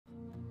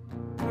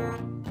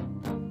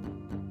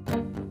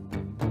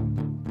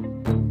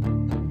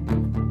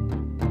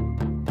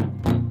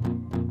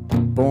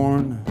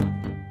born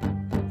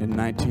in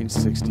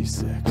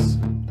 1966.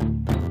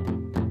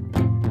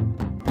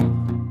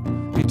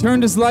 He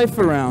turned his life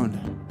around.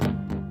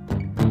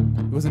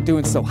 He wasn't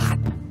doing so hot.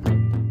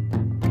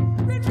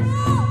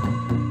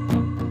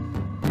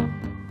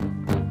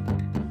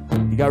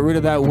 He got rid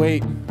of that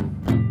weight,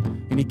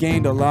 and he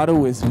gained a lot of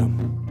wisdom.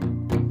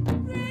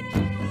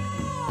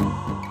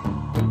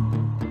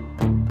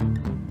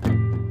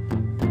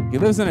 He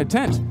lives in a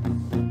tent.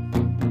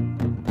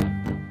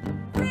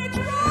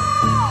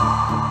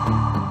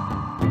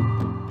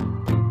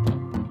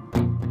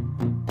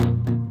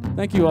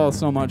 Thank you all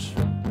so much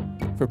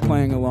for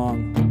playing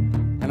along,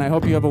 and I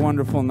hope you have a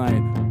wonderful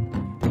night.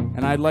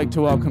 And I'd like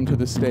to welcome to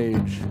the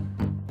stage,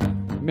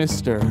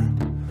 Mr.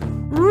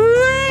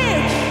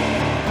 Rich!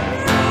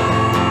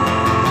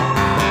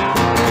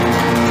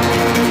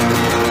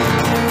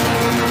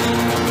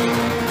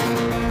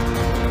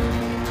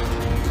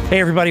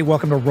 Hey everybody,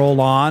 welcome to Roll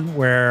On,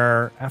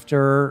 where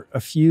after a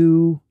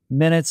few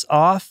minutes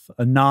off,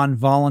 a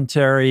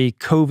non-voluntary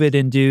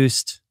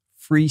COVID-induced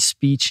free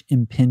speech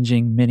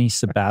impinging mini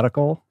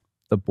sabbatical,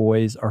 the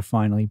boys are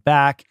finally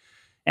back.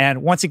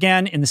 And once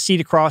again, in the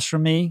seat across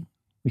from me,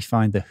 we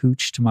find the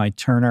hooch to my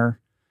Turner,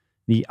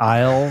 the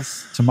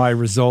Isles to my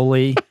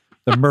Rizzoli,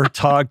 the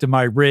Murtaugh to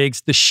my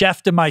Riggs, the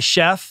chef to my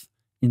chef.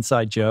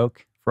 Inside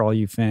joke for all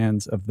you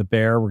fans of The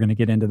Bear. We're going to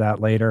get into that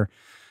later.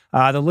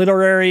 The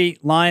literary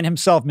lion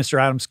himself,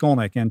 Mr. Adam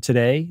Skolnick. And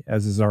today,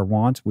 as is our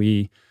wont,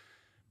 we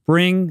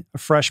bring a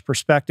fresh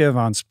perspective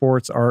on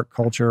sports, art,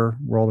 culture,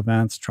 world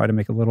events, try to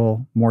make a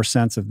little more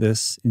sense of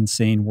this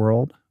insane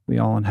world we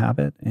all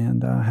inhabit,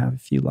 and have a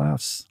few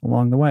laughs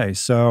along the way.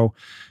 So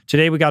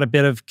today we got a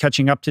bit of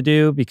catching up to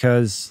do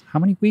because how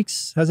many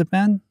weeks has it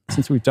been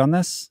since we've done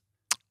this?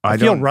 I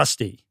feel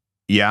rusty.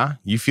 Yeah?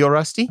 You feel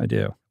rusty? I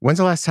do. When's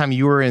the last time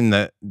you were in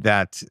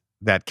that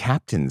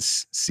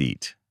captain's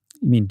seat?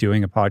 You mean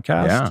doing a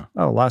podcast? Yeah.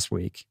 Oh, last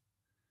week.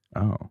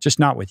 Oh. Just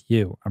not with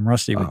you. I'm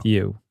rusty with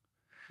you.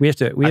 I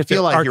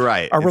feel like you're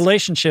right. Our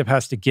relationship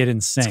has to get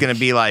in sync. It's going to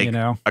be like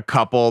a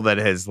couple that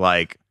has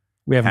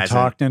we haven't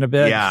talked in a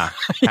bit. Yeah.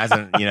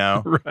 Hasn't,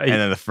 right. And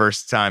then the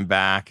first time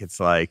back, it's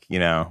like,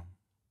 but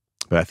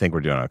I think we're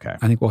doing okay.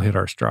 I think we'll hit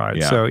our stride.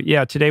 Yeah. So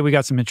today we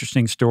got some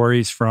interesting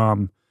stories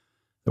from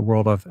the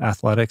world of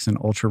athletics and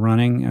ultra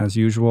running. As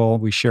usual,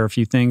 we share a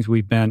few things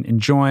we've been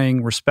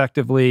enjoying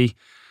respectively.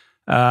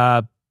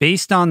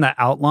 Based on the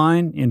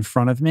outline in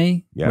front of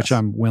me, which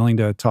I'm willing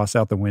to toss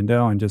out the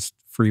window and just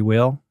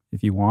freewheel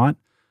if you want.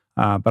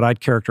 But I'd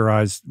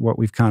characterize what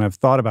we've kind of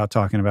thought about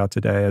talking about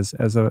today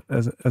as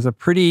a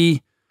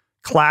pretty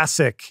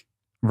classic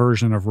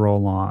version of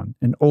Roll On,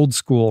 an old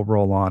school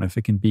Roll On, if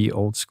it can be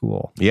old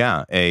school.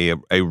 Yeah, a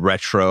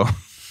retro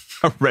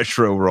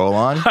Roll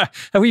On.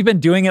 Have we been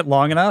doing it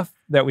long enough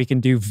that we can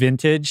do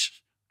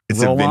vintage?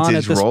 It's a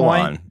vintage Roll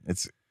On.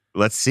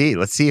 Let's see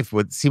what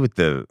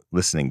the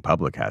listening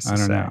public has to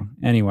say. I don't know.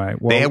 Anyway,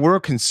 they were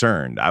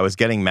concerned. I was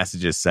getting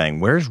messages saying,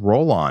 "Where's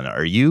Roll On?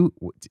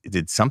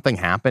 Did something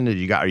happen? Are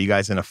you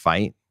guys in a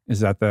fight?"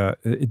 Is that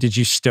did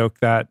you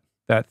stoke that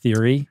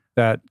theory,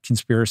 that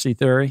conspiracy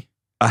theory?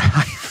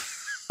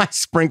 I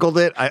sprinkled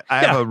it. I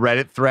have a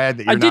Reddit thread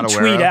that you're not aware of.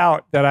 I did tweet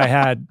out that I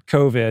had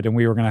COVID and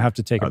we were going to have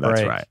to take a break.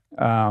 That's right.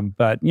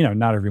 But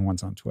not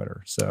everyone's on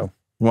Twitter. So,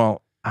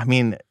 well, I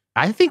mean,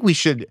 I think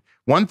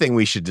one thing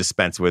we should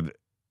dispense with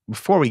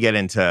before we get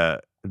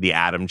into the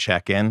Adam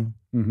check-in.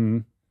 Mm-hmm.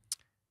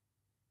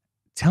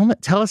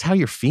 Tell us how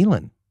you're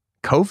feeling.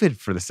 COVID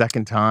for the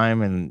second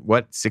time in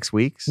 6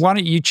 weeks? Why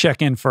don't you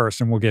check in first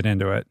and we'll get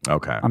into it?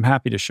 Okay. I'm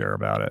happy to share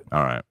about it.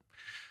 All right.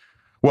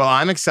 Well,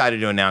 I'm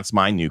excited to announce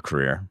my new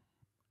career.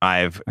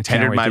 I've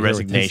tendered my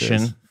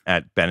resignation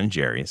at Ben &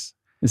 Jerry's.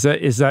 Is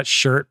that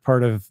shirt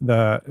part of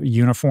the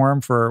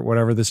uniform for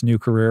whatever this new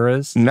career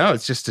is? No,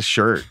 it's just a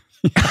shirt.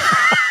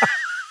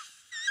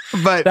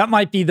 But that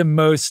might be the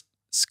most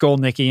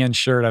Skolnickian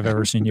shirt I've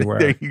ever seen you wear.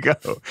 There you go.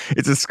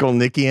 It's a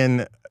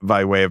Skolnickian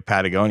by way of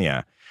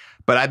Patagonia.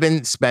 But I've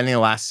been spending the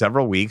last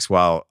several weeks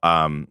while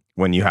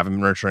when you haven't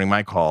been returning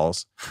my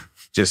calls,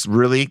 just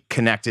really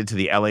connected to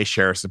the LA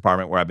Sheriff's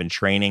Department where I've been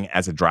training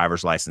as a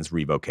driver's license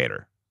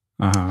revocator.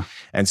 Uh-huh.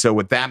 And so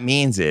what that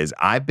means is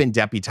I've been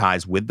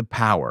deputized with the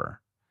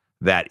power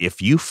that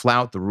if you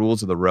flout the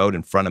rules of the road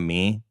in front of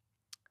me,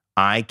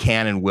 I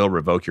can and will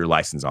revoke your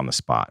license on the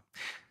spot.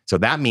 So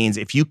that means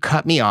if you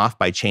cut me off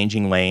by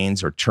changing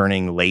lanes or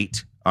turning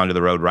late onto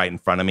the road right in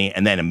front of me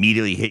and then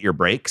immediately hit your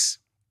brakes,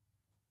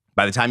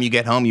 by the time you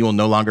get home, you will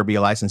no longer be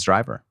a licensed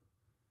driver.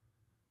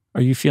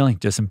 Are you feeling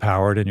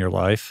disempowered in your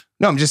life?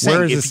 No, I'm just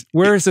saying.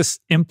 Where is this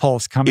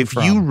impulse coming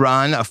from? If you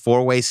run a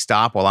four-way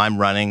stop while I'm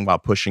running while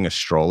pushing a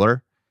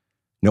stroller,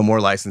 no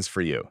more license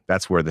for you.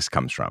 That's where this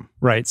comes from.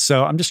 Right.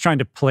 So I'm just trying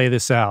to play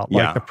this out,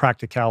 like the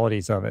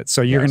practicalities of it.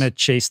 So you're going to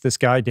chase this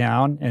guy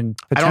down and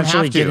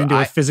potentially get into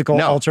a physical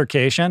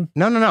altercation?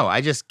 No.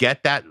 I just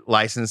get that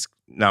license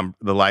number,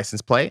 the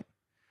license plate,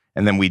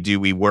 and then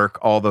we work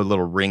all the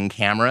little ring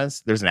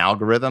cameras. There's an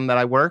algorithm that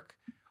I work.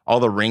 All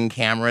the ring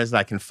cameras that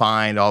I can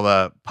find, all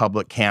the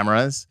public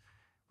cameras.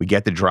 We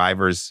get the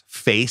driver's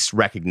face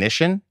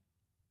recognition.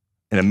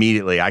 and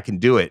immediately I can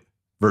do it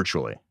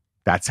virtually.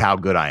 That's how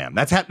good I am.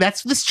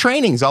 That's this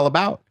training's all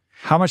about.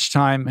 How much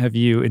time have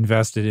you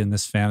invested in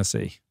this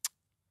fantasy?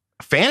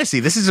 Fantasy,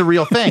 this is a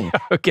real thing.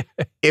 Okay.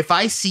 If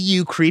I see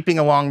you creeping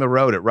along the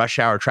road at rush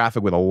hour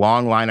traffic with a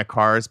long line of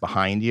cars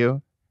behind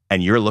you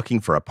and you're looking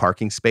for a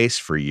parking space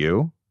for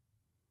you,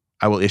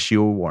 I will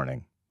issue a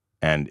warning.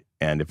 And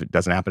if it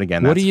doesn't happen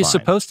again, what that's are you fine.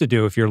 supposed to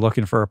do if you're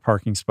looking for a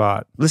parking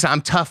spot? Listen,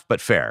 I'm tough but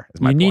fair.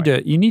 Is my You need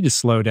point. to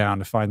slow down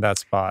to find that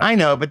spot. I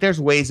know, but there's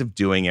ways of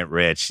doing it,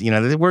 Rich. You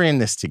know, we're in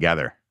this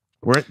together.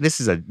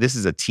 This is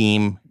a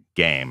team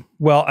game.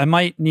 Well, I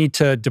might need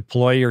to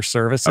deploy your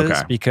services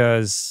Okay.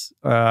 because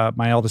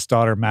my eldest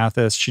daughter,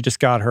 Mathis, she just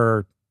got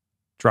her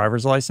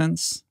driver's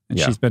license. And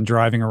Yeah. she's been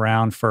driving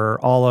around for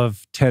all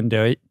of 10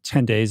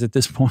 days at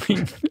this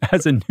point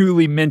as a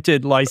newly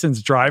minted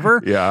licensed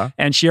driver. Yeah.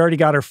 And she already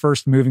got her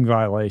first moving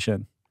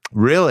violation.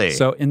 Really?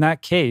 So in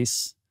that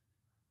case,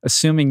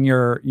 assuming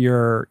your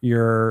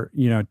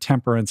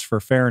temperance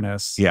for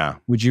fairness, yeah,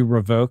 would you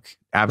revoke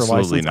her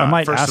absolutely license?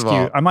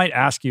 not. I might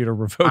ask you to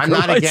revoke I'm her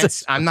not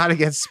license. I'm not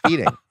against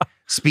speeding.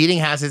 Speeding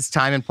has its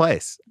time and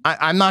place.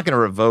 I'm not going to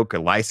revoke a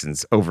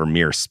license over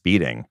mere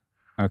speeding.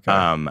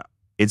 Okay.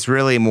 It's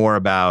really more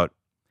about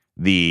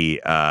the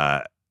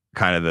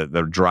kind of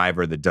the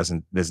driver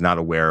that is not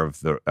aware of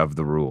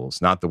the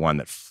rules, not the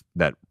one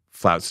that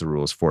flouts the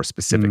rules for a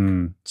specific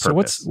So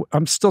purpose.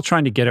 I'm still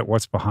trying to get at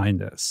what's behind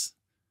this.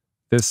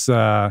 This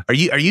Are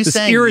you this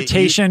saying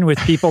irritation with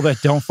people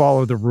that don't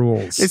follow the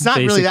rules? It's not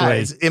really that.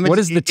 basically. What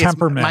is the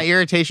temperament? My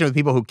irritation with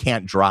people who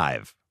can't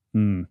drive.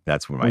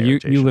 That's where my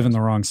irritation you live in is.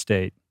 the wrong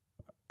state.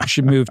 You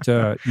should move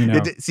to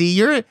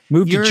See,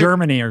 move to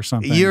Germany or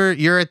something.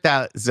 You're at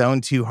that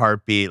zone 2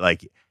 heartbeat.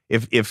 Like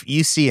if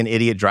you see an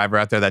idiot driver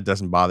out there, that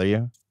doesn't bother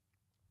you.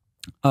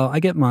 Oh, I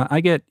get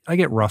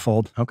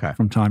ruffled Okay,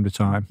 from time to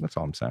time. that's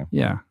all I'm saying.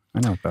 Yeah, I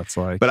know what that's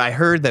like. But I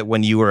heard that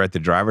when you were at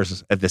this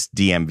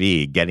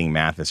DMV getting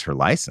Mathis her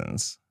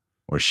license,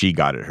 or she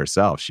got it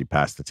herself, she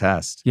passed the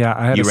test.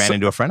 Yeah, you ran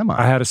into a friend of mine.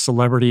 I had a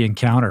celebrity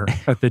encounter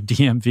at the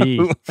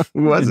DMV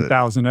Who was in it?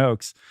 Thousand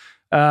Oaks.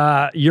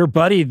 Your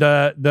buddy,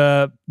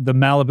 the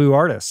Malibu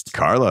artist.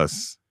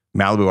 Carlos,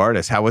 Malibu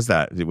artist. How was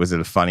that? Was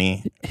it a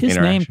funny His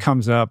interaction? name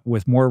comes up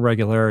with more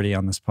regularity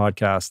on this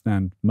podcast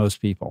than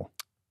most people.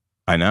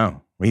 I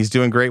know. He's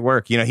doing great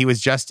work. You know, he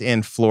was just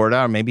in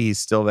Florida, or maybe he's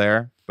still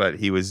there, but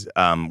he was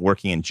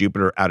working in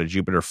out of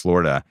Jupiter,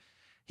 Florida.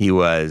 He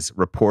was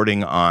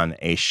reporting on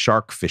a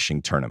shark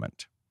fishing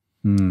tournament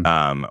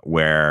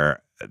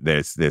where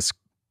there's this,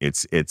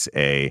 it's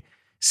a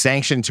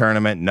sanctioned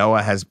tournament.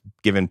 NOAA has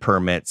given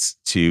permits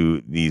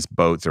to these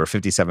boats. There were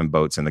 57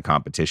 boats in the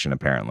competition,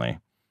 apparently.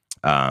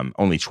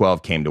 Only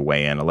 12 came to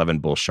weigh in. 11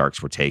 bull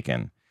sharks were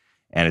taken.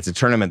 And it's a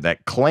tournament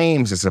that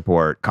claims to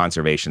support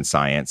conservation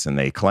science, and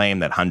they claim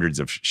that hundreds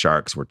of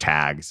sharks were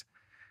tagged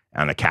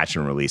on a catch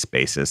and release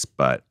basis.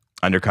 But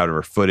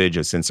undercover footage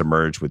has since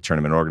emerged with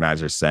tournament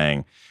organizers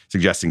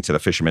suggesting to the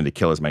fishermen to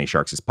kill as many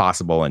sharks as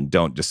possible and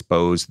don't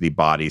dispose the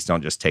bodies,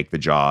 don't just take the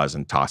jaws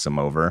and toss them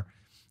over,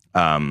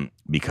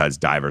 because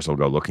divers will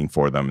go looking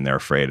for them and they're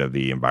afraid of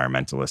the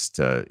environmentalists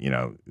to,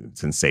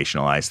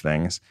 sensationalize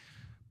things.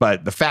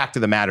 But the fact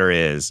of the matter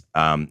is,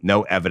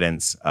 no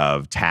evidence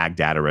of tag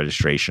data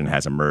registration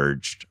has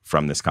emerged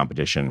from this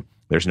competition.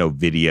 There's no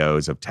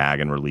videos of tag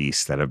and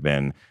release that have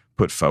been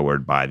put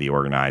forward by the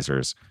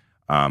organizers.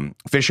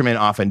 Fishermen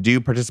often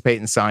do participate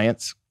in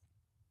science,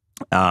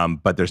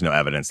 but there's no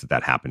evidence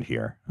that happened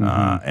here.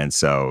 And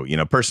so,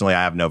 personally,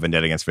 I have no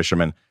vendetta against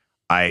fishermen.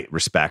 I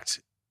respect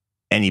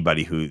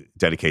anybody who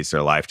dedicates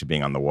their life to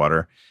being on the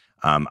water.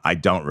 I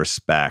don't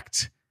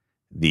respect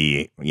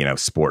the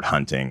sport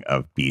hunting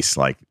of beasts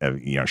like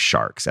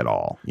sharks at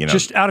all.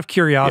 Just out of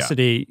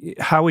curiosity,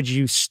 how would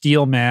you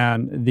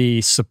steelman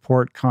the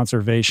support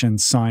conservation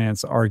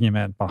science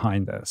argument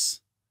behind this?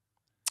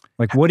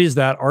 Like, what is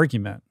that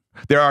argument?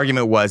 Their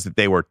argument was that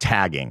they were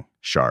tagging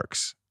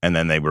sharks and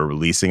then they were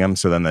releasing them.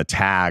 So then the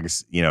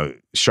tags,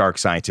 shark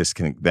scientists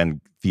can then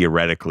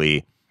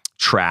theoretically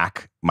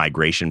track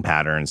migration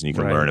patterns, and you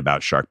can learn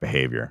about shark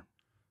behavior.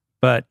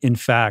 But in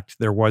fact,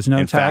 there was no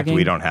tagging? In fact,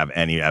 we don't have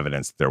any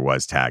evidence that there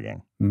was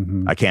tagging.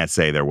 I can't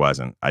say there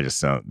wasn't. I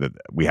just know that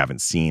we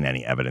haven't seen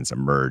any evidence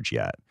emerge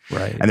yet.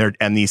 Right.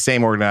 And these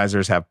same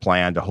organizers have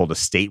planned to hold a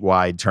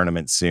statewide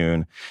tournament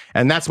soon.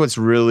 And that's what's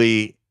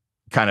really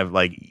kind of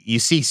like, you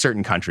see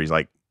certain countries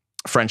like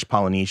French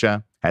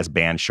Polynesia has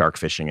banned shark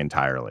fishing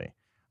entirely.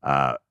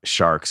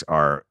 Sharks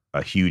are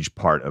a huge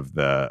part of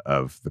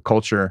the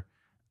culture.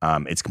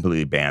 It's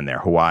completely banned there.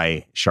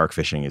 Hawaii, shark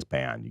fishing is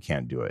banned. You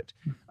can't do it.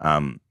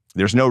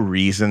 There's no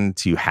reason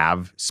to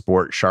have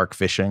sport shark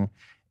fishing.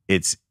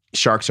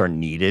 Sharks are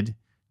needed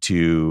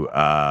to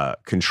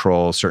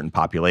control certain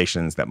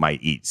populations that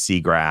might eat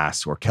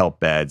seagrass or kelp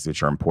beds,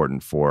 which are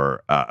important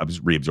for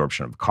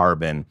reabsorption of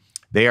carbon.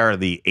 They are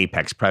the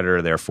apex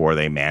predator, therefore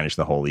they manage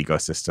the whole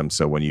ecosystem.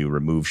 So when you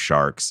remove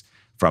sharks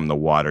from the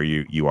water,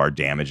 you are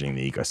damaging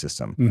the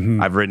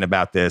ecosystem. I've written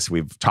about this.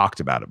 We've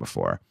talked about it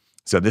before.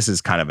 So this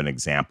is kind of an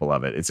example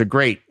of it. It's a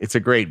great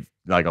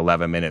like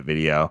 11-minute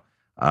video.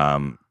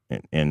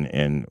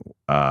 in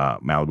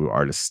Malibu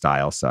artist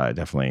style. So I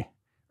definitely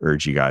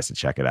urge you guys to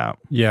check it out.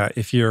 Yeah,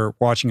 if you're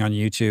watching on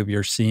YouTube,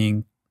 you're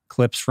seeing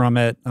clips from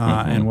it,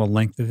 and we'll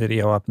link the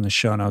video up in the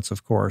show notes,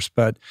 of course.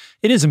 But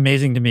it is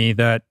amazing to me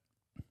that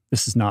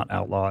this is not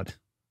outlawed.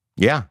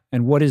 Yeah.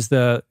 And what is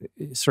the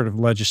sort of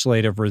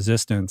legislative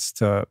resistance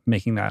to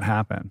making that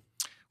happen?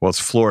 Well, it's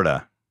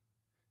Florida.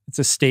 It's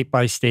a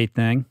state-by-state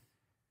thing.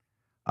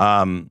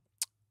 In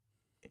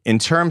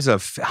terms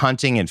of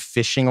hunting and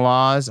fishing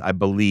laws, I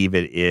believe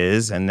it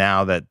is. And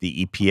now that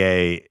the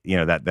EPA,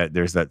 that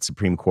there's that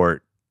Supreme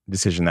Court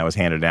decision that was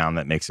handed down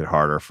that makes it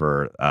harder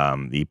for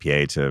the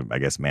EPA to, I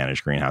guess,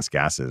 manage greenhouse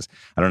gases.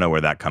 I don't know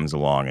where that comes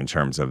along in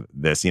terms of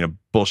this.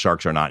 Bull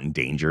sharks are not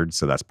endangered,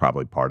 so that's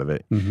probably part of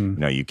it.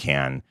 You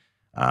can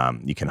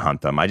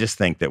hunt them. I just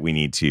think that we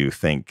need to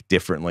think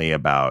differently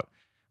about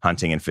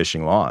hunting and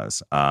fishing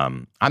laws.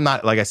 I'm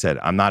not, like I said,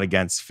 I'm not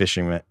against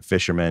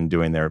fishermen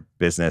doing their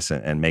business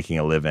and making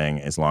a living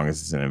as long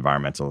as it's an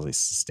environmentally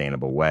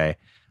sustainable way.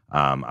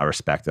 I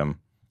respect them.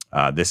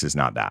 This is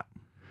not that.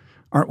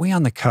 Aren't we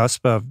on the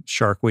cusp of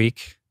Shark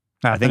Week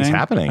happening? I think it's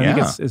happening,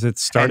 yeah. Is it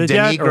started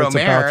and yet? Or it's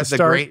about to the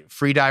start? great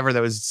free diver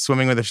that was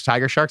swimming with the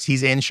tiger sharks,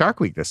 he's in Shark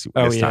Week this he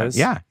time. is?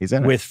 Yeah, he's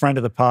in With it. friend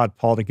of the pod,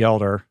 Paul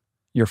DeGelder,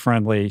 your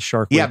friendly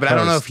Shark Week Yeah, but I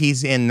don't know host. if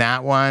he's in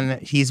that one.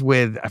 He's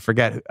with, I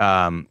forget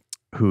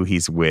who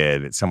he's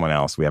with. It's someone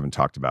else we haven't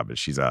talked about, but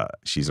she's a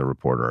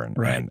reporter.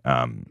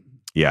 And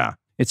yeah.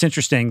 It's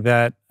interesting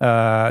that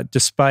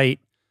despite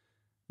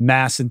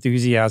mass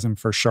enthusiasm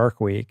for Shark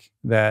Week,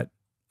 that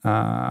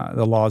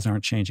the laws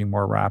aren't changing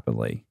more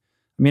rapidly.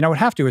 I mean, I would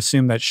have to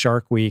assume that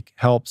Shark Week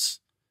helps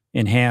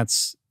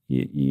enhance,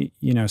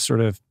 sort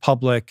of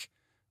public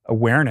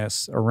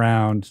awareness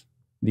around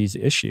these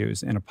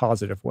issues in a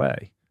positive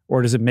way.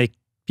 Or does it make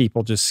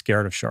people just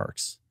scared of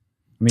sharks?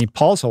 I mean,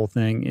 Paul's whole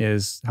thing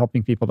is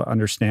helping people to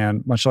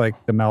understand, much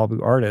like the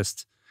Malibu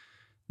artist,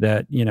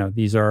 that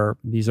these are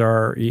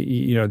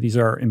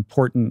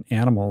important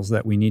animals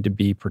that we need to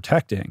be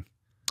protecting.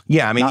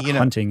 Yeah, I mean, not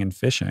hunting and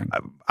fishing.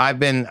 I've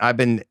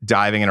been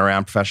diving and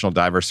around professional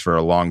divers for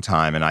a long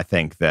time, and I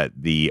think that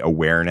the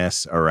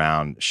awareness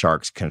around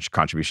sharks'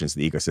 contributions to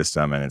the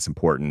ecosystem and its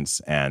importance,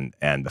 and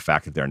the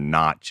fact that they're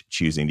not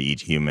choosing to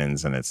eat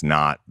humans, and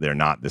they're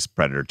not this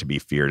predator to be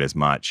feared as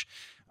much,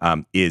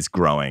 is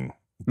growing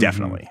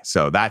definitely.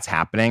 So that's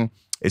happening.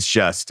 It's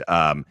just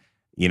the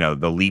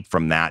leap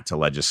from that to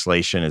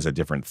legislation is a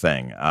different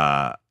thing.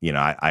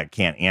 I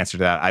can't answer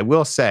that. I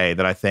will say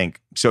that I think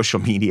social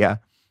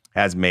media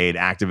has made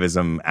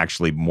activism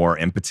actually more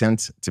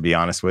impotent, to be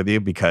honest with you,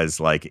 because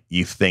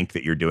you think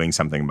that you're doing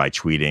something by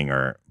tweeting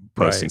or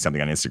posting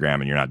something on Instagram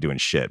and you're not doing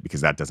shit,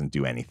 because that doesn't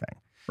do anything.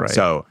 Right.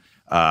 So,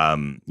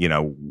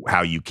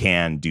 how you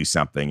can do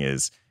something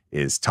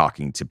is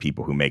talking to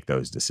people who make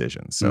those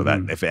decisions. So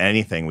that if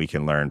anything, we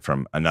can learn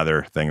from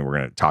another thing we're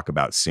going to talk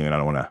about soon. I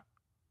don't want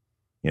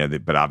to,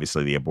 but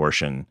obviously the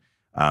abortion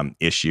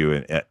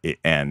issue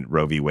and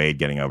Roe v. Wade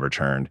getting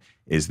overturned,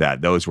 is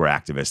that those were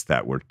activists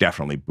that were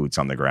definitely boots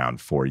on the ground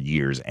for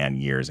years and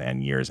years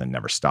and years and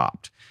never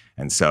stopped.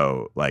 And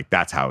so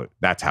that's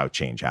how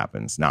change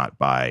happens, not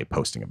by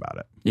posting about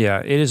it. Yeah,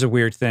 it is a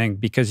weird thing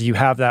because you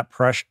have that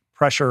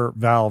pressure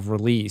valve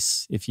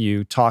release if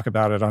you talk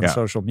about it on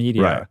social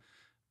media. Right.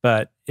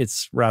 But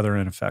it's rather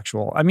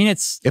ineffectual. I mean,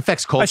 it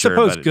affects culture. I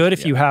suppose good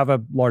if you have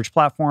a large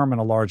platform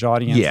and a large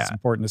audience. Yeah. It's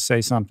important to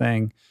say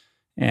something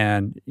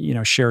and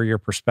share your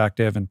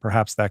perspective, and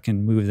perhaps that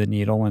can move the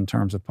needle in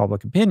terms of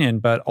public opinion.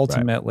 But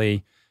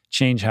ultimately,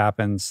 change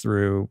happens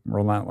through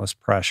relentless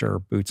pressure,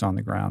 boots on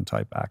the ground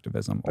type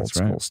activism, old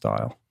school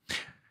style.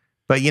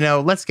 But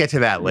let's get to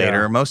that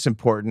later. Yeah. Most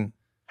important,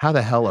 how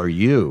the hell are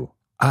you?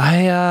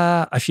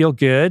 I feel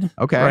good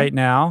right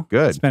now.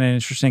 Good. It's been an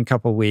interesting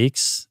couple of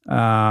weeks.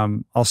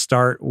 I'll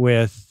start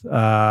with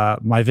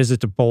my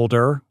visit to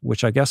Boulder,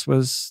 which I guess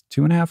was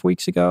 2.5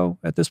 weeks ago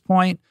at this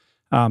point.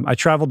 I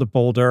traveled to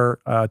Boulder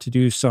to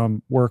do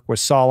some work with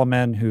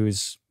Solomon,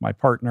 who's my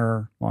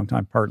partner,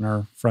 longtime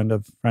partner, friend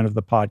of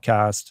the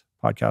podcast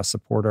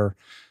supporter.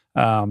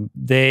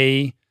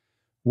 They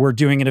were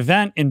doing an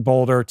event in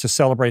Boulder to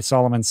celebrate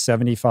Solomon's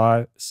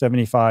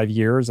 75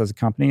 years as a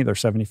company, their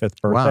 75th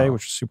birthday,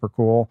 which was super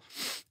cool.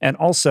 And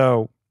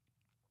also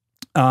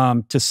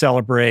to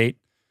celebrate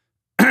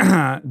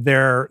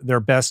their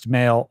best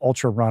male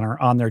ultra runner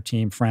on their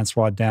team,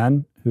 Francois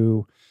Den,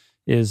 who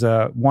is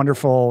a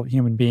wonderful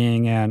human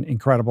being and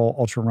incredible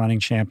ultra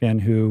running champion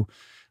who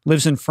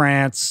lives in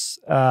France,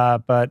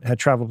 but had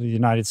traveled to the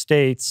United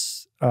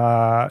States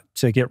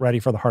to get ready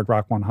for the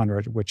Hardrock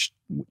 100, which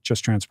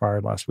just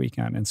transpired last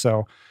weekend. And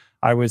so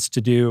I was to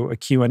do a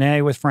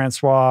Q&A with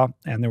Francois,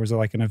 and there was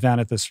an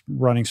event at this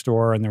running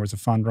store, and there was a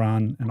fun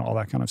run and all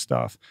that kind of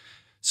stuff.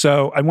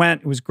 So I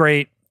went, it was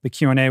great. The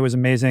Q&A was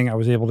amazing. I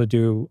was able to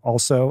do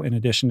also, in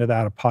addition to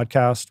that, a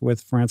podcast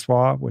with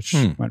Francois, which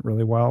went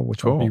really well,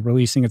 which we'll be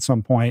releasing at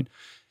some point.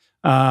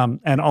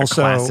 And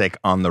also a classic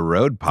on the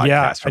road podcast.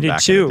 Yeah, from I did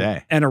back too. in the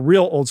day. And a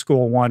real old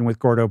school one with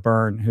Gordo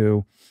Byrne,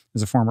 who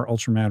is a former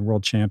Ultraman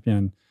world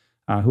champion,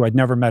 who I'd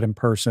never met in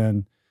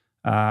person.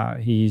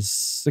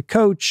 He's a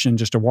coach and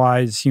just a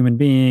wise human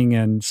being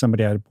and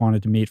somebody I'd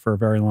wanted to meet for a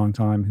very long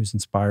time who's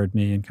inspired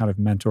me and kind of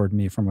mentored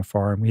me from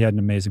afar. And we had an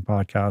amazing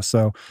podcast.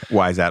 So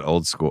why is that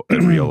old school, a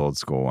real old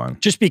school one?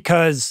 Just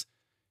because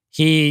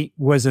he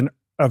was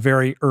a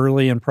very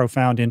early and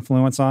profound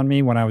influence on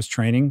me when I was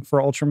training for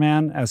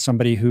Ultraman, as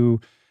somebody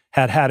who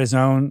had his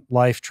own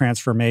life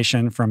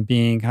transformation from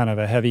being kind of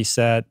a heavy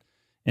set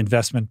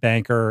investment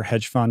banker,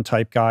 hedge fund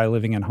type guy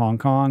living in Hong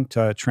Kong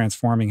to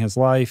transforming his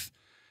life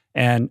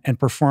and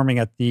performing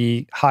at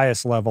the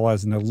highest level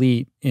as an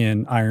elite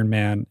in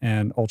Ironman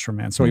and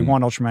Ultraman. So he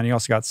won Ultraman. He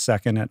also got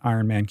second at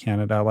Ironman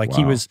Canada. Like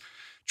he was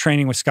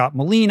training with Scott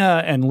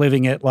Molina and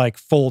living it like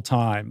full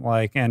time.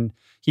 Like, and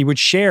he would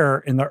share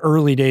in the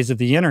early days of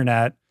the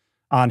internet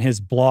on his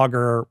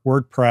Blogger,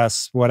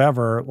 WordPress,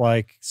 whatever,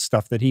 like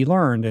stuff that he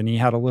learned. And he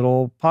had a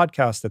little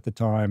podcast at the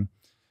time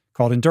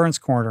called Endurance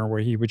Corner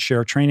where he would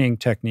share training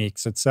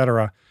techniques, et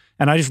cetera.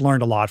 And I just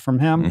learned a lot from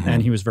him,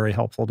 and he was very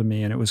helpful to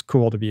me, and it was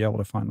cool to be able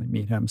to finally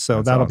meet him.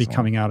 So that'll be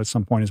coming out at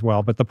some point as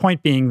well. But the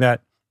point being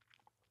that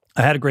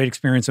I had a great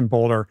experience in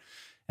Boulder,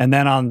 and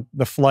then on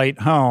the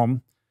flight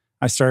home,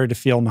 I started to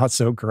feel not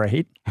so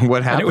great.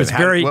 What happened? It was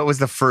what was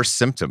the first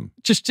symptom?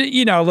 Just,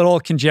 you know, a little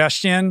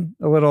congestion,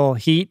 a little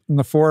heat in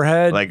the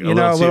forehead, like a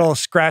little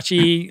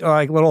scratchy,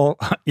 like little.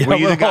 Were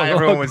you the guy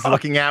everyone was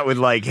looking at with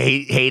like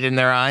hate in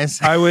their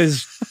eyes? I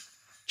was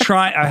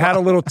trying. I had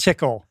a little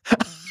tickle.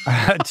 I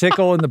had a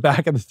tickle in the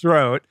back of the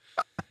throat,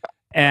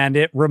 and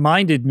it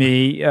reminded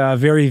me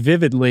very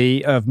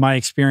vividly of my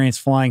experience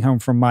flying home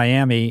from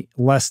Miami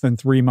less than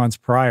 3 months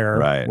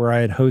prior, where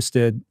I had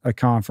hosted a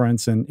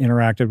conference and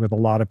interacted with a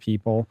lot of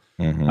people,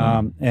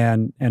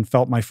 and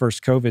felt my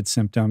first COVID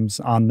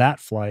symptoms on that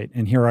flight.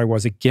 And here I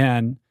was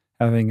again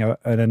having an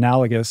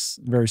analogous,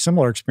 very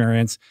similar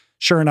experience.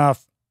 Sure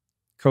enough,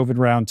 COVID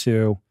round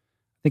 2.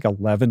 I think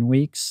 11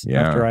 weeks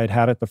after I'd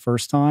had it the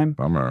first time.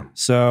 Bummer.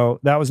 So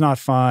that was not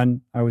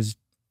fun. I was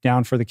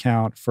down for the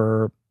count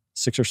for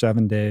 6 or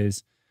 7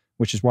 days,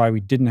 which is why we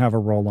didn't have a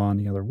roll on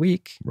the other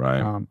week. Right.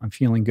 I'm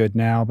feeling good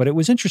now, but it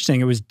was interesting.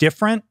 It was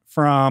different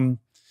from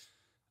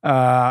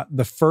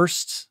the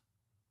first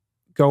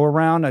go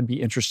around. I'd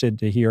be interested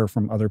to hear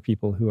from other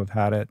people who have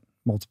had it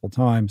multiple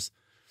times.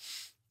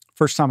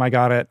 First time I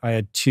got it, I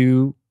had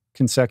 2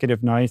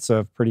 consecutive nights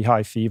of pretty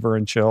high fever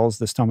and chills.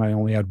 This time I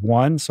only had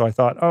 1. So I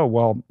thought, oh,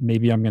 well,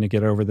 maybe I'm going to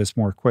get over this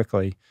more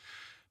quickly.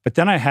 But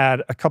then I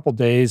had a couple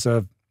days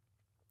of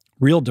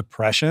real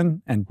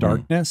depression and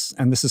darkness.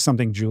 And this is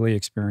something Julie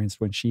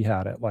experienced when she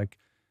had it. Like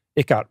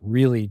it got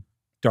really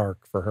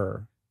dark for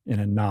her in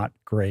a not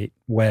great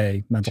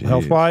way, mental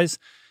health wise.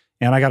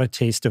 And I got a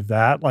taste of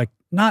that, like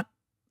not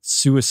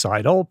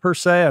suicidal per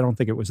se. I don't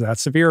think it was that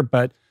severe,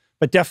 but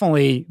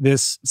definitely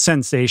this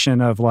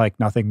sensation of like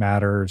nothing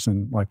matters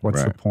and like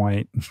what's the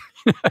point?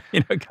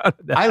 You know, kind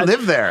of that. I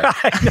live there.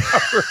 I know,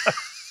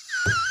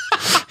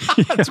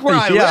 right? That's where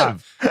I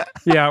live.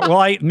 Yeah. Well,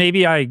 I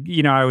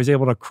was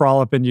able to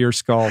crawl up into your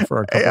skull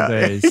for a couple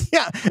days.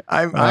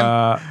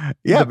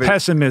 The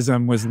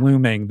pessimism was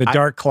looming. The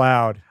dark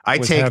cloud. I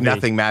was take heavy.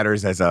 nothing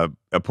matters as a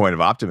point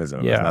of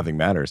optimism. Yeah. Nothing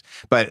matters.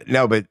 But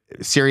no, but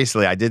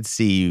seriously, I did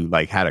see you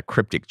like had a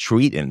cryptic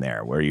tweet in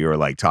there where you were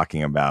like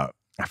talking about,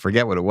 I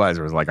forget what it was.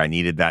 It was like, I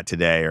needed that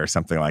today or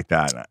something like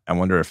that. I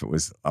wonder if it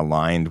was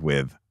aligned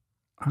with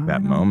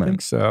that moment. I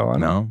think so.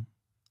 No?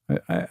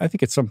 I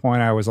think at some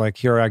point I was like,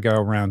 here I go,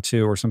 round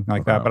 2 or something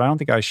like that. But I don't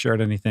think I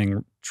shared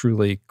anything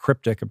truly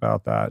cryptic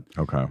about that.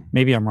 Okay.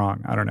 Maybe I'm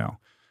wrong. I don't know.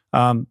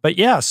 But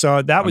yeah,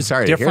 so that was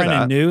different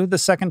and new the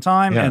second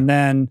time. Yeah. And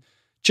then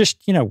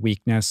just,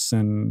 weakness,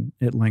 and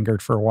it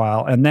lingered for a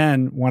while. And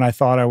then when I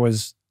thought I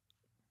was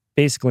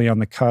basically on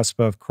the cusp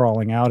of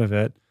crawling out of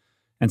it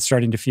and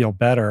starting to feel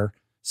better,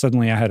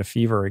 suddenly I had a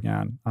fever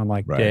again on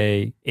like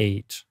day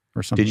 8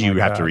 or something. Did you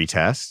like have that. to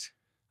retest?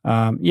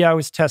 Yeah, I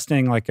was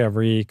testing like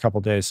every couple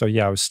of days. So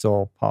yeah, I was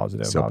still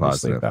positive,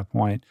 obviously, at that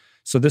point.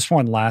 So this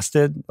one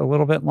lasted a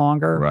little bit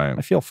longer. Right.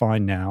 I feel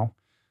fine now.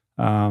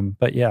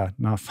 But yeah,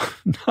 not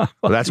fun.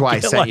 Well, that's why I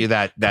sent you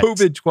that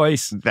COVID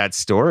twice. That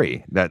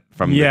story that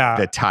from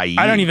the Thai.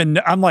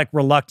 I'm like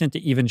reluctant to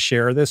even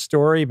share this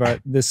story,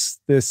 but this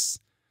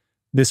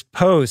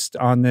post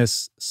on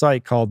this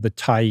site called the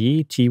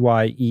Tyee,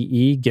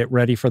 Tyee, Get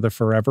Ready for the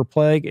Forever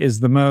Plague,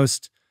 is the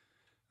most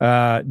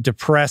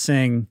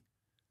depressing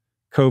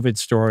COVID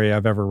story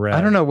I've ever read.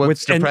 I don't know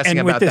what's depressing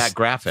about that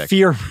graphic.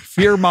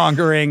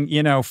 Fear-mongering,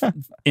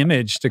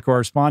 image to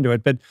correspond to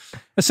it. But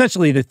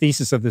essentially the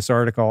thesis of this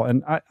article,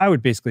 and I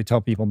would basically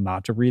tell people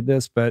not to read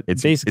this, but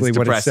it's basically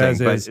what it says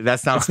is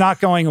it's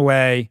not going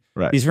away.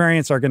 Right. These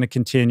variants are going to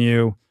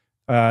continue.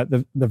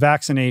 The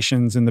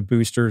vaccinations and the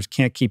boosters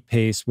can't keep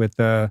pace with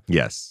the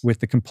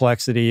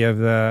complexity of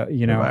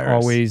the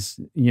always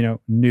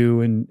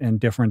new and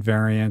different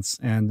variants,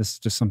 and this is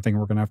just something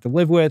we're going to have to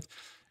live with.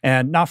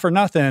 And not for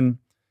nothing,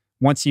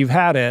 once you've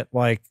had it,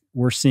 like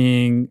we're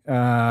seeing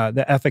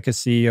the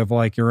efficacy of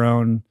like your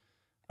own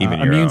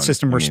immune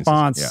system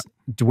response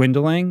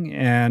dwindling,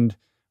 and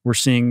we're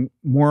seeing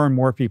more and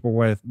more people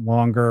with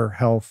longer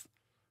health,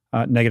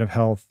 negative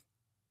health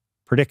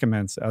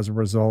predicaments as a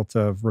result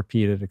of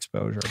repeated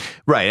exposure.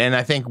 Right. And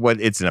I think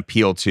what it's an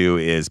appeal to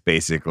is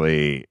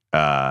basically,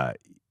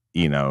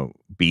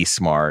 be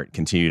smart,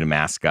 continue to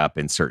mask up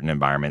in certain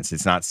environments.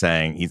 It's not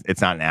saying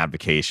it's not an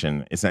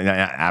advocation. It's not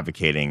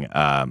advocating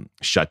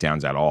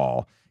shutdowns at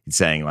all. It's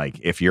saying, like,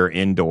 if you're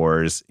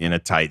indoors in a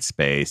tight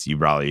space, you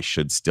probably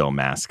should still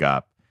mask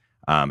up.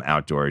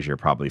 Outdoors, you're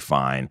probably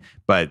fine.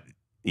 But,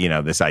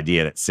 this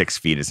idea that 6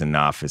 feet is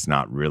enough is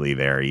not really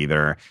there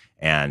either.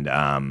 And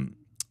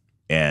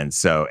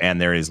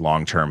there is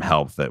long-term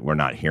help that we're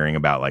not hearing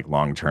about, like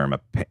long-term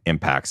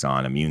impacts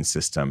on immune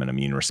system and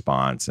immune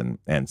response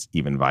and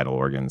even vital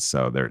organs.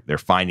 So they're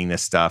finding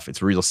this stuff.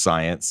 It's real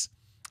science.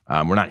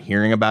 We're not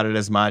hearing about it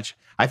as much.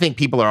 I think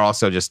people are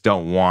also just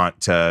don't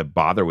want to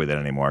bother with it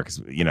anymore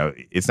because,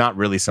 it's not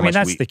really so much.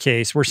 That's the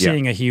case. We're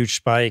seeing a huge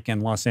spike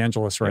in Los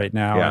Angeles right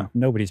now. Yeah. And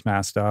nobody's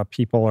masked up.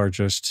 People are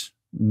just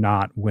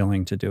not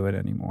willing to do it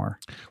anymore.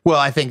 Well,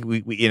 I think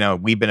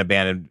we've been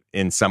abandoned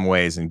in some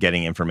ways in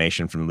getting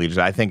information from the leaders.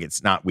 I think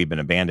it's not we've been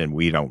abandoned.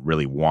 We don't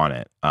really want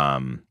it.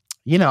 I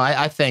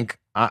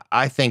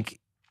think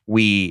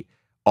we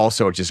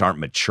also just aren't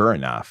mature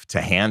enough to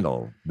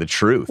handle the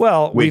truth.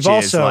 Well, we've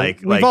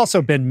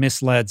also been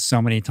misled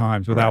so many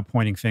times without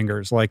pointing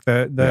fingers. Like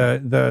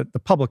the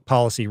public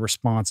policy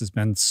response has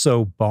been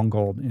so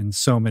bungled in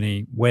so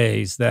many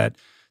ways that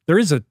there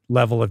is a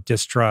level of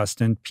distrust,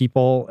 and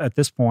people at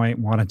this point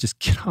want to just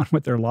get on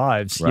with their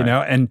lives,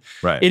 and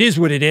it is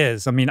what it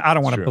is. I mean, I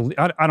don't want to believe,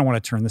 I don't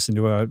want to turn this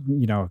into a,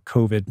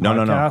 COVID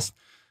podcast.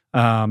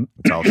 No.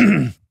 It's all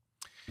true.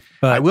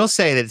 But I will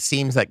say that it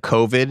seems that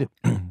COVID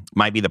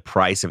might be the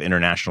price of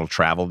international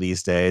travel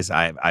these days.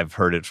 I've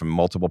heard it from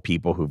multiple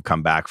people who've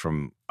come back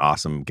from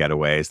awesome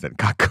getaways that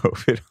got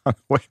COVID on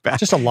the way back.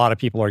 Just a lot of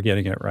people are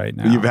getting it right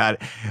now. You've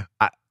had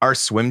our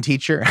swim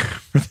teacher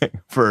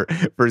for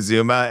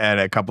Zuma and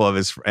a couple of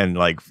his and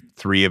like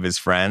 3 of his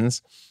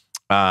friends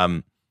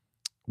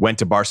went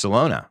to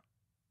Barcelona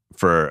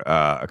for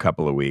a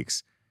couple of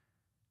weeks.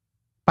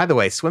 By the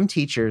way, swim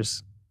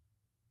teachers,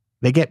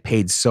 they get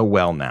paid so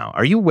well now.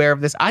 Are you aware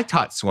of this? I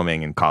taught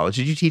swimming in college.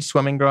 Did you teach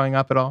swimming growing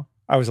up at all?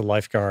 I was a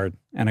lifeguard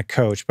and a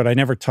coach, but I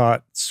never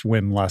taught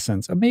swim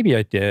lessons. Maybe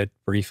I did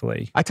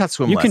briefly. I taught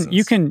swim lessons.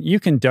 You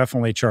can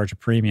definitely charge a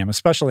premium,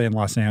 especially in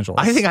Los Angeles.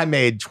 I think I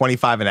made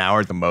 $25 an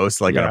hour at the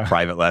most, like on a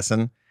private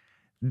lesson.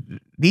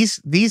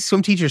 These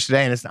swim teachers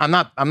today, and I'm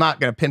not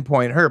going to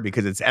pinpoint her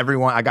because it's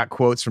everyone. I got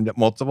quotes from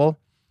multiple.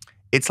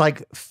 It's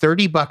like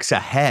 $30 a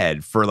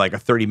head for like a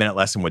 30-minute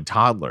lesson with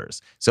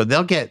toddlers. So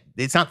they'll get,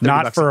 it's not $30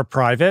 not for a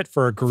private,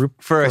 for a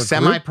group. For a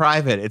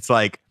semi-private, it's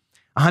like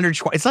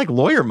 120. It's like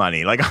lawyer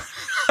money, like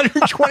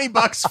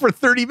 $120 for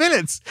 30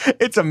 minutes.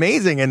 It's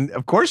amazing. And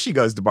of course she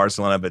goes to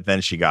Barcelona, but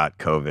then she got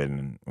COVID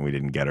and we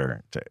didn't get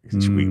her to,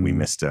 we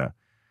missed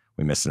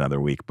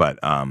another week, but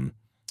I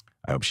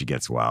hope she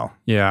gets well.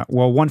 Yeah.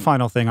 Well, one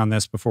final thing on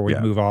this before we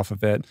move off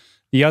of it.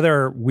 The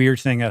other weird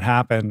thing that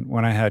happened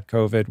when I had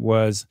COVID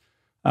was,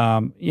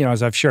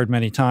 as I've shared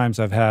many times,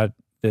 I've had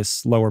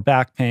this lower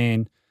back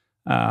pain,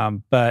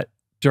 but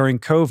during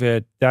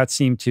COVID, that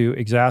seemed to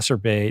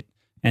exacerbate.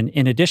 And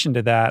in addition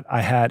to that, I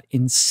had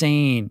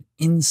insane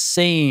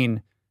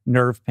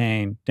nerve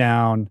pain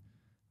down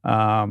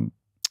my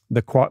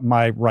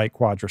right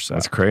quadricep.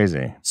 That's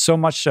crazy. So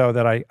much so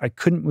that I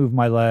couldn't move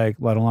my leg,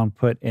 let alone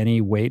put any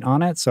weight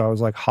on it. So I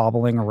was like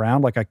hobbling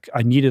around, like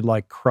I needed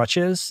like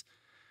crutches.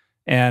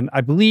 And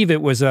I believe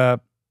it was a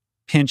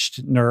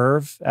pinched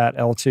nerve at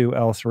L2,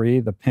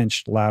 L3, the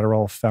pinched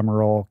lateral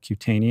femoral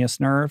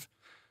cutaneous nerve.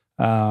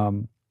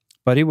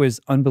 But it was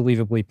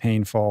unbelievably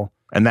painful.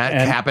 And that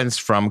happens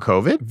from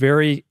COVID?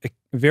 Very,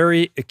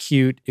 very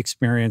acute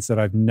experience that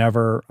I've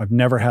never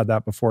had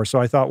that before. So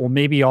I thought, well,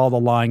 maybe all the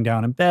lying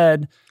down in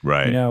bed,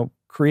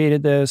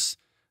 created this.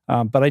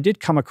 But I did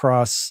come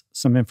across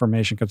some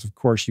information because, of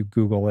course, you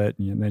Google it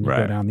and then you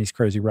go down these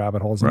crazy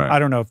rabbit holes. And I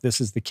don't know if this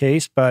is the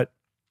case, but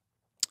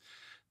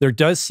there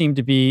does seem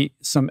to be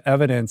some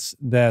evidence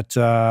that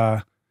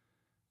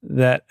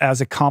that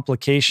as a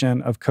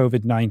complication of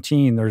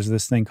COVID-19, there's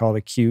this thing called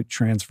acute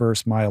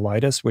transverse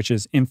myelitis, which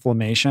is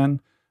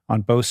inflammation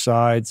on both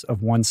sides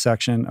of one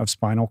section of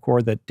spinal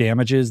cord that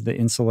damages the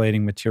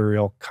insulating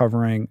material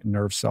covering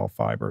nerve cell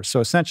fibers. So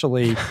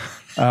essentially,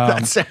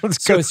 that sounds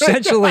good. So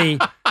essentially,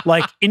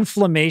 like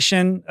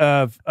inflammation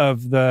of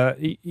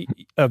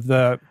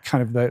the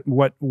kind of the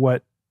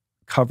what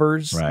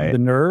covers the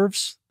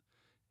nerves.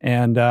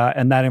 And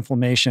that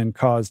inflammation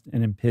caused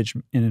an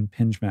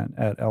impingement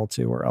at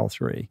L2 or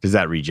L3. Does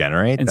that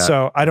regenerate? And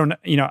so I don't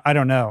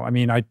know. I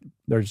mean,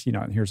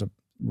 here's a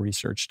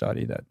research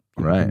study that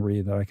you can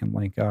read that I can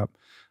link up.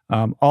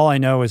 All I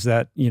know is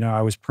that,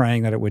 I was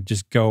praying that it would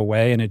just go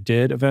away, and it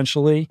did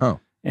eventually. Oh.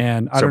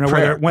 And I don't know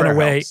whether it went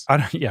away.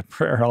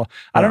 Prayer helps.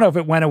 I don't know if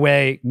it went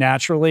away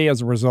naturally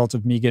as a result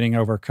of me getting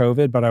over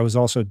COVID, but I was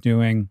also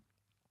doing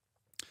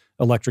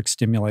electric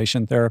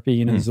stimulation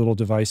therapy, these little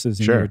devices,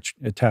 and you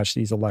attach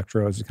these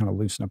electrodes to kind of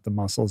loosen up the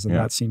muscles, and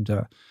that seemed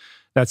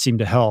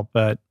to help.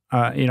 But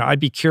I'd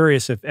be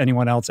curious if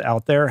anyone else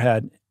out there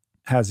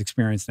has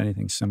experienced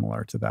anything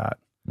similar to that.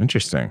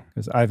 Interesting.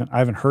 Because I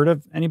haven't heard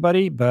of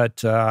anybody,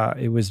 but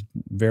it was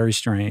very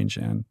strange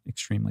and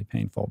extremely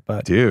painful.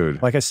 But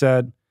dude, like I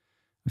said,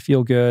 I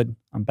feel good.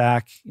 I'm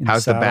back.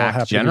 How's the back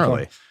happy to be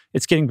generally?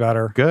 It's getting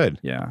better. Good.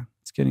 Yeah,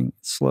 it's getting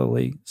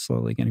slowly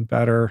getting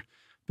better.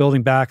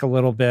 Building back a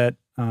little bit.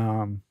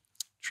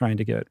 Trying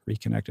to get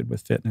reconnected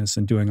with fitness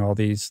and doing all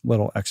these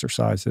little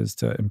exercises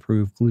to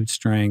improve glute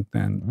strength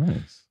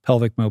and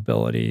pelvic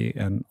mobility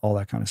and all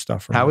that kind of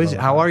stuff.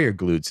 How are your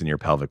glutes and your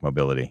pelvic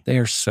mobility? They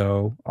are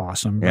so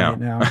awesome right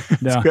now.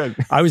 That's good.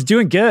 I was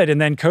doing good,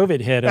 and then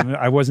COVID hit, and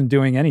I wasn't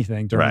doing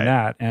anything during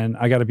that. And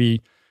I got to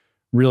be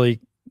really,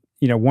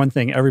 one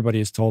thing everybody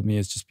has told me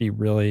is just be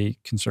really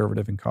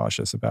conservative and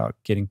cautious about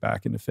getting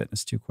back into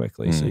fitness too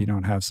quickly, so you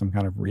don't have some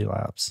kind of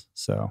relapse.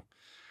 So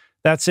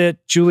that's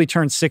it. Julie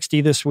turned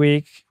 60 this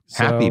week.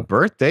 Happy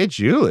birthday,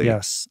 Julie.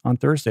 Yes, on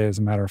Thursday, as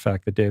a matter of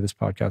fact, the day this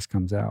podcast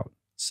comes out.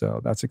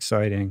 So that's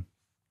exciting.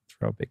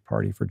 Throw a big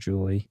party for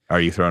Julie. Are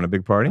you throwing a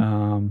big party?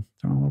 Throwing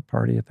a little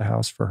party at the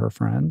house for her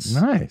friends.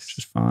 Nice. Which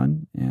is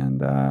fun.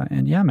 And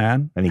yeah,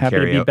 man. Any happy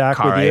to be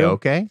back with you.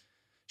 Karaoke?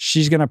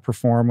 She's going to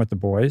perform with the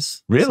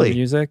boys. Really? Some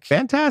music.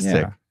 Fantastic.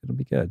 Yeah, it'll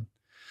be good.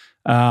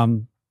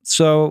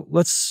 So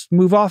let's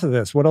move off of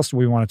this. What else do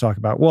we want to talk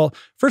about? Well,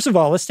 first of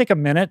all, let's take a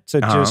minute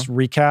to just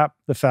recap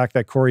the fact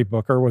that Cory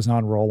Booker was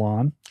on Roll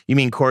On. You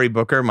mean Cory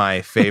Booker,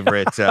 my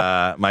favorite,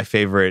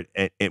 wellness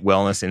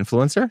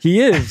influencer?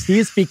 He is.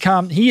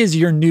 He is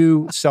your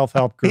new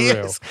self-help guru. He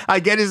is. I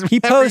get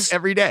He posts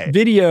every day.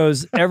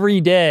 Videos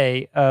every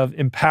day of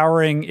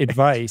empowering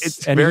advice.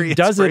 It's and very he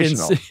does it.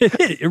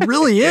 It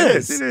really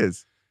is. It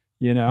is.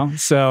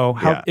 So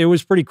it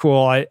was pretty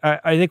cool. I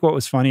think what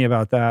was funny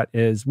about that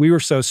is we were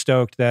so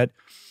stoked that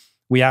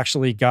we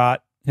actually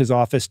got his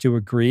office to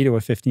agree to a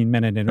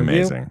 15-minute interview.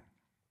 Amazing.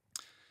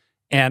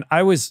 And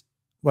I was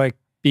like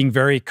being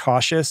very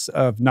cautious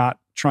of not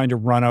trying to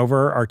run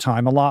over our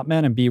time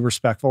allotment and be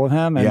respectful of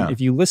him. And if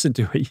you listen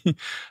to it,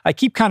 I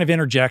keep kind of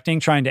interjecting,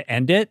 trying to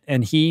end it.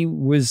 And he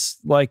was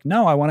like,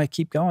 no, I want to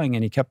keep going.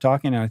 And he kept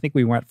talking. And I think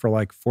we went for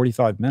like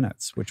 45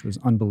 minutes, which was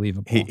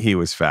unbelievable. He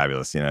was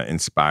fabulous,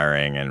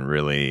 inspiring and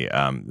really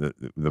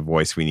the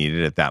voice we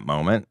needed at that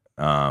moment.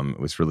 It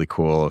was really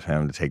cool of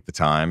him to take the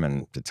time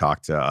and to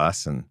talk to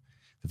us, and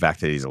the fact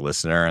that he's a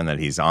listener and that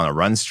he's on a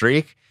run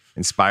streak,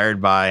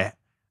 inspired by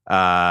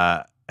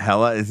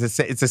Hella. It's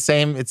the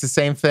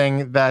same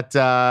thing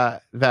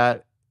that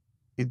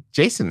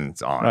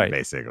Jason's on,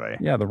 basically.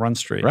 Yeah, the run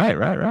streak.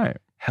 Right.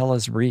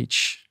 Hella's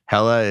reach.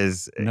 Hella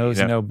knows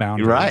no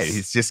boundaries. Right.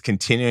 He's just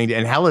continuing to,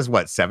 and Hella's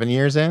what, 7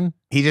 years in?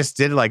 He just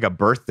did like a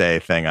birthday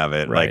thing of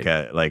it. Right.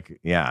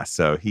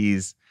 So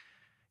he's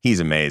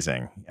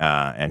amazing.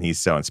 And he's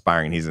so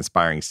inspiring, and he's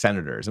inspiring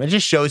senators. And it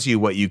just shows you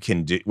what you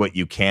can do,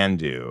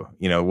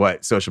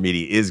 what social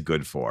media is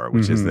good for,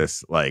 which is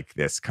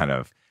this kind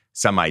of,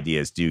 some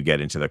ideas do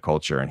get into the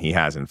culture, and he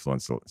has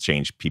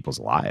changed people's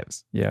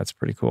lives. Yeah, it's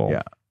pretty cool.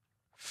 Yeah.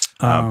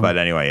 But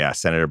anyway,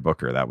 Senator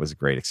Booker, that was a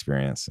great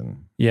experience.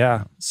 And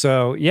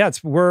so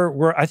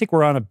I think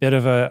we're on a bit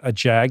of a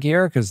jag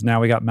here, because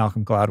now we got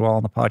Malcolm Gladwell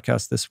on the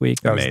podcast this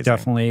week. That was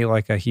definitely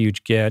like a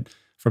huge get.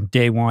 From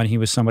day one, he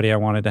was somebody I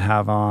wanted to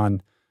have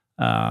on.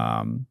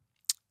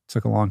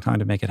 Took a long time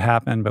to make it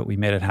happen, but we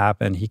made it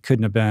happen. He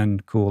couldn't have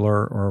been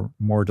cooler or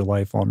more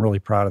delightful. I'm really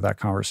proud of that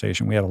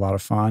conversation. We had a lot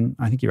of fun.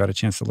 I think you had a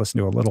chance to listen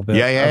to a little bit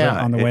of it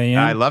on the way in.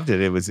 I loved it.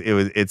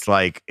 It's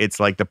like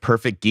the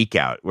perfect geek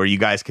out, where you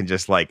guys can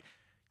just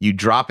you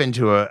drop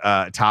into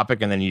a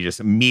topic and then you just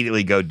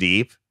immediately go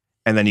deep,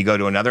 and then you go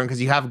to another one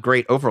because you have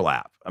great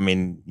overlap. I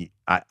mean,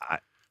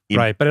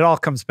 right, but it all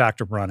comes back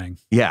to running.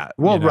 Yeah,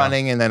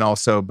 running, and then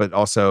also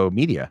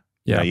media.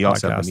 Yeah, you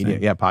also have the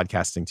media,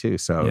 podcasting too.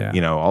 So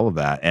all of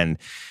that, and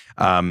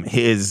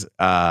his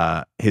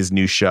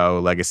new show,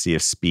 Legacy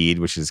of Speed,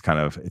 which is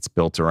it's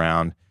built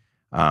around.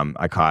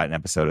 I caught an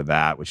episode of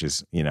that, which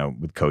is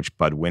with Coach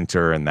Bud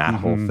Winter and that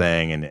whole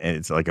thing, and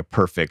it's like a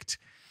perfect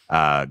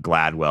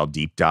Gladwell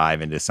deep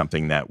dive into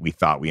something that we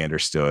thought we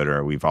understood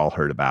or we've all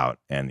heard about,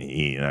 and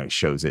he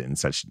shows it in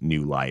such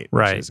new light,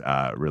 which is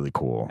really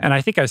cool. And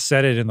I think I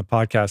said it in the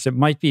podcast, it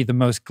might be the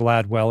most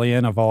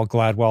Gladwellian of all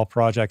Gladwell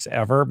projects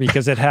ever,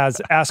 because it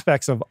has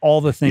aspects of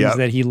all the things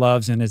that he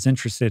loves and is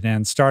interested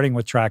in, starting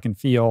with track and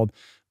field,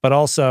 but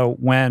also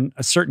when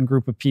a certain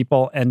group of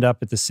people end up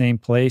at the same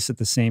place at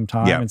the same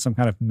time and some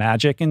kind of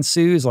magic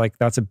ensues. Like,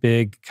 that's a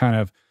big kind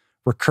of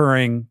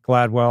recurring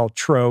Gladwell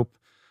trope.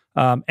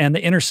 And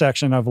the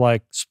intersection of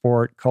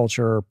sport,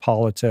 culture,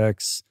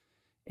 politics,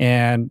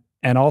 and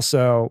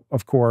also,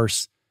 of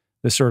course,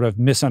 the sort of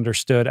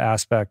misunderstood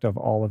aspect of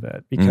all of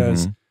it,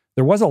 because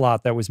there was a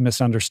lot that was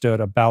misunderstood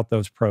about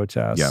those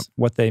protests,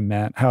 what they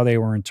meant, how they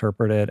were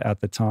interpreted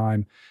at the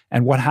time,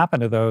 and what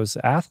happened to those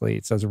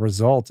athletes as a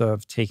result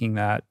of taking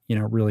that,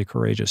 really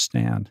courageous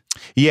stand.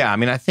 Yeah, I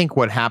mean, I think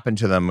what happened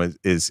to them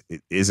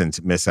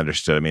isn't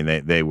misunderstood. I mean,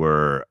 they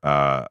were.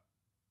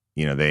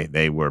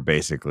 They were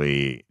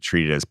basically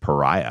treated as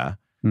pariah,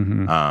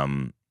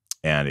 and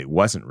it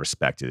wasn't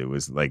respected. It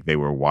was like they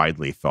were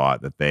widely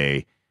thought that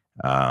they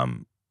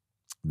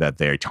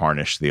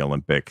tarnished the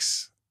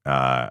Olympics,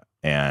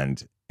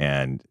 and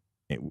And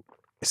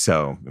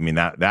so, I mean,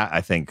 that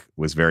I think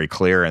was very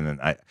clear. And then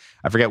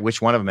I forget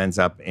which one of them ends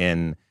up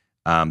in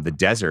the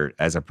desert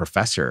as a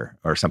professor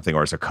or something,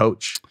 or as a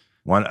coach.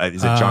 One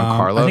is it John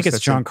Carlos? I think it's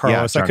John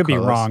Carlos. I could be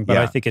wrong, but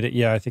yeah. I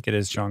think it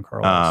is John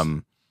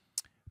Carlos.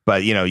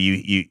 But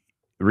you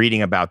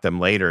reading about them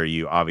later,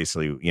 you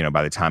obviously,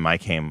 by the time I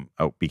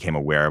became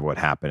aware of what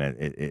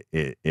happened,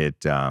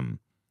 it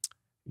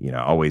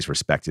always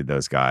respected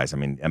those guys. I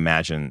mean,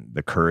 imagine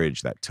the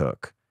courage that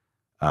took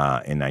in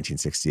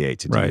 1968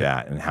 to do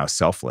that, and how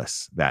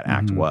selfless that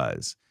act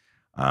was.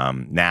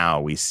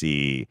 Now we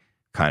see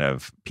kind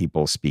of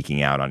people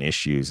speaking out on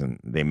issues, and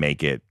they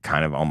make it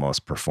kind of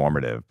almost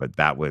performative, but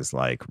that was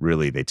like,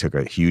 really, they took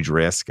a huge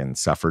risk and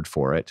suffered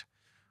for it.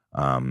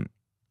 And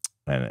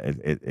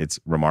it's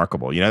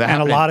remarkable.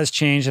 And a lot has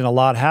changed and a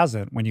lot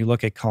hasn't. When you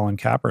look at Colin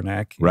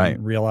Kaepernick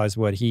and realize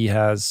what he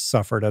has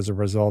suffered as a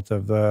result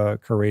of the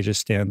courageous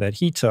stand that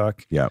he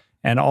took. Yep.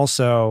 And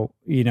also,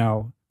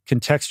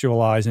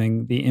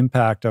 contextualizing the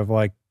impact of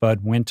like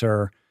Bud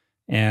Winter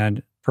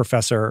and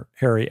Professor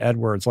Harry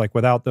Edwards. Like,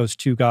 without those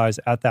two guys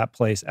at that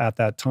place at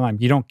that time,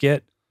 you don't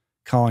get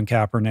Colin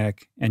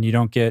Kaepernick and you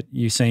don't get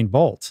Usain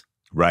Bolt.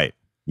 Right.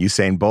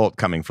 Usain Bolt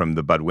coming from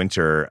the Bud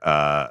Winter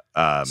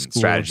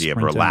strategy of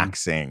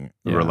relaxed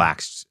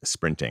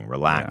sprinting,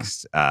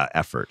 relaxed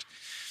effort.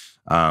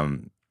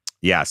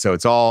 So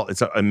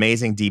it's an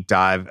amazing deep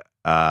dive.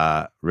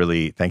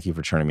 Really, thank you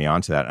for turning me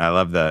on to that. And I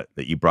love that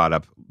you brought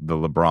up the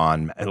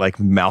Lebron, like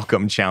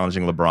Malcolm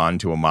challenging Lebron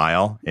to a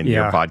mile in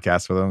your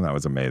podcast with him. That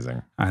was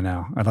amazing. I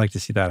know. I'd like to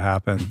see that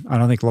happen. I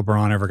don't think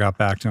LeBron ever got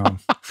back to him.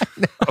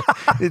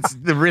 No,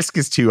 the risk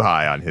is too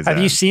high on his end.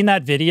 Have you seen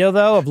that video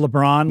though of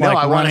LeBron? No,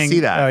 I want to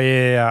see that. Oh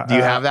yeah. Do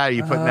you have that? Are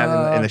you putting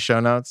that in the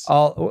show notes?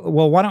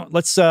 Why don't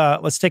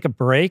let's take a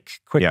quick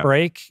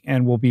break,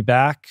 and we'll be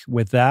back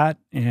with that,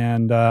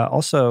 and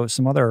also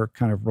some other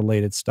kind of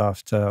related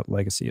stuff to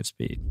Legacy of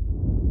Speed.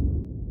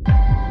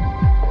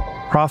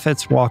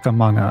 Prophets walk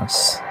among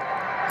us.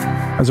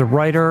 As a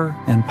writer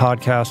and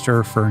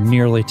podcaster for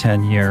nearly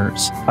 10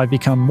 years, I've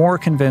become more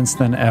convinced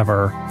than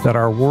ever that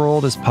our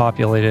world is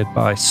populated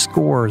by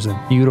scores of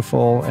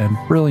beautiful and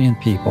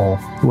brilliant people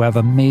who have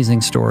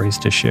amazing stories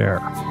to share.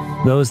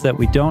 Those that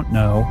we don't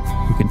know,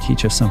 who can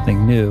teach us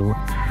something new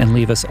and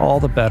leave us all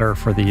the better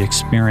for the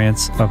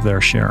experience of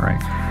their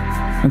sharing.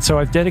 And so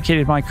I've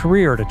dedicated my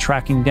career to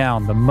tracking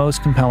down the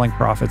most compelling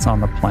prophets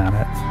on the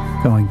planet,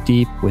 going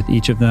deep with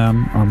each of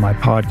them on my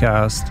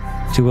podcast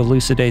to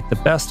elucidate the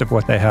best of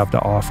what they have to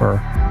offer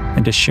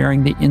and to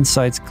sharing the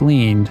insights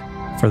gleaned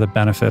for the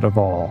benefit of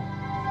all.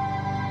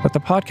 But the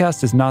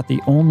podcast is not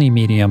the only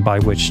medium by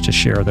which to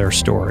share their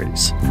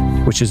stories,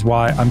 which is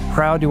why I'm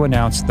proud to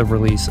announce the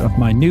release of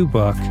my new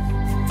book,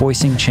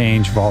 Voicing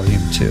Change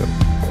Volume 2.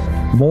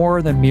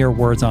 More than mere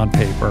words on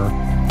paper,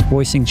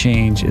 Voicing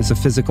Change is a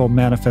physical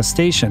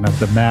manifestation of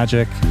the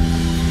magic,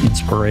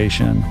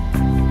 inspiration,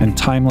 and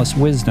timeless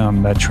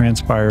wisdom that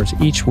transpires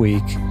each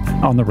week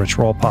on the Rich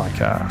Roll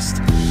podcast.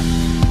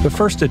 The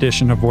first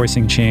edition of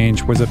Voicing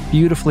Change was a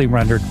beautifully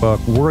rendered book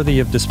worthy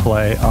of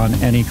display on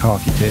any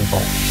coffee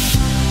table.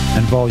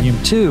 And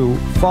Volume 2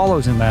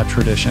 follows in that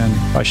tradition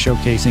by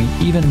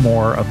showcasing even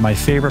more of my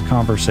favorite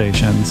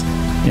conversations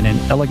in an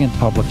elegant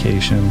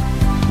publication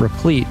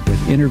replete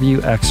with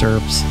interview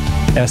excerpts,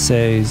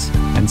 essays,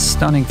 and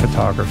stunning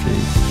photography,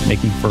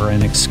 making for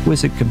an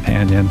exquisite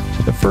companion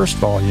to the first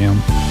volume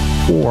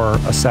or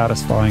a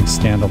satisfying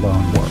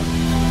standalone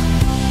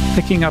work.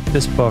 Picking up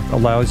this book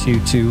allows you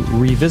to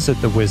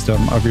revisit the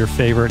wisdom of your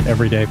favorite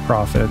everyday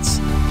prophets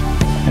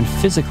and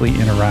physically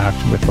interact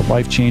with the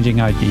life-changing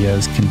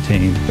ideas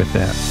contained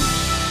within.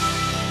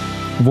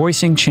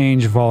 Voicing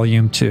Change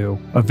Volume 2,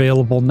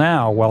 available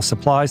now while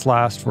supplies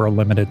last for a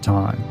limited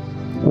time.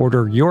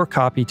 Order your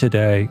copy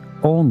today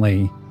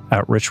only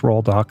at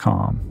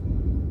richroll.com.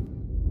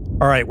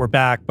 All right, we're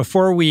back.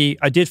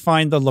 I did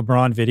find the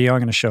LeBron video. I'm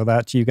going to show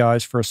that to you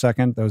guys for a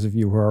second, those of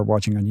you who are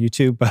watching on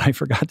YouTube, but I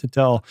forgot to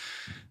tell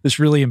this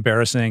really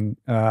embarrassing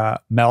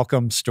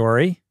Malcolm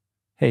story.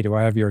 Hey, do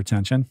I have your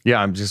attention? Yeah,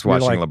 I'm just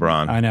watching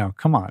LeBron. I know.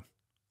 Come on.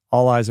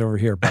 All eyes over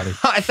here, buddy.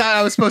 I thought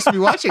I was supposed to be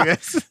watching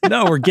this.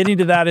 No, we're getting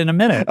to that in a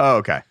minute. Oh,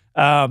 okay.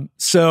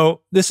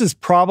 So this is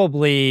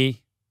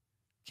probably,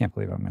 can't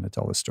believe I'm going to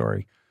tell this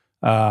story.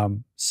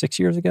 6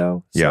 years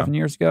ago, 7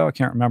 years ago, I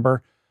can't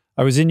remember.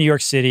 I was in New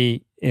York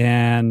City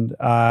and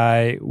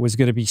I was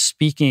going to be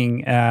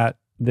speaking at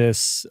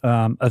this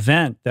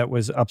event that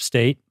was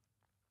upstate.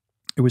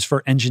 It was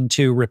for Engine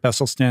 2, Rip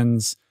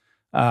Esselstyn's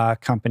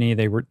company.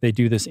 They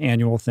do this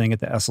annual thing at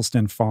the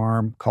Esselstyn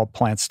farm called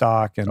Plant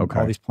Stock, and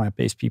all these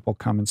plant-based people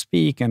come and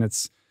speak, and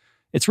it's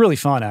really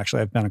fun,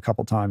 actually. I've been a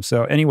couple times.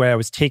 So anyway, I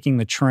was taking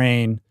the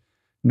train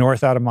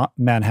north out of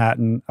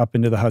Manhattan up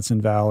into the Hudson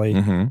Valley,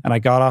 and I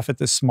got off at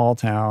this small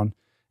town,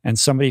 and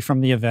somebody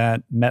from the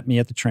event met me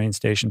at the train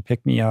station,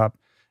 picked me up,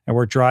 and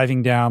we're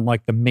driving down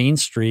like the main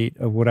street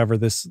of whatever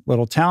this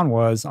little town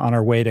was on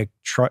our way to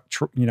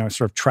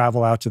sort of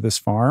travel out to this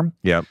farm.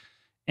 Yep.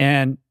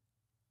 And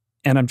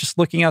I'm just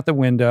looking out the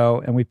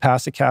window, and we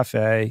pass a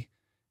cafe,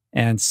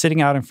 And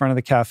sitting out in front of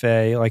the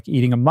cafe, like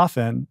eating a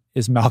muffin,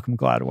 is Malcolm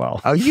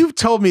Gladwell. Oh, you've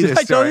told me this Did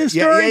I tell you this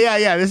story?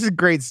 Yeah. This is a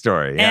great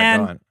story. Yeah,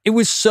 go And on. it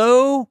was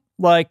so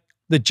like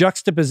the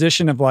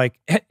juxtaposition of like,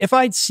 if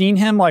I'd seen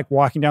him like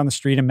walking down the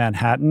street in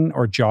Manhattan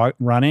or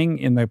running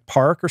in the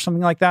park or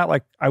something like that,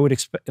 like I would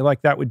expect,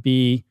 like that would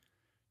be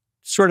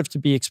sort of to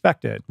be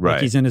expected. Right.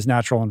 Like he's in his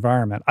natural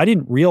environment. I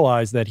didn't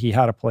realize that he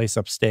had a place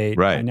upstate.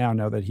 Right. I now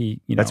know that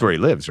he, That's where he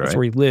lives, right? That's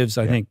where he lives,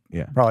 I think,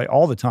 probably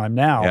all the time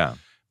now. Yeah.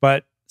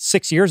 But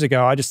 6 years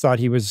ago, I just thought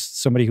he was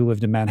somebody who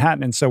lived in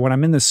Manhattan. And so when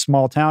I'm in this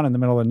small town in the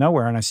middle of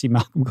nowhere and I see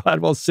Malcolm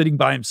Gladwell sitting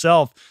by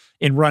himself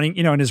in running,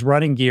 in his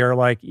running gear,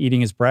 like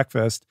eating his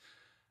breakfast,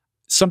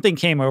 something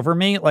came over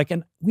me. Like,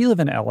 and we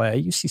live in LA,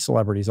 you see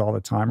celebrities all the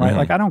time, right? Mhm.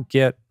 Like, I don't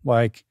get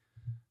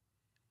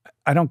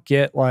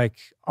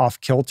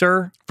off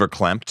kilter.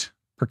 Verklempt.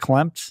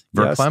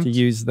 Yes, to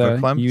use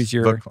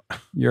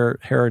your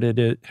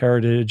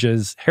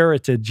heritage's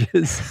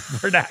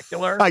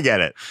vernacular. I get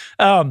it.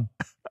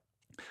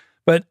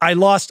 But I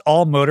lost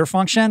all motor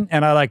function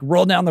and I like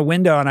rolled down the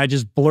window and I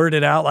just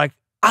blurted out like,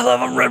 I love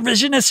a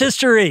revisionist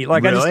history.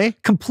 Like Really? I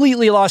just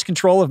completely lost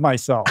control of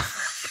myself.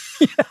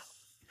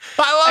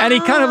 And he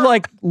kind of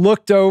like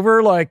looked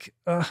over, like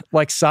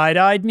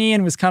side-eyed me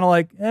and was kind of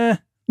like,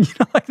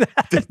 like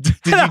that. Did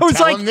you I was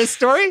tell like, him this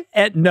story?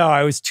 No,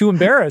 I was too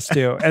embarrassed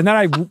to. And then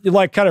I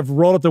like kind of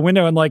rolled up the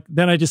window and like,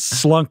 then I just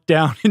slunk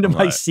down into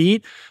my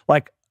seat,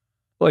 like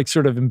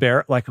sort of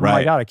embarrassed, like, oh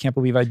my God, I can't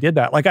believe I did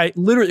that. Like I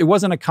literally, it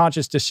wasn't a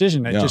conscious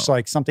decision. It just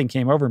like something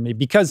came over me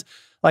because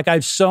like I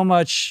have so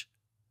much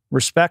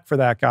respect for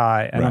that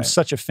guy and I'm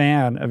such a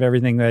fan of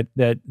everything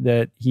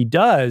that he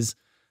does.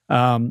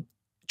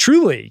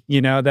 Truly,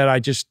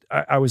 that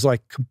I was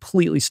like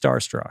completely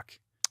starstruck.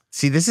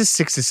 See, this is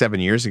 6 to 7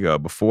 years ago,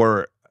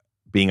 before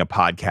being a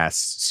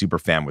podcast super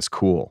fan was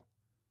cool.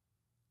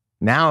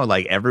 Now,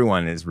 like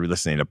everyone is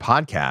listening to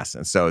podcasts,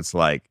 and so it's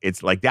like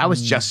that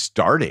was just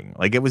starting.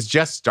 Like it was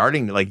just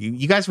starting. Like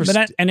you guys were,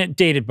 and it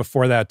dated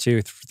before that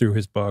too, through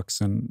his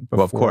books and.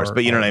 Well, of course,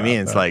 but you know what I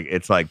mean. It's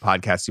it's like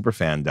podcast super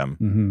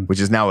fandom,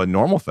 which is now a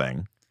normal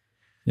thing.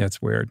 Yeah,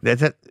 it's weird.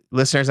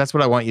 Listeners, that's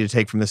what I want you to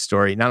take from this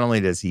story. Not only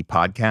does he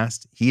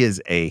podcast, he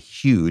is a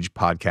huge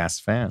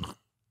podcast fan.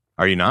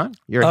 Are you not?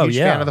 You're a huge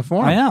fan of the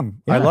forum. I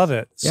am. Yeah. I love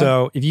it. Yeah.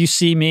 So if you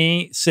see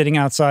me sitting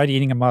outside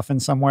eating a muffin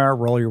somewhere,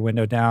 roll your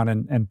window down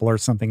and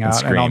blurt something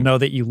out, and I'll know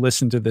that you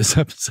listened to this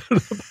episode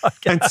of the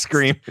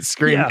podcast. And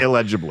scream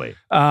illegibly.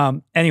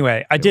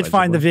 Anyway, I did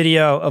find the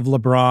video of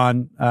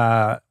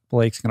LeBron.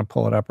 Blake's going to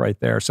pull it up right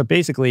there. So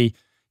basically,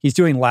 he's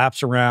doing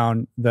laps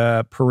around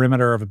the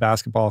perimeter of a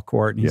basketball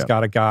court, and he's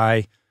got a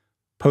guy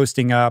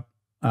posting up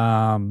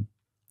around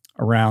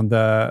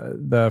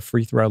the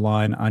free throw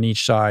line on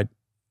each side.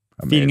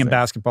 Amazing. Feeding him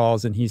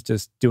basketballs, and he's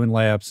just doing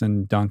layups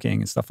and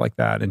dunking and stuff like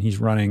that. And he's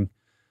running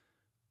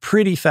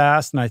pretty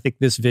fast. And I think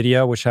this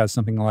video, which has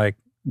something like,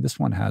 this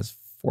one has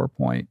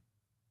 4.6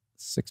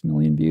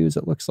 million views,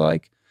 it looks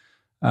like,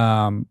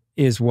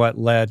 is what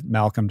led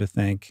Malcolm to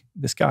think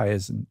this guy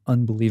is an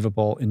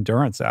unbelievable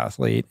endurance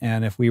athlete.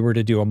 And if we were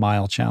to do a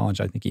mile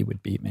challenge, I think he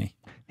would beat me.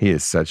 He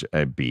is such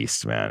a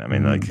beast, man. I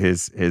mean, like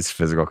his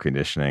physical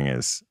conditioning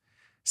is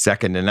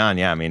second to none.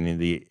 Yeah. I mean,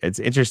 it's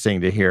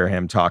interesting to hear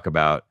him talk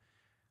about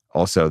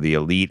also the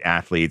elite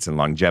athletes and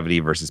longevity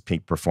versus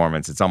peak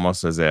performance. It's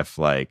almost as if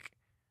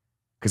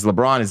because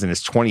LeBron is in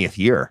his 20th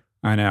year.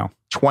 I know.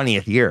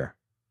 20th year.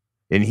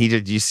 And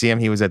did you see him?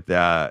 He was at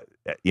they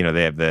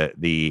have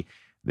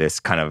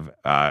this kind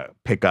of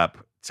pickup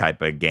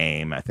type of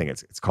game. I think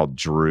it's called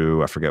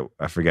Drew. I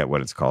forget what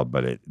it's called,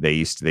 but they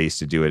used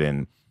to do it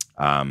in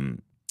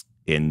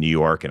New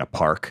York in a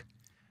park.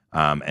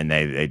 And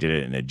they did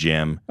it in a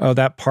gym. Oh,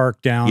 that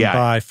park down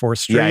by 4th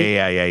Street?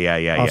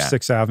 Yeah. Off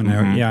 6th Avenue.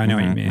 Mm-hmm, yeah, I know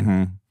what you mean.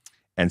 Mm-hmm.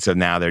 And so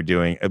now they're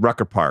doing a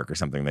Rucker Park or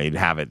something. They'd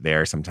have it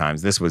there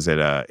sometimes. This was at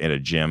a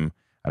gym.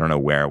 I don't know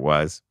where it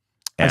was.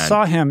 And I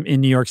saw him in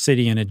New York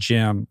City in a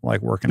gym,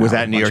 like working out. Was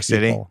that in New York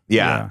City?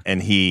 Yeah. And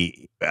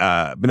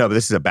but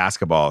this is a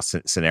basketball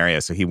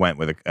scenario. So he went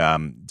with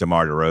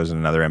DeMar DeRozan,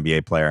 another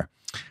NBA player.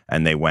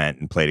 And they went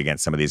and played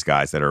against some of these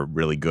guys that are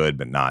really good,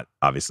 but not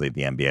obviously at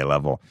the NBA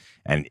level.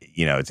 And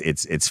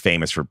it's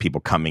famous for people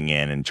coming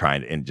in and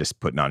trying and just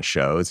putting on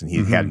shows. And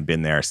he hadn't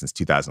been there since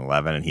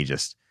 2011, and he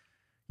just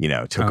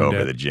took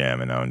over the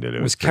gym and owned it.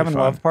 It was Kevin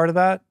Love part of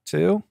that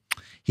too?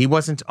 He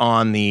wasn't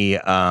on the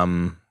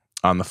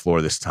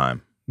floor this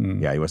time.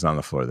 Yeah, he wasn't on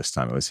the floor this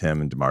time. It was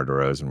him and DeMar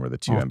DeRozan were the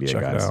two NBA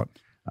guys.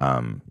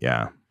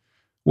 Yeah.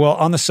 Well,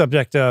 on the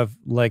subject of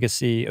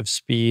legacy of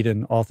speed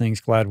and all things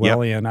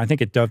Gladwellian, I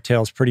think it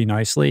dovetails pretty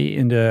nicely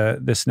into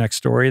this next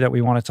story that we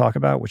want to talk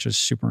about, which is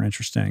super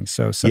interesting.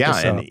 So set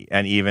this up.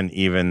 And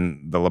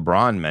even the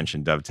LeBron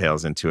mention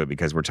dovetails into it,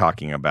 because we're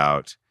talking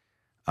about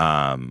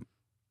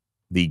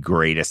the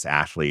greatest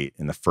athlete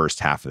in the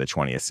first half of the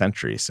 20th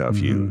century. So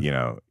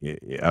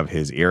if of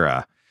his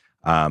era,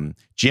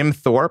 Jim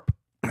Thorpe,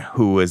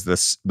 who is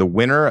the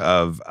winner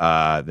of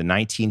the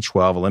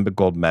 1912 Olympic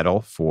gold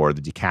medal for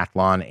the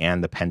decathlon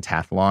and the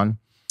pentathlon.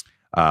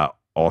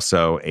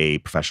 Also a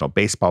professional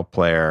baseball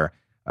player,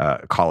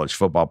 college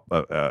football,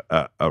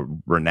 a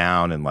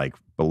renowned and like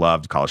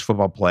beloved college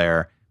football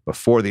player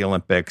before the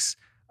Olympics,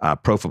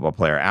 pro football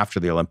player after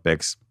the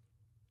Olympics.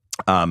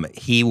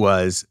 He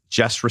was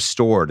just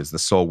restored as the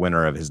sole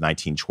winner of his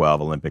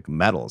 1912 Olympic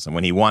medals. And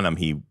when he won them,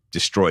 he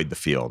destroyed the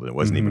field. It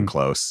wasn't even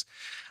close.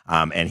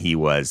 And he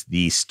was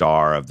the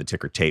star of the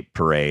ticker tape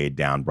parade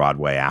down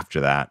Broadway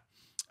after that.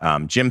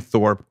 Jim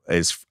Thorpe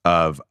is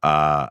of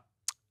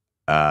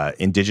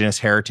indigenous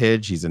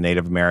heritage. He's a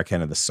Native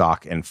American of the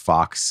Sauk and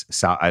Fox,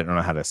 I don't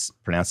know how to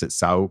pronounce it,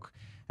 Sauk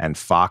and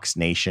Fox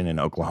Nation in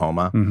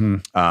Oklahoma.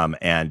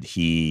 And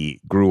he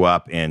grew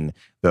up in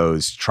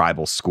those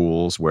tribal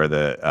schools where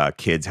the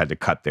kids had to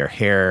cut their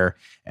hair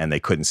and they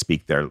couldn't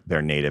speak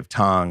their native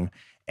tongue.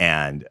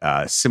 And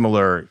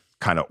similar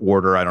kind of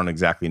order. I don't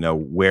exactly know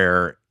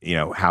where,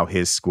 how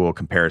his school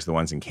compares to the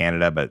ones in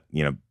Canada, but,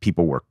 a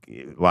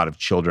lot of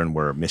children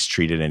were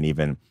mistreated and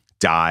even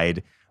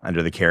died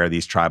under the care of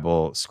these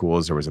tribal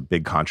schools. There was a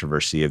big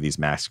controversy of these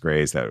mass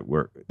graves that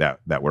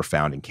were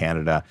found in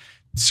Canada.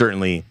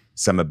 Certainly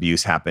some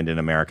abuse happened in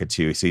America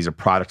too. So he's a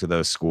product of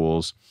those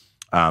schools,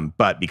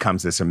 but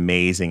becomes this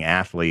amazing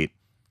athlete,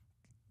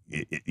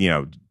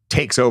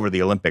 takes over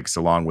the Olympics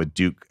along with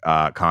Duke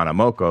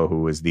Kanamoko,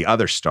 who was the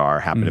other star,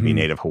 happened to be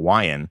Native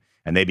Hawaiian,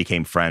 and they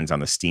became friends on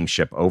the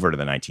steamship over to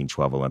the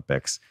 1912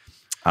 Olympics.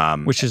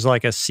 Which is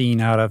like a scene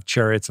out of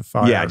Chariots of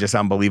Fire. Yeah, just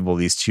unbelievable.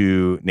 These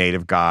two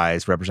Native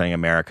guys representing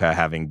America,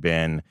 having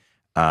been,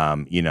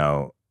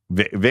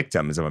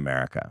 victims of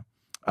America,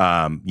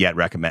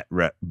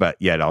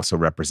 yet also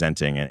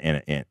representing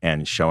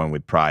and showing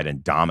with pride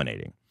and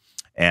dominating.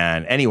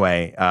 And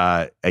anyway,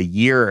 a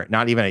year,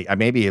 not even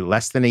maybe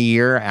less than a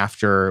year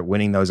after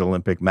winning those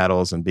Olympic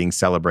medals and being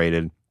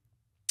celebrated,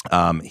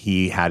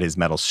 he had his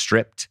medals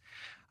stripped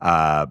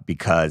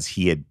because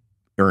he had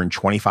earned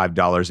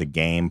 $25 a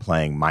game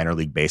playing minor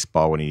league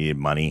baseball when he needed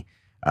money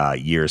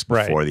years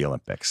before the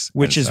Olympics.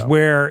 Which is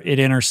where it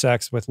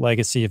intersects with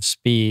legacy of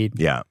speed.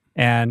 Yeah.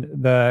 And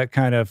the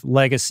kind of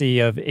legacy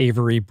of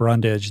Avery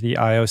Brundage, the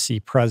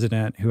IOC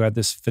president, who had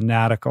this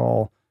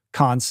fanatical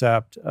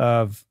concept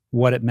of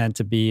what it meant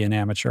to be an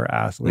amateur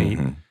athlete,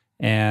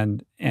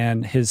 and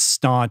his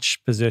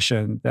staunch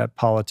position that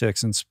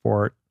politics and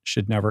sport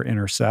should never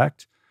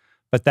intersect.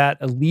 But that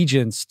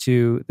allegiance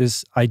to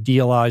this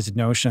idealized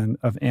notion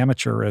of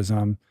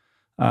amateurism,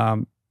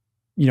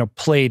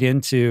 played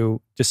into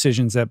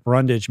decisions that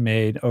Brundage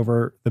made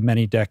over the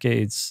many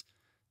decades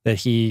that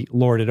he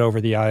lorded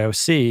over the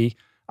IOC.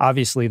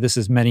 Obviously, this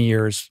is many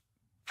years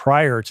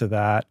prior to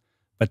that,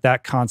 but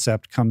that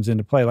concept comes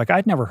into play. Like,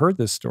 I'd never heard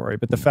this story,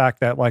 but the fact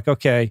that, like,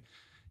 okay,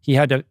 he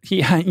had to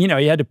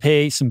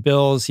pay some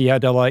bills, he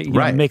had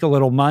to make a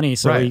little money,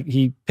 so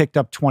he picked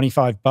up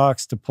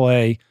 $25 to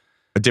play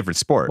a different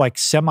sport, like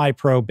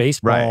semi-pro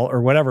baseball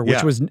or whatever,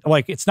 which was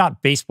like, it's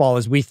not baseball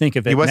as we think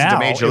of it. He wasn't now. a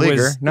major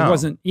leaguer. It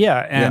wasn't.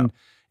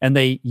 And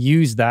they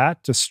used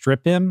that to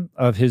strip him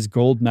of his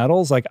gold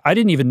medals. Like, I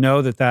didn't even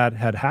know that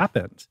had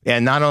happened.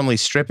 And not only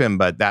strip him,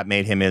 but that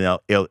made him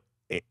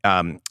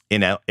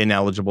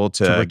ineligible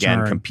to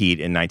again compete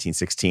in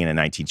 1916 and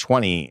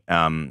 1920.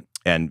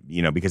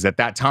 And, because at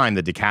that time,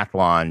 the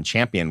decathlon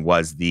champion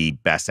was the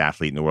best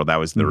athlete in the world. That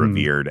was the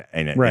revered,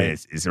 and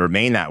it's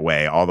remained that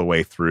way all the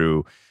way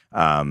through,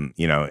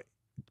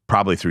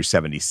 probably through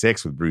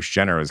 76 with Bruce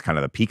Jenner was kind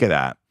of the peak of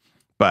that.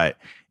 But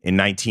in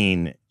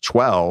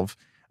 1912,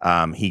 in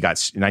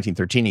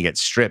 1913, he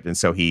gets stripped. And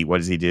so what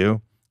does he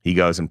do? He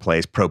goes and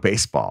plays pro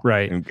baseball.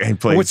 Right. And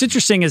plays. What's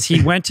interesting is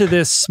he went to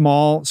this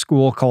small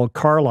school called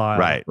Carlisle.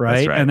 Right.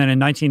 And then in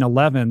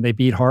 1911, they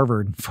beat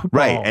Harvard in football.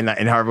 Right.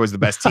 And Harvard was the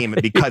best team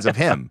because of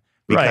him.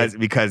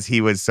 Because he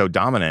was so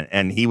dominant,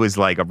 and he was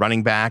like a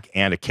running back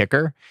and a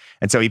kicker.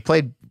 And so he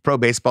played pro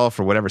baseball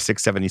for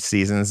 6-7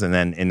 seasons. And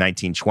then in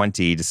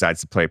 1920, he decides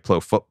to play pro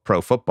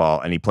football,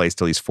 and he plays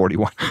till he's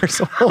 41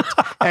 years old.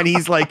 And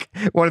he's like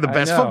one of the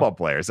best football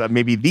players,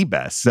 maybe the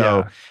best.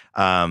 So,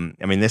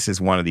 this is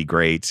one of the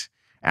great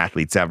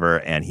athletes ever.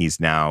 And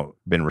he's now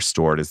been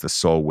restored as the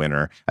sole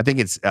winner. I think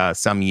it's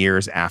some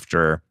years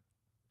after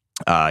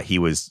he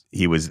was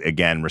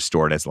again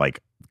restored as like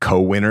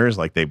co-winners,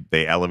 like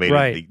they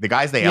elevated the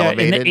guys they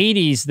elevated. In the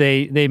 80s,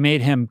 they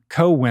made him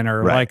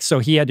co-winner, like, so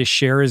he had to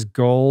share his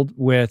gold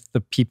with the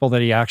people that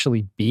he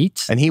actually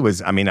beat. And he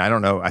was, I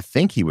don't know, I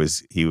think he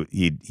was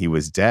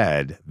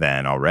dead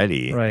then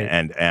already. Right.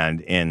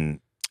 And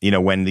in,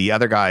 when the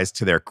other guys,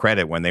 to their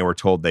credit, when they were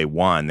told they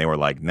won, they were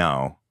like,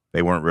 no,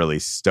 they weren't really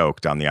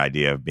stoked on the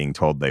idea of being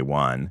told they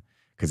won,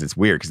 because it's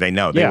weird, because they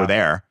know they were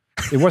there.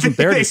 It wasn't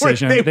their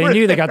decision. They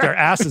knew they got their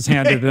asses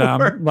handed to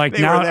them. Like,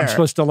 now I'm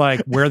supposed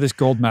to wear this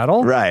gold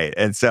medal. Right.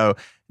 And so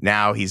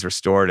now he's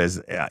restored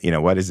as,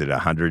 what is it?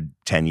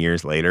 110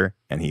 years later.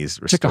 And he's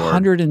restored. It took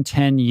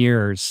 110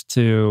 years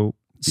to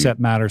set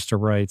matters to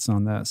rights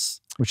on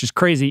this, which is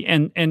crazy.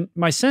 And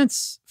my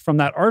sense from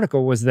that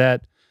article was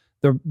that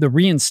the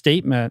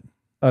reinstatement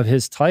of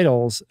his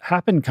titles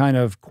happened kind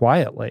of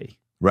quietly.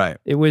 Right.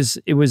 It was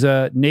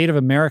a Native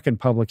American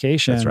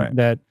publication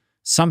that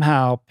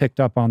somehow picked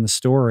up on the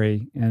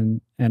story and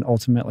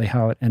ultimately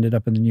how it ended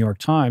up in the New York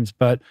Times.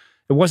 But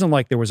it wasn't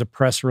like there was a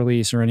press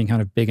release or any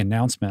kind of big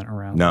announcement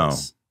around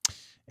this.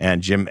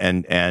 And Jim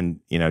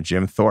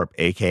Jim Thorpe,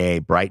 aka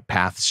Bright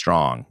Path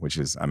Strong, which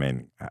is, I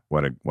mean,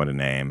 what a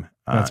name.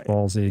 That's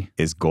ballsy.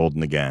 Is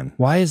golden again.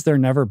 Why has there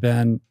never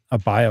been a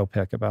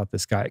biopic about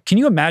this guy? Can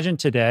you imagine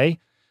today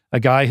a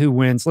guy who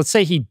wins, let's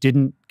say he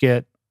didn't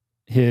get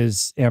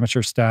his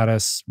amateur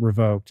status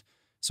revoked.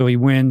 So he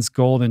wins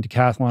gold in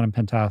decathlon and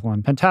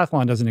pentathlon.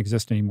 Pentathlon doesn't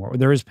exist anymore.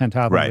 There is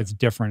pentathlon, but it's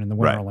different in the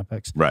Winter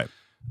Olympics. Right.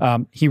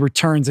 He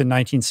returns in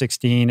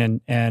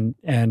 1916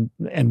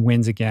 and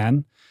wins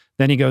again.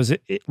 Then he goes,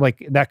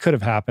 like, that could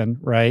have happened,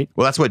 right?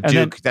 Well, that's what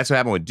that's what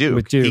happened with Duke.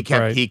 With Duke,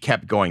 he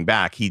kept going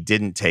back. He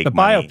didn't take the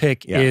money.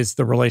 biopic is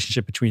the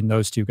relationship between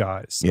those two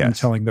guys and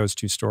telling those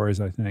two stories,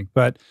 I think.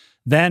 But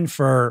then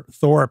for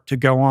Thorpe to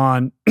go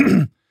on,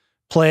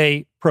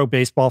 play pro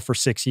baseball for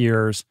 6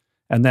 years,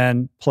 and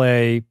then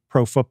play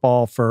pro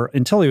football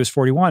until he was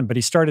 41. But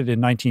he started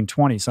in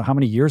 1920. So how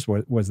many years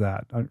was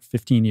that?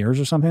 15 years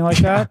or something like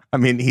that? I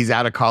mean, he's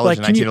out of college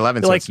in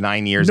 1911, so it's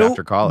 9 years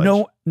after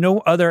college. No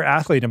other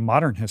athlete in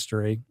modern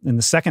history in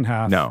the second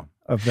half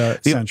of the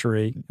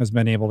century has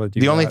been able to do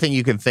that. The only thing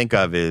you can think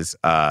of is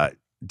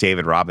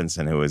David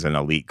Robinson, who was an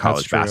elite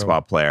college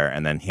basketball player,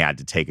 and then he had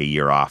to take a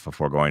year off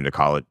before going to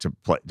college to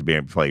be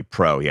able to play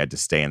pro. He had to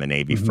stay in the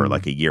Navy for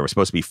like a year. It was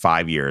supposed to be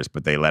 5 years,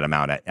 but they let him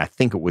out I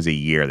think it was a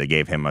year. They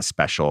gave him a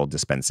special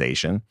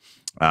dispensation.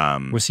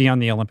 Was he on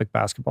the Olympic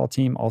basketball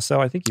team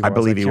also? I think he was. I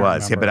believe he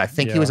was. Yeah, but I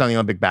think he was on the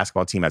Olympic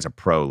basketball team as a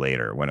pro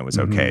later when it was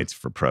okay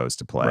for pros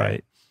to play.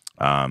 Right.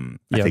 I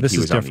think this he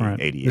is was different. on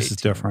the 88 This is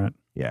team. different.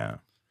 Yeah.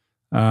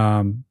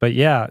 But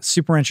yeah,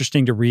 super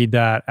interesting to read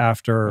that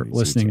after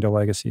listening to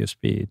Legacy of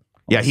Speed.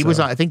 Yeah, he was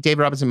on, I think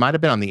David Robinson might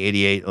have been on the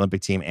 88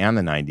 Olympic team and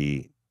the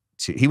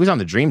 92. He was on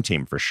the Dream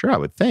Team for sure, I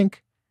would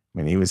think. I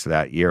mean, he was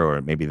that year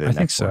or maybe the next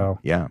think so. one.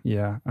 Yeah.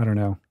 Yeah, I don't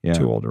know. Yeah.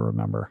 Too old to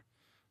remember.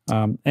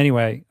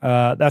 Anyway,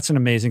 that's an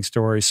amazing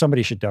story.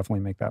 Somebody should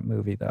definitely make that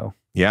movie, though.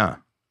 Yeah.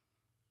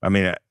 I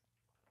mean,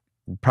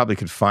 probably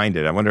could find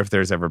it. I wonder if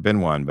there's ever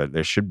been one, but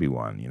there should be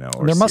one, you know.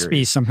 Or there must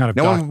be some kind of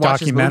no one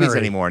watches documentary movies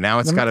anymore. Now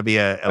it's got to be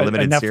a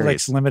limited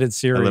Netflix series. limited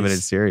series. A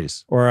limited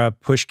series. Or a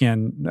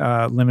Pushkin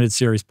limited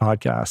series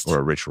podcast. Or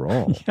a Rich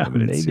Roll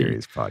limited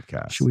series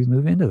podcast. Should we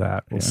move into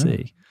that? We'll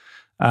see.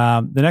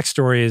 The next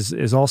story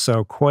is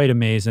also quite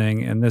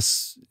amazing, and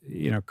this,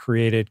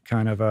 created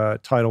kind of a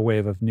tidal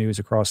wave of news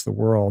across the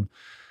world.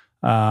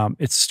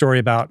 It's a story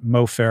about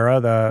Mo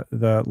Farah,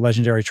 the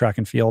legendary track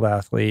and field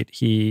athlete.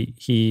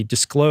 He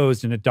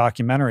disclosed in a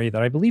documentary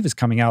that I believe is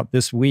coming out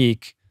this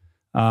week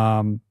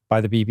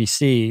by the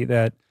BBC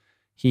that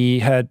he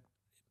had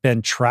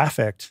been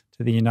trafficked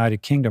to the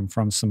United Kingdom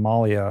from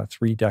Somalia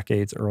 3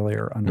 decades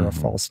earlier under a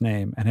false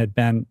name, and had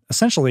been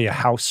essentially a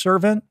house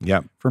servant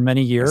for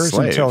many years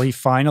until he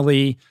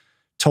finally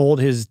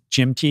told his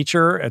gym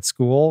teacher at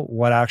school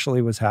what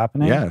actually was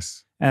happening.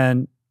 Yes.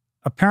 And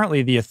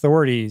apparently the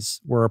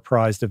authorities were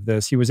apprised of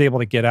this. He was able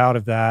to get out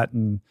of that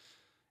and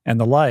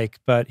the like,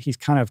 but he's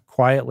kind of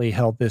quietly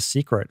held this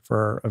secret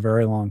for a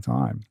very long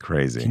time.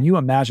 Crazy. Can you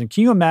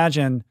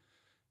imagine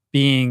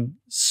being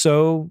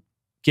so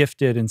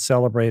gifted and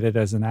celebrated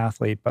as an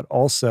athlete, but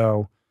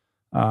also,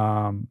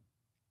 carrying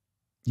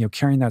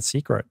that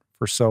secret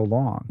for so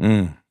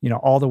long,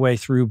 all the way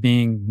through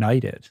being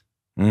knighted.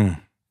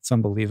 It's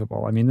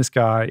unbelievable. I mean, this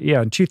guy,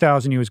 in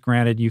 2000, he was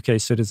granted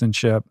UK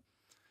citizenship.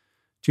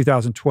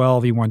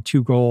 2012, he won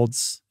 2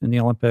 golds in the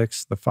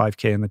Olympics, the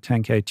 5K and the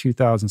 10K.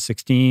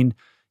 2016,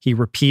 he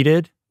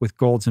repeated with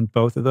golds in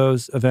both of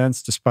those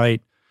events,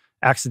 despite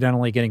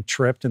accidentally getting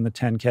tripped in the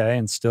 10K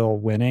and still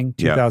winning.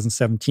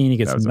 2017, he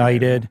gets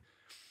knighted. Amazing.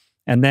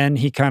 And then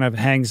he kind of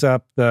hangs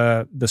up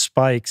the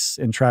spikes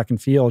in track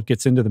and field,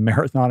 gets into the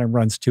marathon and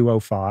runs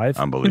 2:05.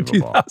 Unbelievable.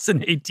 In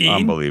 2018.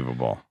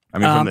 Unbelievable. I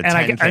mean, from the 10K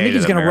and I think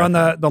he's going to run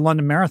the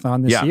London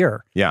Marathon this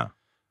year. Yeah.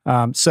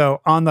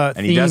 So on the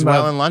theme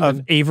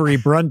of Avery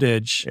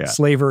Brundage,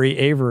 slavery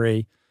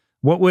Avery,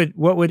 what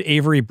would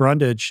Avery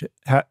Brundage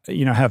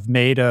have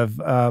made of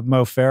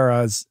Mo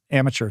Farah's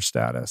amateur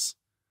status?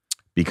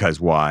 Because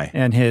why?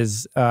 And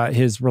his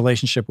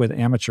relationship with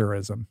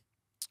amateurism.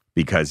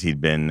 Because he'd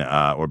been,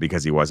 or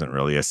because he wasn't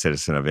really a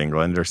citizen of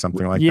England or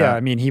something like that. Yeah, I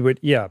mean, he would.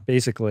 Yeah,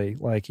 basically,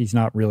 like he's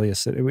not really a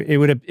citizen. It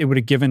would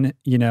have given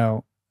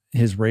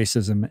his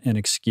racism an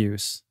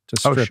excuse to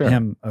strip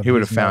him of he would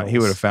his have found medals. he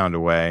would have found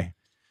a way.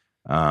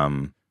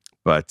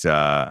 But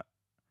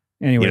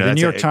anyway, the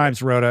New York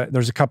Times wrote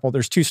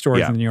there's 2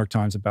 stories in the New York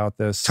Times about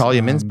this.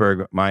 Talia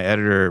Minsberg, my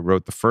editor,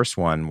 wrote the first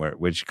one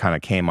which kind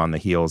of came on the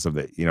heels of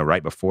the,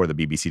 right before the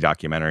BBC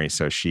documentary.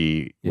 So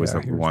she was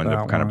the one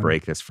to kind of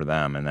break this for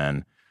them. And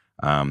then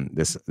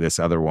this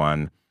other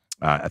one,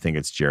 I think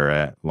it's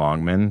Jerry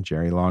Longman,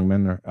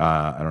 or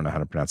I don't know how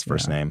to pronounce the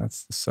first name.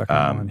 That's the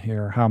second one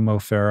here. How Mo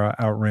Farah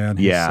outran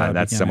his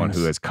that's someone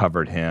who has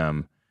covered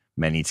him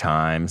many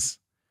times.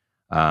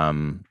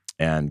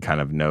 And kind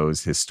of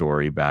knows his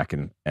story back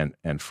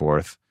and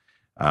forth.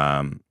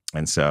 And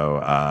so,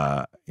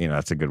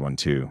 that's a good one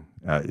too.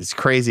 It's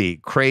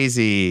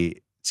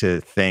crazy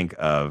to think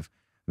of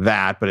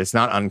that, but it's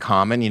not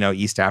uncommon.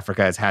 East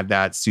Africa has had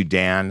that.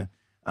 Sudan.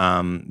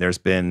 There's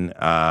been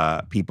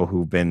people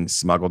who've been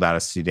smuggled out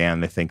of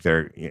Sudan. They think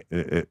they're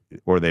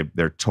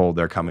told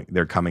they're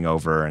coming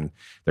over and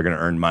they're going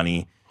to earn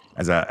money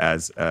as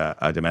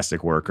a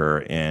domestic worker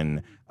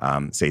in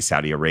say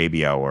Saudi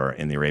Arabia or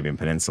in the Arabian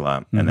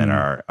Peninsula, and then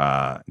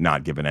are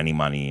not given any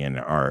money and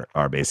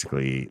are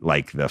basically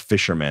like the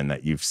fishermen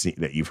that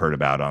you've heard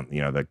about on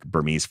the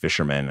Burmese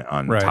fishermen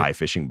on Thai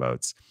fishing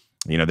boats.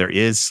 There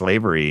is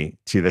slavery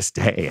to this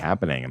day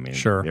happening. I mean,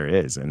 sure. There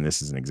is, and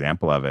this is an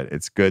example of it.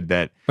 It's good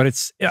that,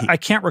 but I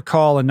can't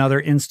recall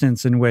another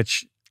instance in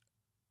which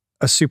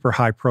a super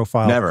high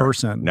profile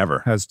person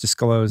has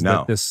disclosed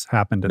that this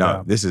happened to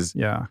them. This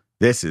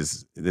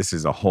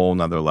is a whole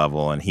nother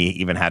level, and he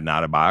even had an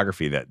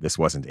autobiography that this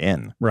wasn't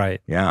in.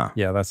 Right. Yeah.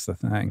 Yeah, that's the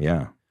thing.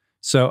 Yeah.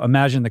 So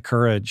imagine the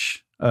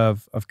courage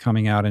of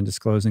coming out and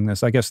disclosing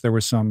this. I guess there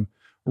was some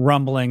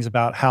rumblings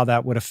about how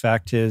that would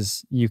affect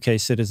his UK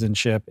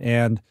citizenship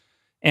and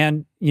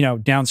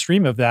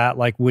downstream of that,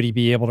 like, would he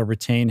be able to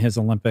retain his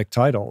Olympic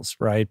titles,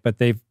 right? But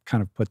they've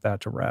kind of put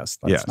that to rest.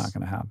 That's not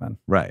going to happen.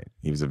 Right.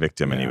 He was a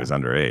victim and he was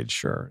underage.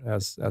 Sure,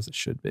 as it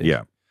should be.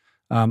 Yeah.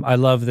 I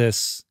love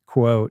this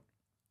quote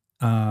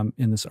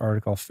in this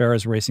article.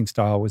 Farah's racing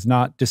style was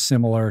not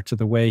dissimilar to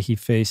the way he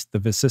faced the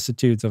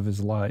vicissitudes of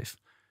his life,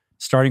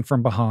 starting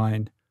from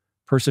behind,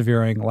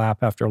 persevering lap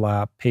after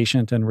lap,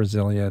 patient and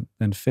resilient,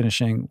 then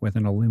finishing with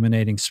an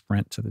illuminating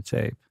sprint to the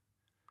tape.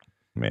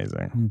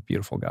 Amazing.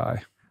 Beautiful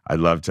guy. I'd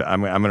love to.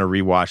 I'm going to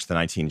rewatch the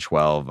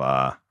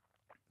 2012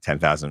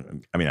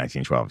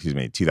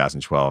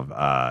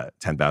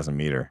 10,000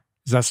 meter.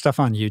 Is that stuff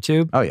on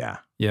YouTube? Oh, yeah.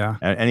 Yeah.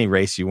 Any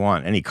race you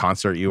want, any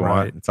concert you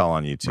want, it's all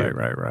on YouTube.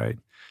 Right.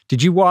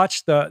 Did you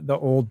watch the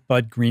old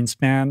Bud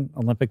Greenspan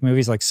Olympic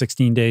movies, like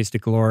 16 Days to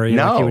Glory?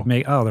 No. Like he would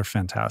make, they're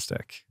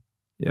fantastic.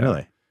 Yeah.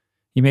 Really?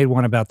 He made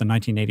one about the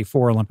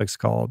 1984 Olympics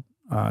called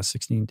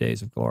 16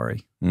 Days of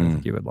Glory. I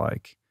think you would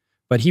like.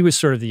 But he was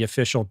sort of the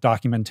official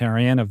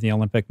documentarian of the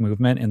Olympic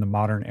movement in the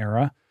modern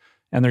era.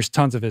 And there's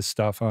tons of his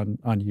stuff on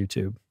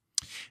YouTube.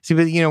 See,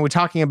 but, we're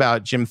talking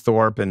about Jim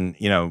Thorpe and,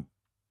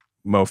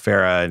 Mo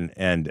Farah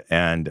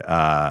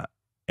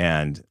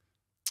and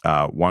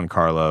Juan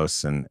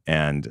Carlos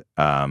and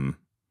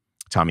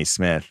Tommy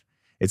Smith.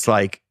 It's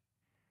like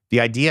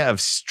the idea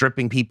of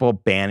stripping people,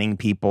 banning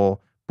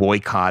people,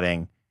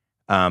 boycotting.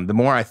 The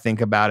more I think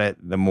about it,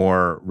 the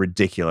more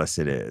ridiculous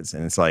it is.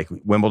 And it's like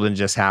Wimbledon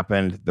just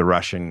happened. The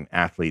Russian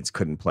athletes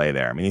couldn't play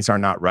there. I mean, these are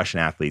not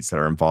Russian athletes that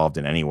are involved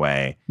in any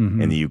way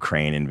in the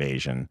Ukraine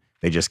invasion.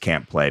 They just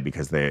can't play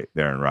because they're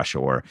in Russia.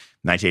 Or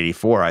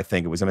 1984, I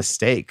think it was a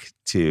mistake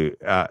to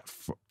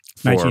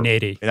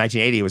 1980.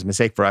 1980, it was a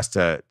mistake for us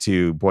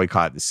to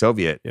boycott the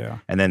Soviet. Yeah.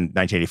 And then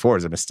 1984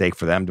 is a mistake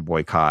for them to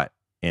boycott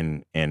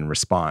in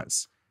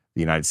response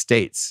the United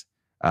States,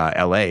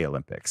 LA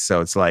Olympics.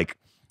 So it's like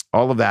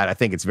all of that. I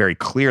think it's very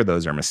clear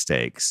those are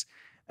mistakes.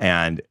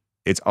 And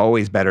it's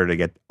always better to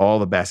get all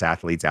the best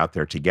athletes out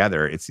there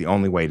together. It's the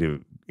only way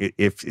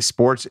if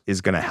sports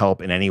is going to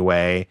help in any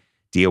way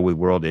deal with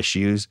world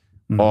issues,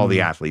 all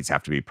the athletes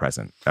have to be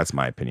present. That's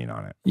my opinion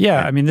on it.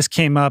 Yeah, I mean, this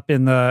came up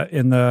in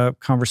the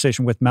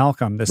conversation with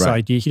Malcolm. This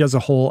idea, he does a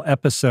whole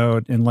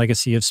episode in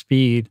Legacy of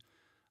Speed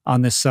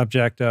on this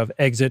subject of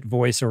exit,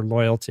 voice, or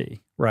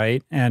loyalty,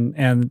 right?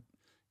 And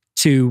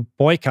to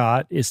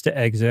boycott is to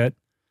exit.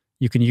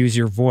 You can use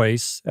your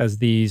voice, as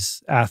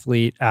these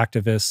athlete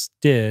activists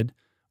did,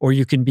 or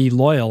you can be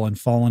loyal and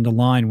fall into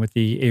line with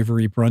the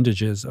Avery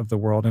Brundages of the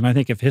world. And I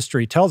think if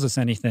history tells us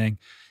anything,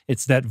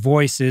 it's that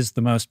voice is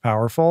the most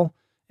powerful.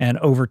 And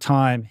over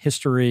time,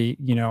 history,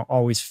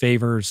 always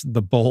favors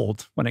the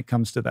bold when it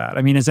comes to that.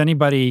 I mean, has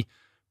anybody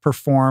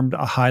performed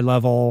a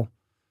high-level,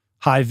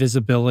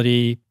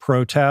 high-visibility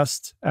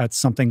protest at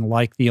something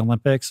like the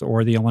Olympics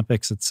or the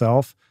Olympics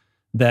itself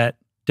that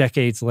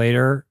decades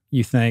later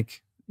you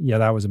think, yeah,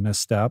 that was a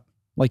misstep?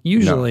 Like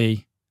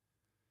usually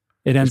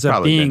it ends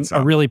up being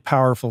a really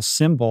powerful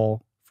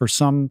symbol for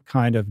some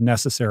kind of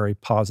necessary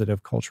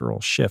positive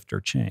cultural shift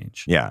or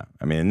change. Yeah.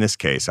 I mean, in this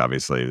case,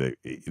 obviously,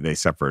 they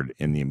suffered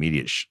in the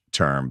immediate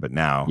term, but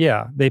now...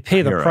 Yeah, they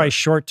pay the price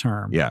short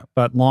term. Yeah.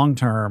 But long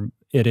term,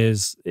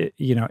 it's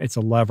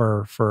a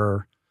lever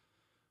for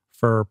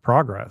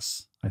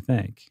progress, I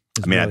think.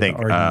 I think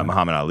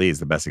Muhammad Ali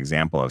is the best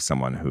example of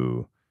someone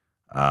who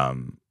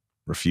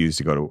refused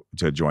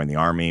to join the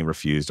army,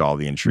 refused all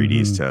the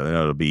entreaties to,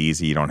 it'll be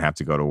easy, you don't have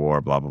to go to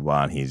war, blah, blah,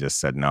 blah. And he just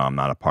said, no, I'm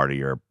not a part of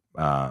your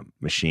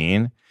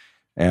machine,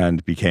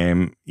 and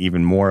became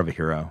even more of a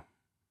hero.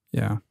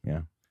 Yeah.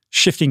 Yeah.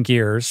 Shifting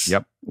gears.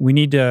 Yep. We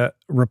need to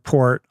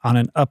report on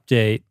an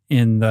update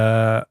in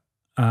the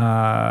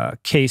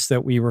case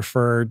that we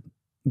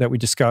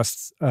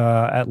discussed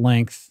at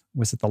length.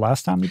 Was it the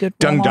last time we did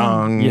Dung Roll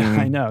On? Dung. Yeah,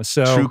 I know.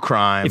 So true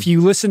crime. If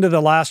you listen to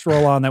the last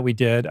Roll On that we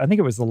did, I think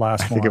it was the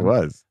last one. I think it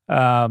was.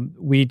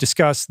 We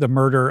discussed the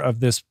murder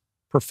of this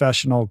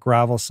professional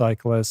gravel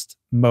cyclist,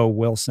 Mo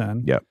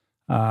Wilson. Yep.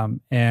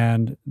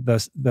 And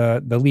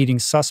the leading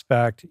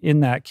suspect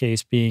in that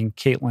case being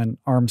Caitlin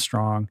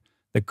Armstrong,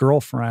 the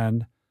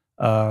girlfriend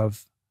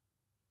of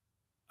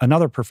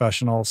another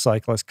professional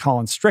cyclist,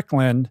 Colin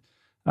Strickland,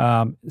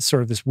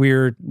 sort of this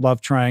weird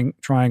love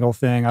triangle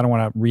thing. I don't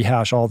want to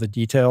rehash all the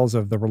details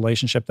of the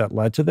relationship that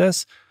led to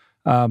this.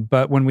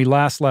 But when we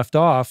last left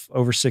off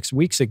over 6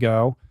 weeks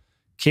ago,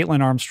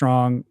 Caitlin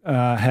Armstrong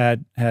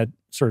had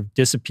sort of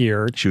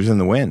disappeared. She was in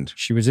the wind.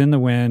 She was in the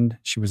wind.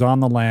 She was on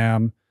the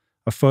lam.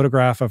 A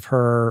photograph of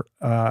her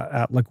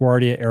at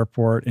LaGuardia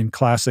Airport in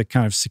classic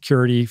kind of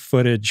security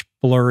footage,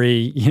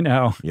 blurry,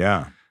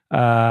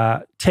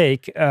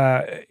 take,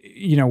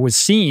 was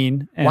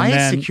seen. And why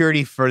is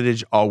security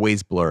footage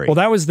always blurry? Well,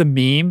 that was the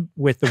meme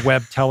with the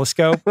Webb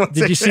telescope.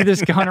 Did you see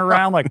this going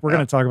around? Like, we're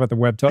going to talk about the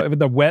Webb,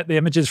 the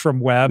images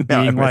from Webb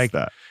being like,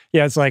 that.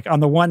 Yeah, it's like on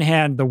the one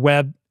hand, the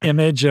Webb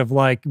image of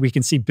like, we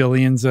can see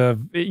billions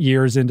of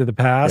years into the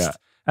past. Yeah.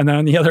 And then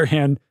on the other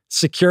hand,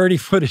 security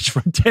footage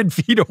from 10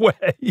 feet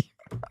away.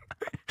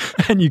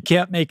 And you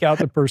can't make out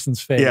the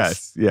person's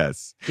face.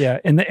 Yes. Yeah.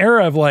 In the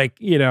era of like,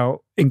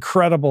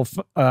 incredible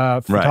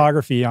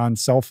photography on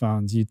cell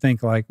phones, you'd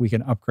think like we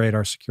can upgrade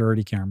our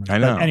security cameras. I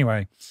know. But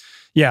anyway,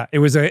 yeah, it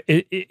was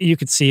you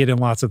could see it in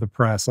lots of the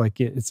press. Like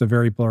it's a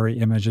very blurry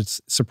image.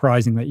 It's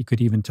surprising that you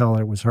could even tell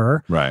it was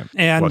her. Right.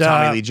 And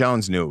Tommy Lee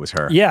Jones knew it was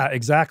her. Yeah,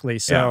 exactly.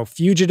 So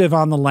fugitive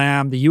on the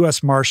lam, the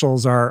U.S.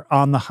 Marshals are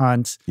on the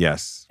hunt.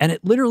 Yes. And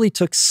it literally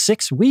took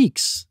 6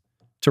 weeks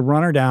to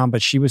run her down,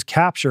 but she was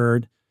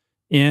captured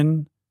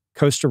in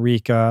Costa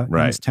Rica,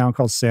 in this town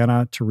called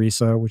Santa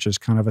Teresa, which is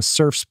kind of a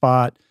surf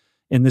spot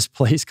in this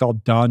place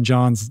called Don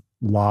John's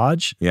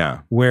Lodge,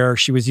 where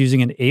she was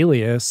using an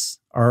alias,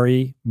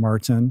 Ari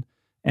Martin,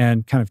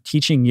 and kind of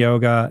teaching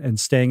yoga and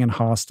staying in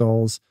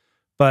hostels,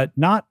 but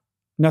not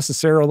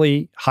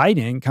necessarily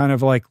hiding, kind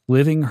of like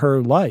living her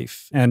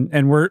life.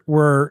 And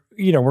we're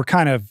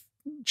kind of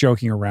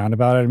joking around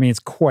about it. I mean, it's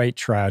quite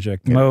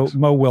tragic.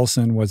 Mo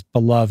Wilson was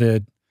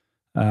beloved.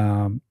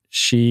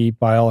 She,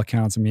 by all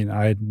accounts, I mean,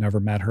 I had never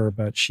met her,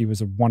 but she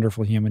was a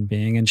wonderful human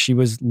being. And she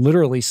was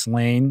literally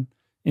slain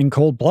in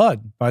cold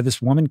blood by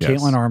this woman,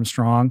 Caitlin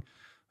Armstrong,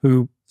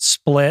 who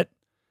split.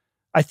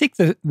 I think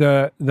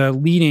the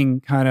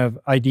leading kind of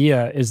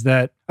idea is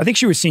that I think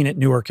she was seen at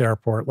Newark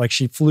Airport. Like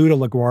she flew to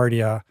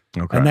LaGuardia.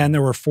 Okay. And then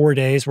there were 4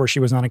 days where she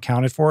was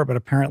unaccounted for, but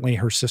apparently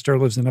her sister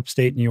lives in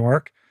upstate New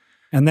York.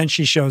 And then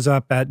she shows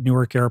up at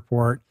Newark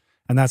Airport,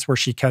 and that's where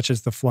she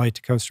catches the flight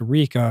to Costa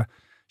Rica.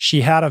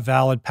 She had a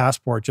valid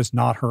passport, just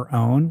not her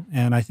own.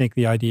 And I think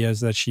the idea is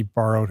that she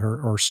borrowed her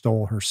or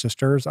stole her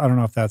sister's. I don't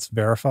know if that's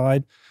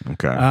verified.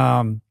 Okay.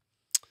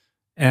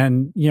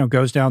 And,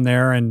 goes down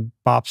there and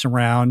bops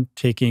around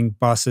taking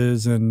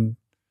buses and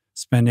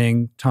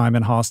spending time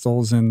in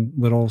hostels and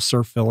little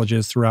surf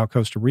villages throughout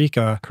Costa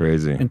Rica.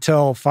 Crazy.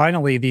 Until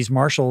finally these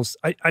marshals,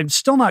 I'm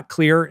still not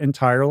clear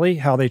entirely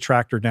how they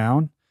tracked her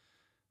down.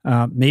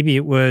 Maybe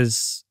it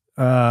was...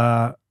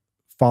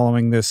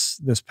 following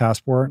this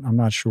passport. I'm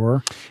not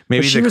sure.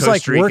 Maybe she was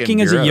like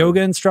working as a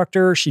yoga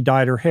instructor. She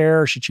dyed her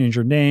hair. She changed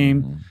her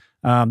name.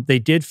 They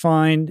did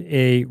find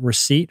a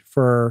receipt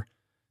for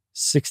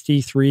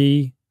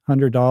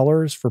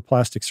 $6,300 for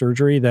plastic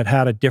surgery that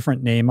had a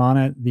different name on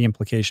it. The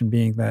implication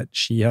being that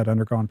she had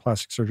undergone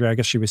plastic surgery. I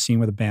guess she was seen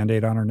with a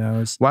Band-Aid on her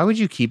nose. Why would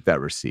you keep that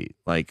receipt?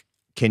 Like,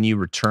 can you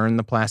return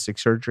the plastic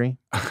surgery?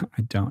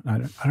 I don't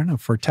know,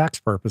 for tax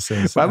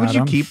purposes. Why would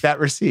you keep that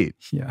receipt?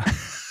 Yeah.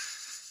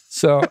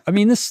 So, I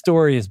mean, this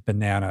story is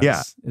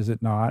bananas, is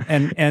it not?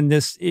 And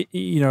this,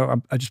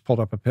 I just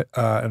pulled up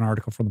an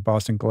article from the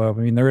Boston Globe.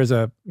 I mean, there is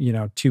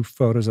 2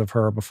 photos of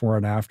her before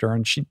and after,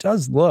 and she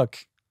does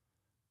look.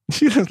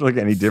 She doesn't look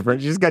any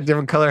different. She's got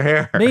different color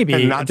hair. Maybe.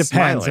 It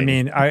depends.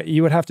 Smiling. I mean,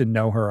 you would have to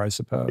know her, I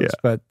suppose. Yeah.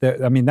 But,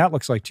 that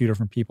looks like 2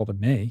 different people to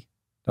me,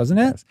 doesn't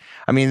it? Yes.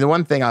 I mean, the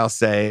one thing I'll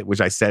say, which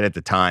I said at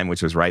the time,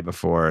 which was right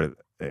before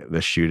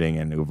the shooting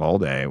in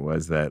Uvalde,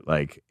 was that,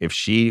 like, if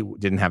she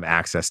didn't have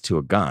access to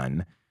a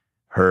gun,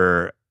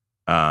 her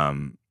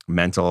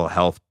mental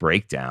health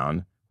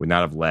breakdown would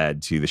not have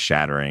led to the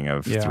shattering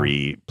of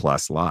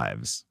 3+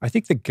 lives. I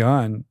think the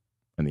gun,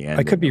 in the end,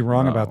 I could be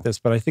wrong about this,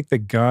 but I think the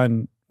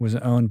gun was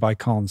owned by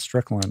Colin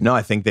Strickland. No,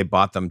 I think they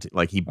bought them.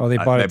 They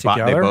bought it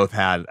together? They both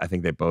had, I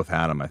think they both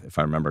had them, if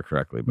I remember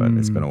correctly, but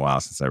it's been a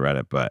while since I read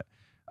it. But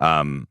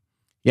I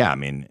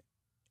mean,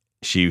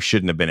 she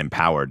shouldn't have been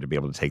empowered to be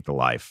able to take the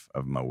life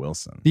of Mo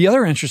Wilson. The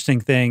other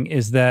interesting thing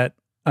is that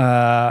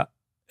at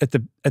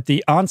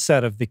the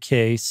onset of the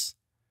case,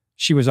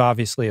 she was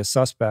obviously a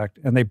suspect,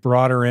 and they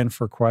brought her in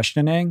for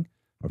questioning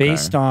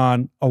based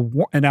on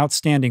an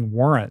outstanding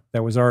warrant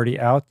that was already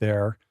out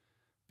there,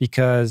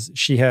 because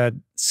she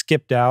had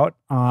skipped out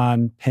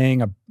on paying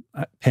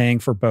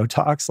for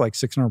Botox, like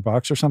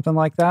 $600 or something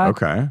like that.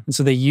 Okay. And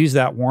so they used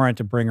that warrant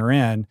to bring her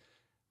in,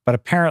 but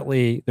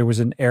apparently there was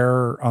an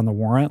error on the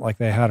warrant, like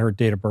they had her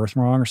date of birth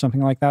wrong or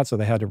something like that, so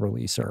they had to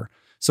release her.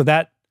 So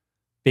that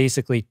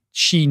basically,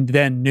 she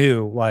then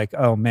knew, like,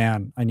 oh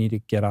man, I need to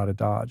get out of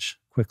Dodge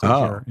quickly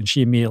here. And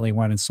she immediately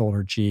went and sold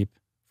her Jeep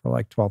for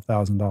like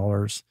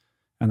 $12,000.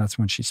 And that's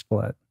when she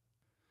split.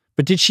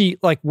 But did she,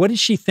 like, what did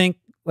she think?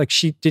 Like,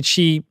 did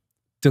she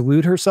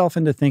delude herself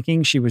into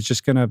thinking she was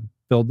just going to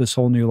build this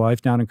whole new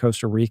life down in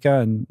Costa Rica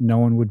and no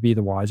one would be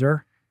the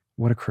wiser?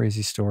 What a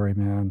crazy story,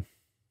 man.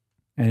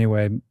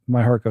 Anyway,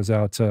 my heart goes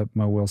out to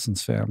Mo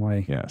Wilson's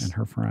family and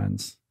her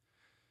friends.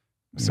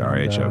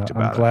 Sorry, I joked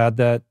about it. I'm glad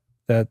that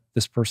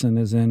this person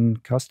is in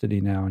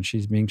custody now, and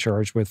she's being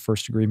charged with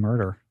first-degree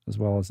murder as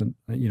well as a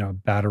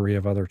battery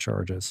of other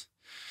charges.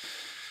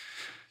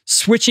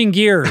 Switching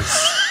gears.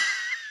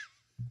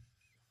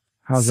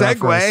 How's that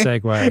for a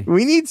segue?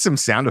 We need some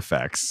sound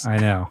effects. I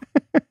know.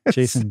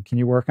 Jason, can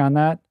you work on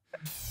that?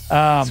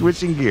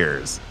 Switching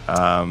gears.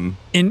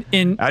 In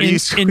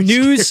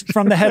news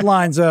from the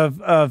headlines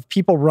of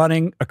people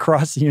running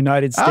across the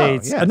United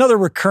States, another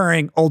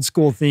recurring old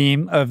school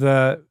theme of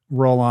the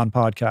Roll On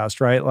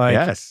podcast, right?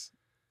 Like,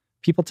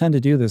 people tend to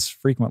do this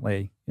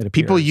frequently. It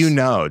appears.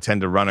 People tend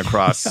to run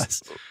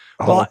across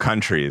whole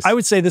countries. I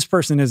would say this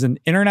person is an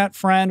internet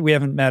friend. We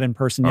haven't met in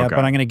person yet, but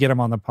I'm going to get him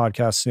on the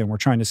podcast soon. We're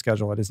trying to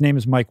schedule it. His name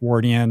is Mike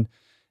Wardian.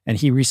 And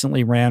he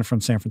recently ran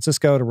from San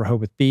Francisco to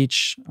Rehoboth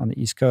Beach on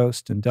the East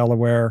Coast in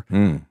Delaware.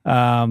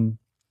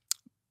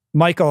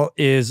 Michael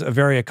is a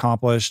very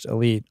accomplished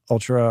elite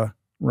ultra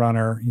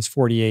runner. He's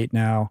 48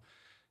 now.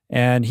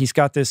 And he's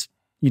got this,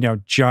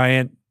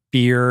 giant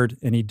beard,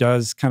 and he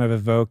does kind of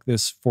evoke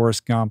this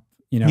Forrest Gump,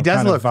 he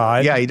does kind of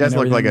vibe. Yeah, he does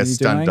look like a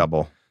stunt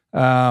double.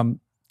 And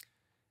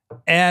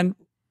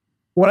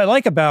what I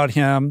like about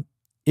him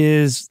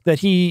is that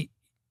he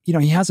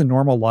has a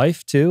normal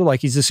life too.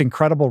 Like, he's this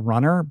incredible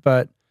runner,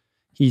 but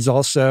he's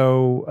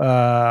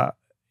also,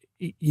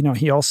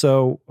 he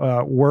also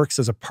works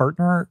as a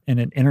partner in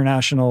an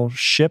international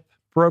ship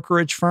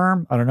brokerage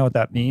firm. I don't know what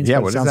that means.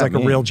 Yeah, but it sounds like a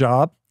real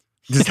job.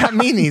 Does that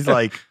mean he's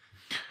like...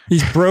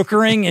 He's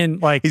brokering in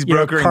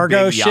brokering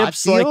cargo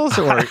ships, deals,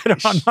 or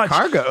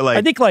cargo.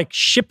 I think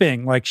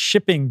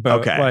shipping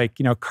boat,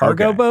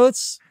 cargo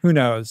boats. Who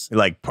knows?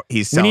 We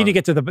need to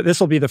get to this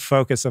will be the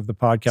focus of the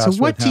podcast.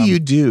 So what do you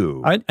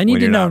do? I need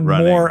to know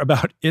more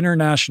about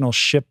international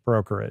ship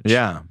brokerage.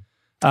 Yeah.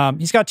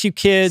 He's got 2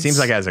 kids. Seems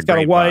like he has got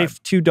a wife,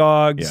 vibe. 2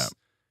 dogs.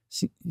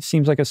 Yeah.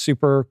 Seems like a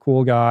super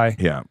cool guy.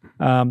 Yeah.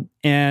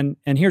 And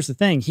here's the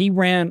thing. He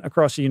ran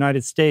across the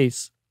United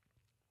States,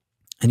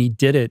 and he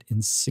did it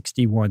in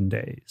 61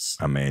 days.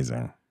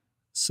 Amazing.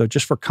 So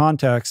just for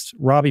context,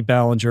 Robbie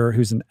Ballinger,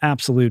 who's an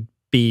absolute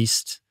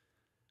beast,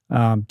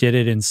 did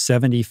it in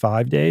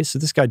 75 days. So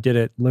this guy did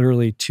it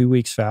literally 2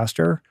 weeks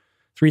faster,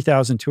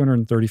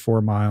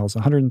 3,234 miles,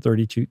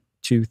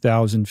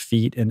 132,000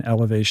 feet in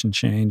elevation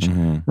change,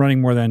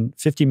 running more than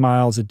 50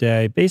 miles a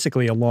day,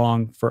 basically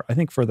for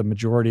the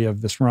majority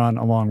of this run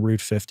along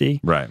Route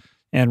 50. Right.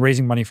 And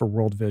raising money for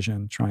World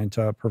Vision, trying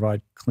to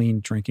provide clean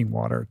drinking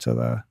water to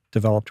the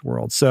developed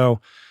world.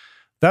 So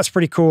that's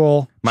pretty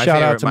cool.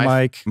 Shout out to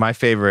Mike. My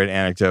favorite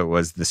anecdote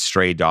was the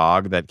stray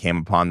dog that came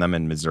upon them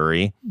in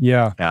Missouri.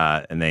 Yeah.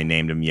 And they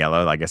named him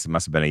Yellow. I guess it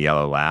must have been a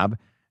yellow lab,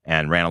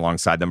 and ran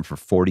alongside them for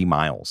 40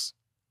 miles.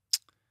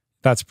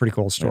 That's a pretty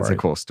cool story. It's a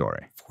cool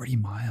story. 40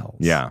 miles.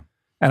 Yeah.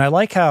 And I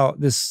like how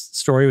this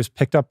story was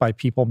picked up by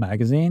People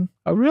magazine.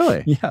 Oh,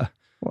 really? Yeah.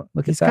 Look at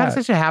that. He's got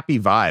such a happy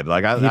vibe.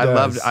 Like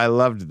I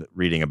loved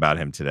reading about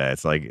him today.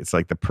 It's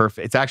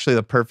actually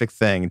the perfect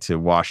thing to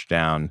wash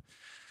down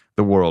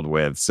the world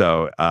with.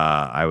 So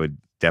I would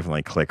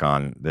definitely click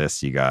on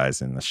this, you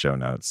guys, in the show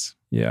notes.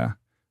 Yeah.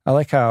 I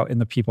like how in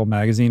the People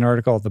magazine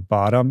article at the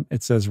bottom,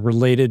 it says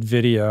related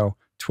video,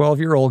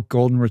 12-year-old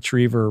golden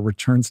retriever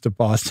returns to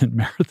Boston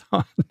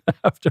Marathon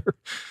after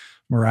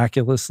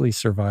miraculously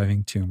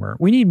surviving tumor.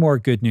 We need more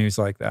good news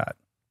like that.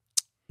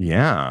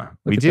 Yeah,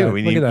 we do.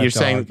 You're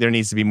saying there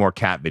needs to be more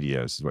cat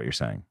videos, is what you're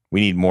saying. We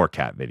need more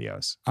cat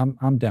videos.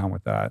 I'm down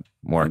with that.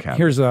 More cat.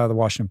 Here's the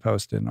Washington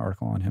Post, an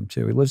article on him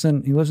too. He lives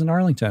in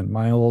Arlington,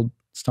 my old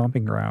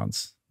stomping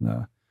grounds,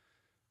 the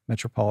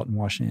metropolitan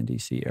Washington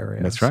D.C.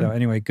 area. That's right. So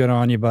anyway, good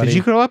on you, buddy. Did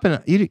you grow up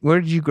where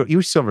did you grow? You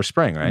were Silver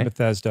Spring, right?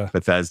 Bethesda.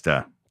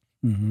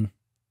 Mm-hmm.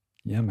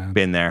 Yeah, man.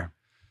 Been there.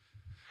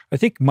 I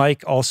think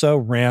Mike also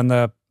ran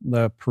the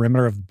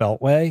perimeter of the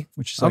Beltway,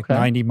 which is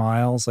 90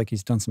 miles. Like,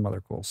 he's done some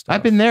other cool stuff.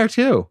 I've been there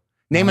too.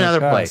 Name another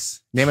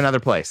place. Name another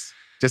place.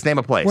 Just name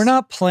a place. We're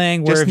not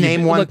playing where just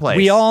name one place.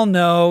 We all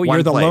know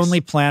you're the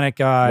Lonely Planet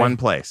guy. One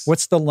place.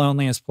 What's the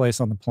loneliest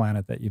place on the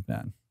planet that you've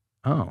been?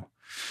 Oh.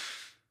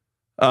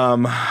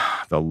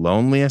 The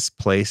loneliest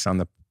place on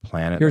the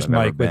planet. Here's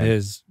Mike with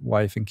his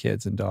wife and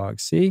kids and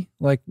dogs. See?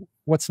 Like,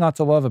 what's not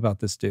to love about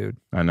this dude?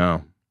 I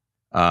know.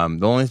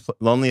 The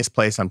loneliest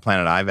place on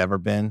planet I've ever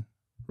been,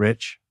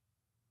 Rich,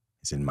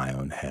 is in my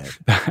own head.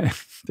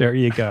 There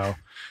you go.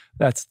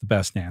 That's the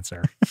best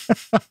answer.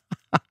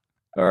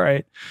 All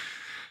right.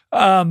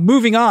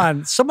 Moving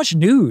on. So much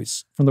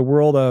news from the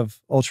world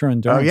of ultra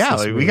endurance.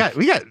 Oh yeah, we got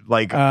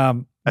like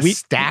a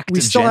stacked agenda.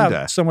 We still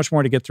have so much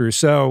more to get through.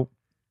 So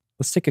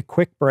let's take a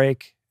quick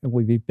break, and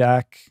we'll be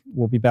back.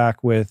 We'll be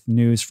back with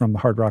news from the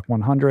Hardrock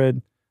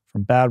 100,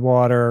 from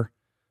Badwater,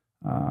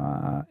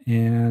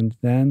 and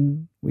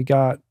then we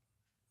got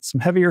some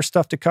heavier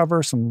stuff to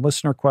cover, some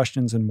listener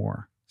questions, and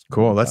more.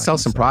 Cool. Let's sell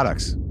some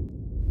products.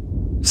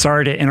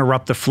 Sorry to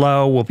interrupt the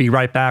flow. We'll be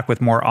right back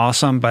with more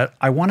awesome, but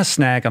I want to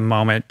snag a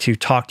moment to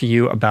talk to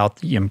you about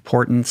the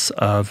importance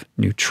of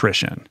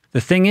nutrition.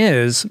 The thing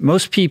is,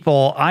 most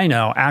people I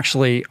know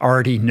actually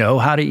already know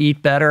how to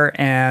eat better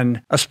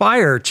and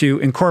aspire to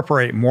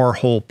incorporate more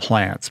whole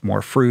plants,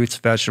 more fruits,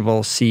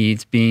 vegetables,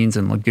 seeds, beans,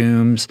 and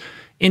legumes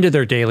into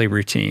their daily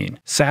routine.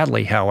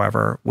 Sadly,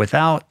 however,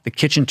 without the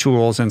kitchen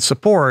tools and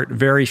support,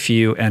 very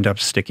few end up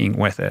sticking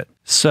with it.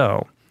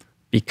 So,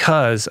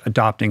 because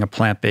adopting a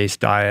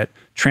plant-based diet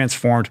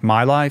transformed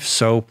my life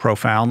so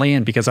profoundly,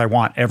 and because I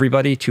want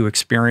everybody to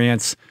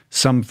experience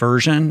some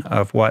version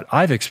of what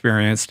I've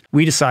experienced,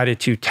 we decided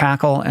to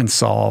tackle and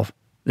solve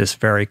this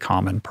very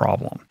common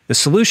problem. The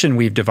solution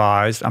we've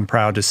devised, I'm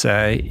proud to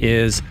say,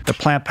 is the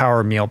Plant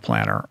Power Meal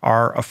Planner,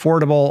 our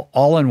affordable,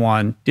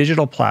 all-in-one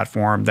digital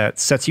platform that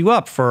sets you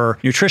up for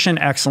nutrition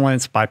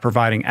excellence by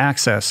providing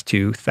access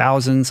to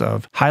thousands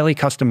of highly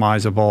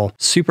customizable,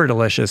 super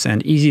delicious,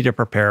 and easy to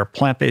prepare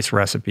plant-based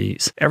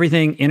recipes.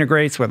 Everything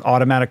integrates with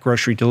automatic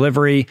grocery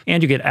delivery,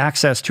 and you get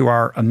access to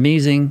our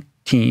amazing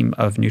team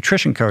of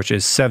nutrition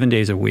coaches 7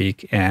 days a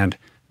week and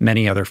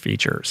many other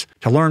features.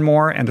 To learn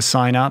more and to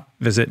sign up,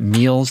 visit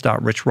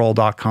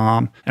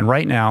meals.richroll.com. And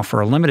right now, for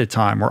a limited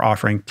time, we're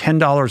offering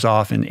 $10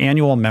 off an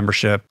annual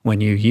membership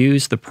when you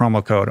use the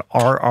promo code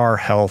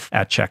RRHealth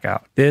at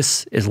checkout.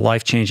 This is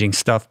life-changing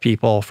stuff,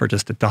 people, for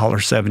just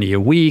 $1.70 a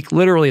week,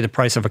 literally the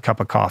price of a cup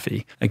of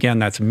coffee. Again,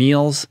 that's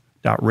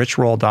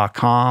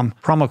meals.richroll.com,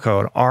 promo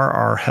code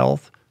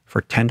RRHealth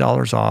for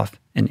 $10 off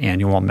an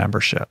annual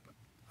membership.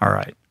 All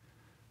right,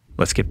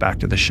 let's get back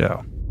to the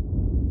show.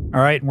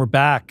 All right, and we're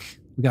back.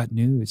 We got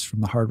news from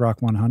the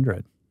Hardrock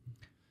 100.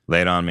 Lay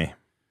it on me.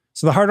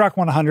 So the Hardrock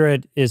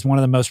 100 is one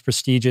of the most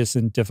prestigious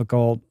and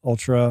difficult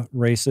ultra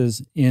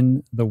races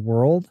in the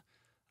world.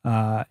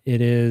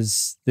 It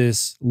is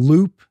this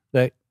loop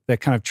that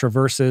kind of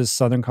traverses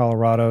southern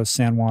Colorado,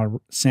 San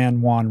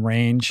Juan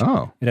Range.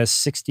 Oh. It has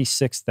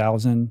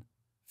 66,000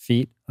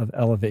 feet of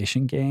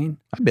elevation gain.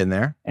 I've been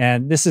there.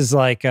 And this is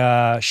like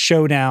a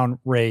showdown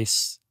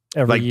race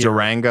every like year.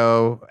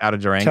 Durango, out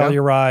of Durango?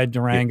 Telluride,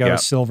 Durango, Yep.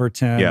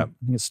 Silverton. Yep.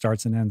 I think it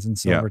starts and ends in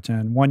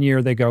Silverton. One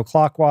year they go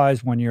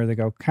clockwise, one year they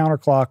go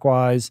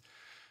counterclockwise.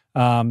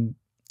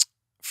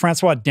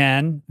 Francois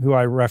Den, who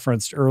I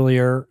referenced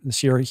earlier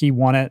this year, he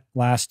won it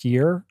last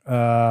year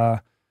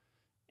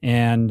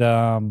and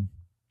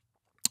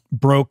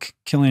broke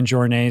Kilian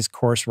Jornet's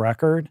course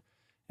record.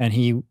 And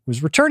he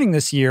was returning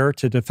this year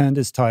to defend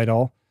his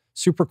title.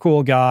 Super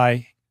cool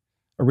guy.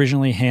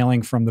 Originally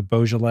hailing from the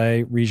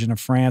Beaujolais region of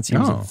France. He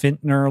was a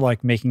vintner,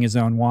 like making his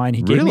own wine.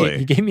 He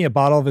gave me a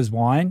bottle of his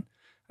wine.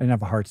 I didn't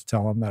have a heart to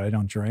tell him that I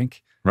don't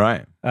drink.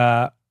 Right.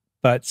 But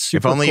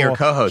super if only cool. your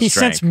co-host He's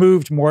drank. since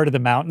moved more to the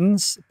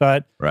mountains,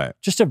 but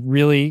just a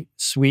really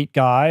sweet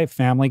guy,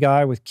 family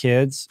guy with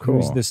kids. Cool.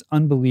 Who's this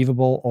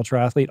unbelievable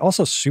ultra athlete.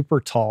 Also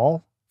super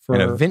tall for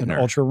and a vintner.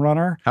 an ultra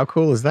runner. How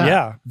cool is that?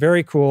 Yeah,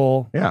 very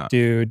cool Yeah.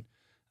 dude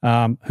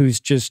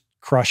who's just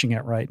crushing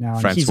it right now.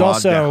 And Francois he's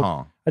also...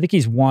 Dehan. I think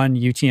he's won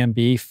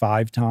UTMB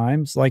 5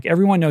 times. Like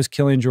everyone knows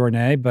Kilian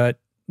Jornet, but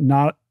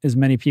not as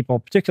many people,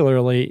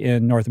 particularly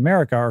in North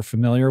America, are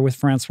familiar with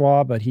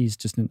Francois, but he's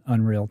just an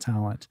unreal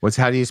talent.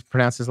 How do you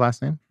pronounce his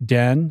last name?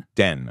 Den.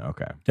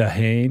 Okay.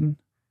 Dehane.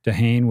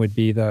 Dehane would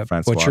be the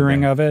Francois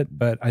butchering Den. of it,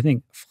 but I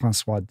think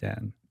Francois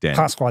Den.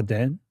 Francois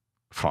Den.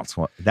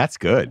 Francois. That's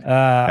good.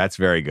 That's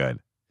very good.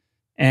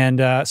 And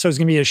so it's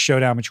going to be a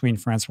showdown between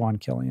Francois and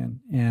Kilian.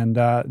 And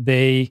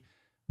they,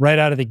 right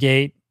out of the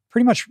gate,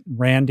 pretty much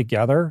ran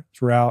together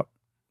throughout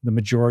the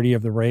majority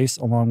of the race,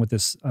 along with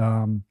this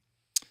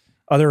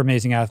other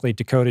amazing athlete,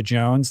 Dakota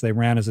Jones. They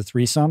ran as a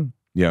threesome.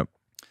 Yep.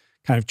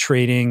 Kind of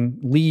trading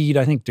lead.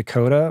 I think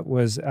Dakota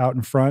was out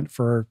in front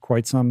for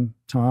quite some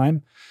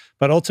time.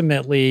 But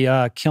ultimately,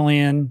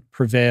 Kilian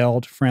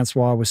prevailed.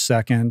 Francois was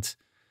second.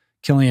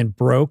 Kilian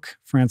broke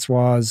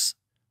Francois'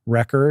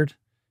 record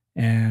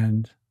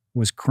and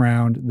was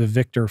crowned the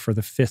victor for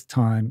the 5th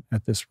time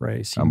at this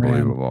race. He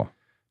Unbelievable.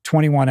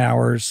 21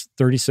 hours,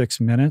 36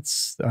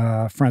 minutes.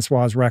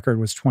 Francois' record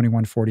was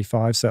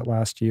 21:45 set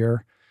last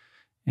year.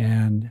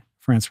 And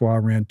Francois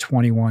ran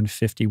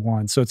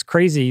 21:51. So it's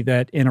crazy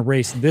that in a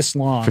race this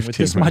long with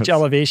this much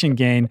elevation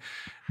gain,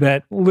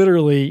 that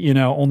literally,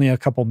 only a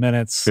couple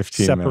minutes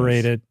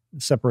separated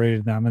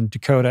them. And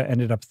Dakota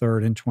ended up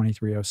 3rd in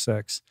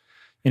 23:06.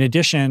 In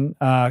addition,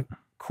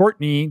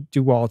 Courtney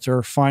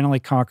Dauwalter finally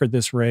conquered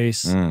this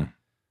race.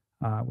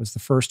 Was the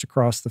first to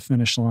cross the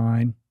finish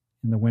line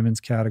in the women's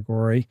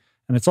category.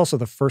 And it's also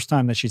the first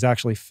time that she's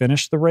actually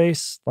finished the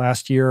race.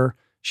 Last year,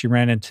 she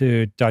ran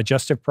into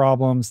digestive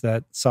problems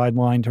that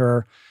sidelined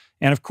her.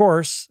 And of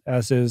course,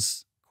 as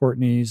is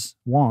Courtney's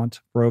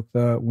wont, broke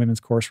the women's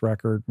course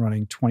record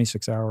running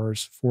 26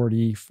 hours,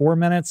 44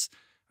 minutes.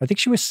 I think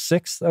she was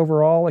 6th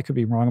overall. I could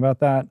be wrong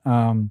about that.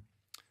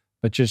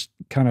 But just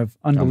kind of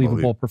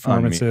unbelievable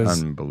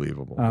performances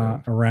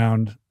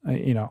around,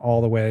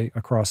 all the way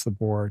across the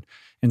board.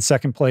 In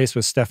second place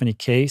was Stephanie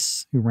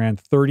Case, who ran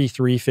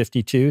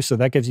 33:52. So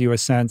that gives you a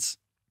sense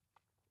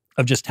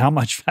of just how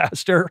much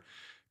faster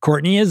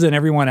Courtney is and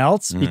everyone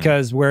else,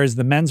 because whereas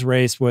the men's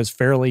race was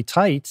fairly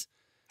tight,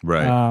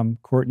 Right.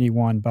 Courtney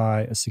won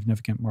by a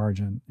significant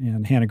margin,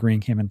 and Hannah Green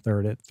came in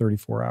third at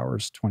 34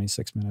 hours,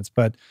 26 minutes.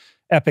 But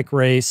epic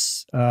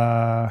race,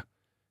 and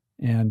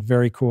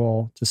very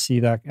cool to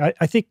see that.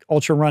 I think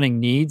ultra running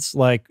needs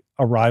like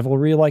a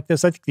rivalry like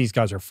this. I think these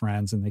guys are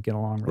friends and they get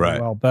along really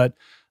well. But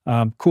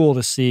cool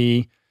to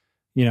see,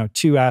 you know,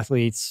 two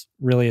athletes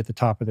really at the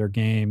top of their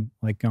game,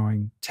 like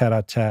going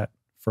tete-a-tete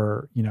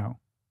for, you know,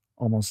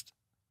 almost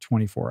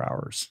 24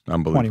 hours,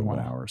 21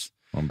 hours.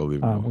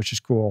 Unbelievable. Which is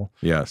cool.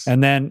 Yes.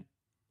 And then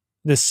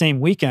this same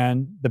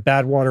weekend, the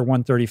Badwater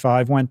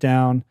 135 went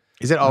down.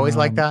 Is it always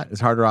like that? Is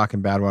Hardrock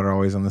and Badwater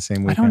always on the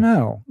same weekend? I don't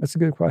know. That's a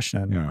good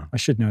question. Yeah. I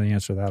should know the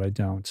answer to that. I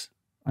don't.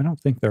 I don't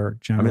think they're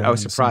generally. I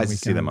was surprised to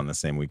see them on the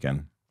same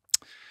weekend.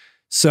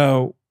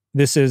 So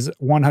this is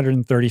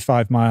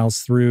 135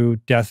 miles through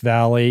Death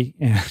Valley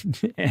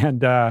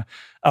and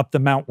up the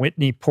Mount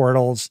Whitney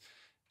portals.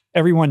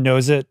 Everyone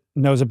knows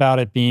about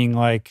it being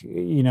like,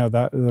 you know,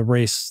 the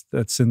race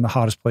that's in the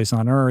hottest place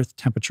on earth.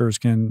 Temperatures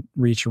can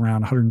reach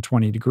around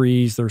 120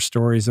 degrees. There's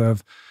stories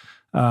of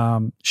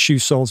shoe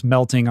soles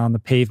melting on the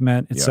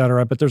pavement, et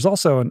cetera. But there's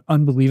also an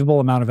unbelievable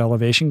amount of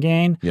elevation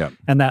gain. Yeah.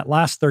 And that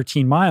last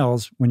 13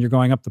 miles, when you're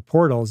going up the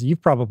portals,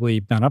 you've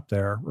probably been up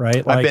there,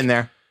 right? I've been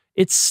there.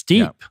 It's steep.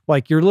 Yeah.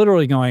 Like you're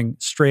literally going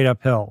straight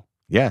uphill.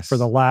 Yes. For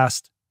the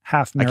last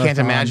half marathon.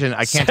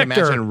 I can't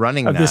imagine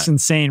running of this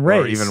insane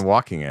race. Or even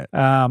walking it.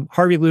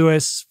 Harvey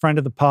Lewis, friend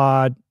of the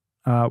pod,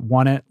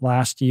 won it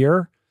last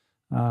year.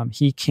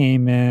 He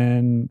came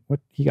in,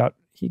 he got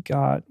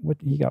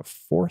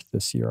fourth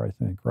this year, I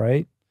think,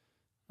 right?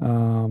 I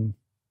don't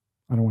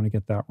want to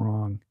get that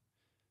wrong.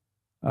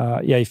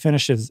 He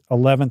finished his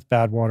 11th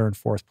Badwater in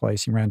fourth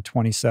place. He ran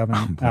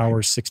 27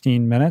 hours,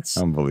 16 minutes.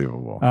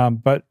 Unbelievable.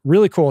 But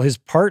really cool. His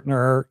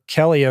partner,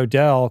 Kelly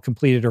Odell,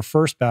 completed her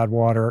first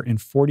Badwater in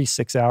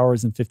 46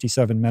 hours and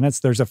 57 minutes.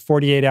 There's a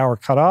 48-hour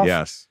cutoff.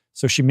 Yes.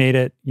 So she made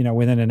it, you know,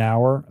 within an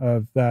hour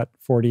of that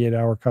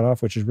 48-hour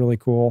cutoff, which is really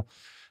cool.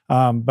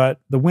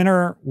 But the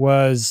winner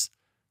was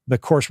the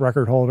course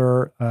record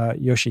holder,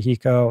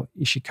 Yoshihiko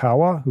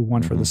Ishikawa, who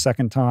won for the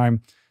second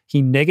time.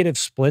 He negative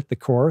split the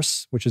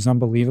course, which is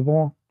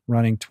unbelievable,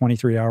 running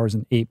 23 hours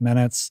and 8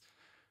 minutes.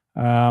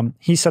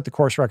 He set the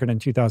course record in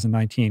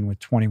 2019 with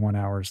 21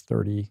 hours,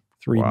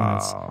 33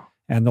 minutes.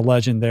 And the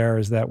legend there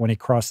is that when he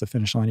crossed the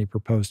finish line, he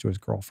proposed to his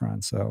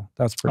girlfriend. So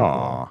that's pretty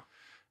cool.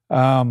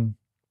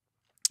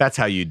 That's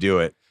how you do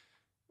it.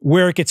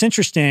 Where it gets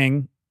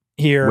interesting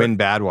here. Win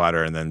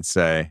Badwater and then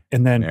say,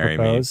 and then marry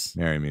propose.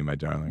 Marry me, my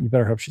darling. You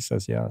better hope she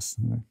says yes.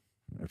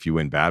 If you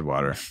win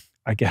Badwater.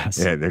 I guess.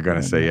 Yeah, they're going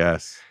to say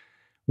yes.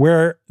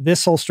 Where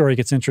this whole story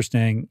gets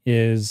interesting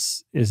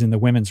is in the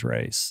women's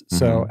race.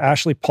 So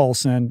Ashley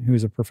Paulson,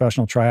 who's a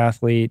professional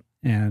triathlete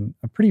and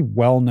a pretty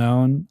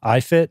well-known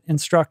iFit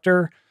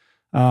instructor,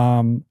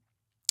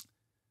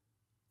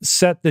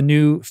 set the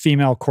new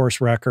female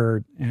course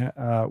record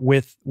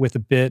with a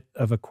bit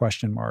of a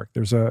question mark.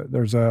 There's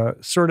a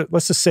sort of,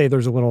 let's just say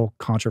there's a little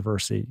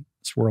controversy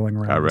swirling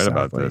around. I read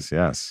about this,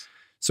 yes.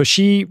 So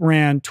she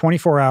ran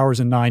 24 hours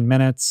and 9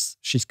 minutes.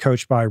 She's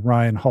coached by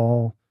Ryan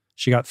Hall.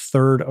 She got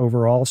third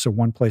overall, so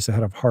one place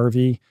ahead of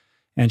Harvey.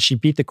 And she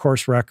beat the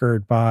course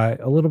record by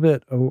a little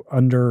bit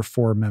under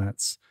 4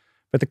 minutes.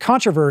 But the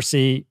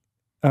controversy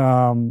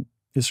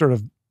is sort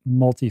of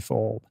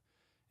multifold.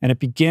 And it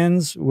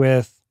begins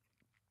with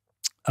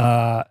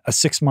a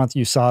 6-month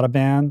USADA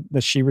ban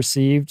that she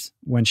received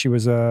when she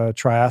was a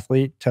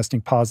triathlete,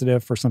 testing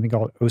positive for something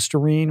called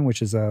ostarine,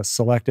 which is a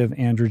selective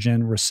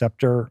androgen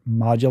receptor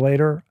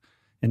modulator,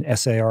 an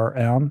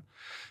SARM.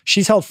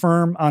 She's held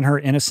firm on her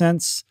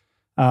innocence.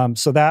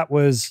 So that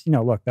was, you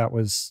know, look, that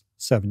was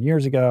 7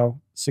 years ago,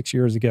 6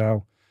 years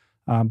ago.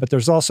 But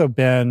there's also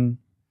been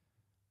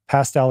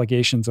past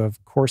allegations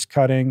of course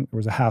cutting. There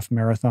was a half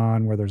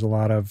marathon where there's a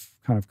lot of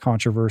kind of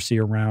controversy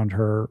around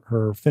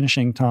her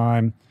finishing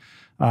time.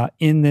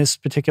 In this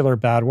particular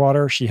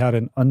Badwater, she had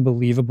an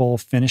unbelievable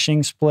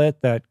finishing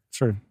split that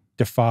sort of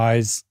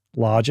defies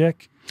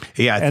logic.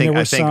 Yeah,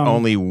 I think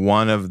only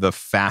one of the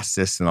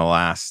fastest in the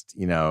last,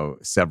 you know,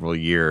 several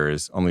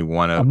years, only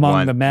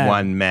one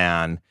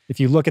man. If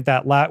you look at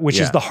that which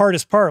is the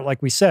hardest part,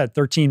 like we said,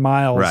 13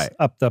 miles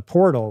up the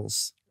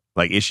portals.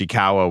 Like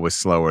Ishikawa was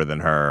slower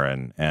than her,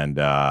 and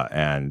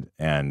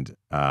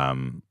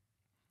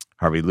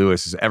Harvey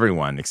Lewis is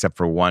everyone except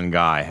for one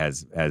guy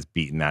has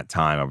beaten that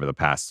time over the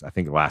past, I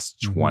think,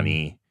 last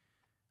 20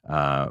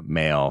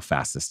 male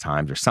fastest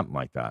times or something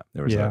like that.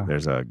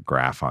 There's a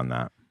graph on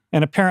that.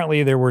 And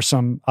apparently there were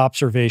some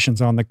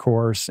observations on the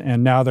course,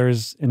 and now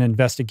there's an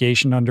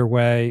investigation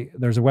underway.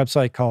 There's a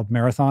website called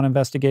Marathon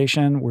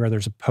Investigation where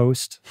there's a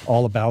post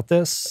all about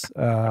this,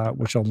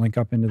 which I'll link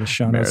up into the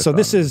show notes. So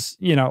this is,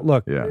 you know,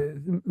 look,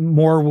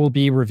 more will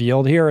be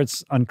revealed here.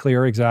 It's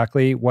unclear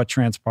exactly what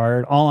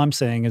transpired. All I'm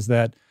saying is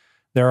that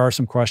there are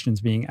some questions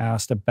being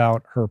asked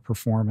about her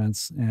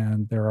performance,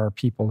 and there are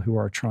people who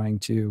are trying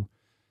to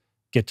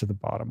get to the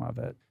bottom of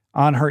it.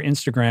 on her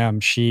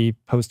Instagram, she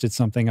posted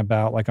something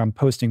about like, I'm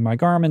posting my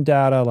Garmin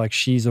data. Like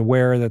she's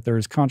aware that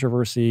there's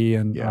controversy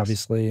and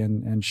obviously,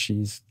 and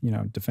she's, you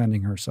know,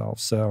 defending herself.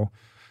 So,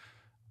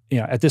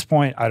 yeah, at this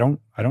point, I don't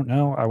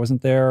know. I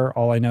wasn't there.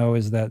 All I know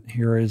is that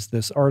here is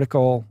this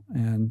article,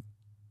 and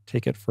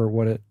take it for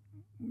what it,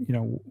 you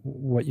know,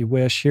 what you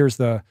wish. Here's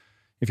the,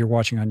 if you're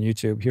watching on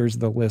YouTube, here's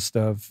the list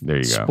of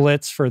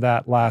splits for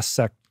that last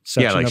section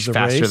like of the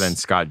faster race. than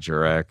Scott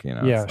Jurek, you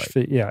know.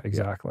 Yeah,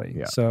 exactly.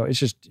 Yeah. So it's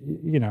just,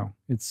 you know,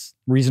 it's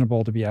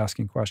reasonable to be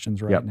asking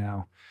questions right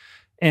now.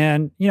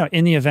 And, you know,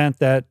 in the event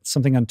that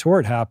something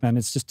untoward happened,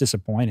 it's just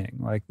disappointing.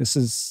 Like this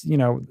is, you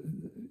know,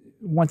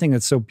 one thing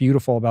that's so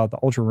beautiful about the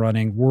ultra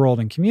running world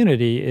and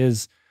community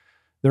is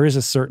there is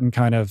a certain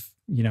kind of,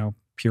 you know,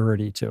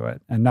 purity to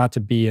it, and not to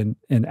be in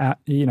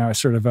you know,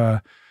 sort of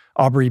a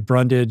Aubrey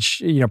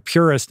Brundage, you know,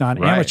 purist on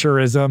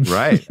amateurism.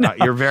 Right.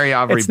 You're very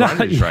Aubrey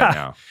Brundage right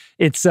now.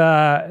 It's,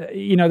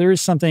 you know, there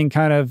is something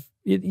kind of,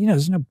 you know,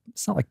 it's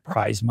not like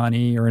prize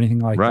money or anything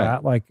like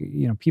that. Like,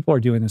 you know, people are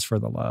doing this for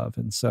the love.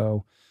 And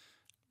so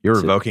you're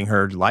revoking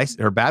her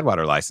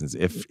Badwater license.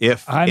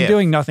 If I'm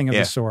doing nothing of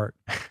the sort.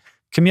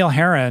 Camille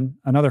Herron,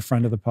 another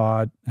friend of the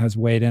pod, has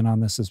weighed in on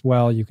this as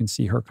well. You can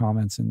see her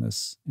comments in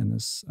this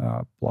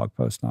blog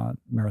post on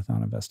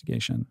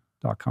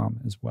marathoninvestigation.com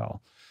as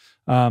well.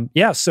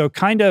 So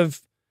kind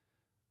of,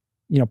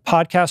 you know,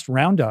 podcast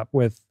roundup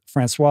with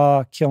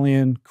Francois,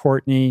 Killian,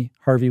 Courtney,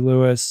 Harvey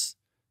Lewis,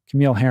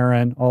 Camille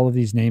Herron, all of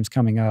these names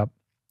coming up,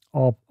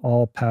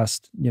 all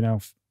past, you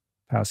know,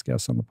 past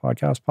guests on the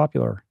podcast,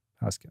 popular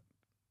past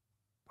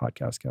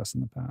podcast guests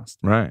in the past.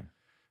 Right.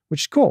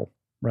 Which is cool,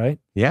 right?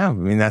 Yeah. I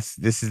mean, this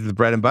is the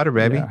bread and butter,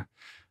 baby.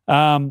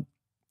 Yeah.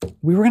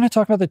 We were going to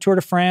talk about the Tour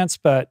de France,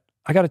 but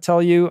I got to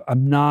tell you,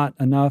 I'm not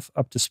enough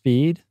up to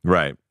speed.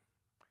 Right.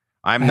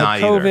 I'm I not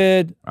had COVID.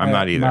 either. I'm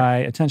not either. My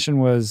attention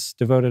was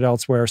devoted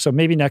elsewhere. So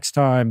maybe next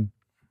time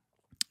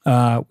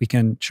we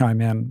can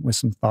chime in with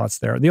some thoughts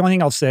there. The only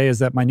thing I'll say is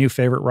that my new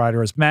favorite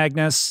rider is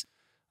Magnus,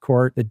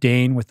 Cort, the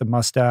Dane with the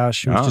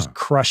mustache, who was just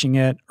crushing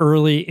it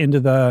early into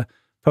the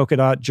polka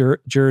dot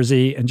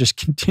jersey and just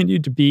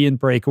continued to be in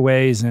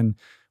breakaways and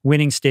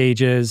winning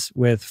stages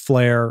with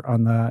flair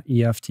on the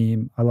EF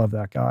team. I love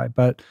that guy.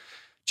 But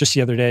just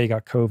the other day, he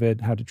got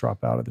COVID, had to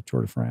drop out of the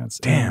Tour de France.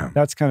 Damn. And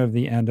that's kind of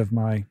the end of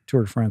my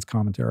Tour de France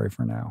commentary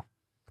for now.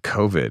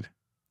 COVID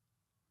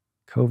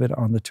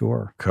on the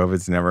tour.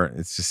 COVID's never,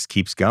 it just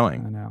keeps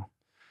going. I know.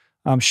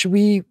 Should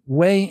we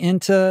weigh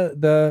into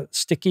the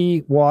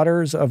sticky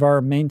waters of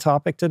our main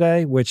topic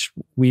today, which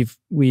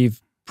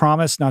we've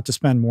promised not to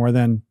spend more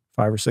than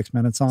 5 or 6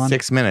 minutes on?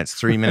 6 minutes,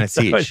 3 minutes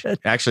each.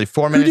 Actually,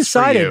 4 minutes. Who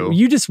decided? For you.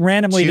 You just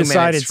randomly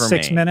decided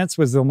 6 me. minutes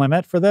was the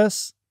limit for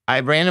this? I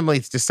randomly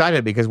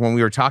decided because when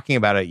we were talking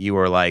about it, you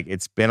were like,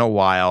 it's been a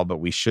while, but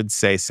we should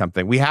say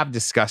something. We have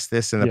discussed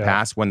this in the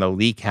past when the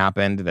leak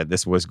happened that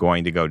this was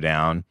going to go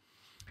down.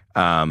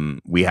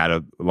 We had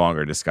a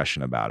longer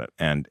discussion about it.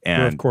 And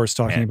we're of course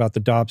talking about the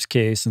Dobbs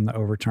case and the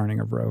overturning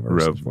of Roe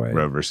versus Wade.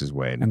 Roe versus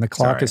Wade. And the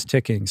clock is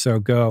ticking. So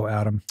go,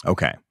 Adam.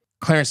 Okay.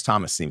 Clarence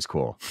Thomas seems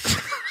cool.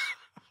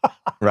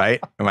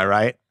 Right? Am I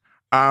right?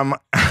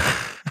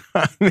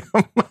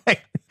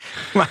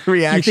 My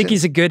reaction. You think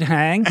he's a good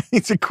hang?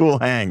 He's a cool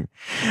hang.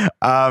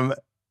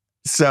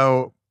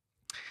 So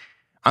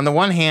on the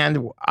one hand,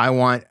 I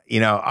want, you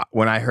know,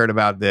 when I heard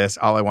about this,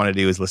 all I want to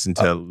do is listen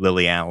to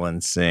Lily Allen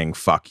sing,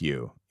 "Fuck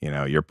you." You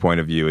know, your point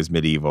of view is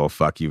medieval.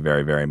 Fuck you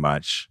very, very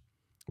much.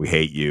 We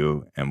hate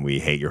you and we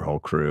hate your whole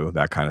crew.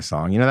 That kind of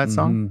song. You know that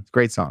song? It's a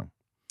great song.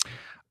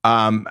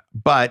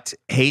 But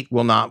hate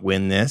will not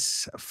win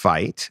this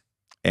fight.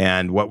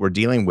 And what we're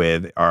dealing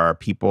with are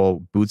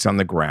people, boots on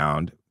the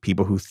ground,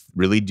 people who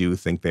really do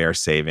think they are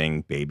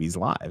saving babies'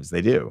 lives.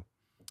 They do.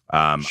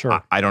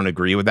 Sure. I don't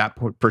agree with that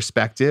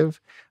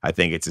perspective. I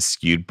think it's a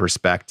skewed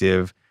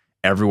perspective.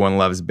 Everyone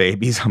loves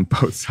babies on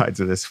both sides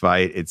of this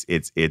fight.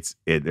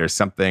 There's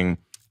something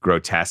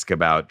grotesque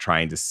about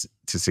trying to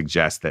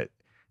suggest that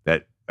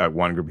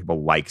one group of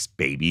people likes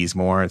babies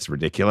more. It's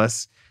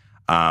ridiculous.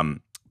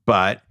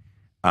 But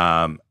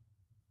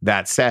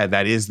that said,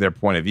 that is their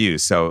point of view.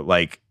 So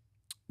like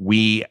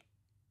we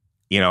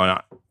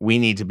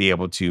need to be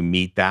able to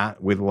meet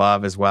that with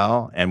love as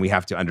well. And we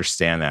have to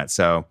understand that.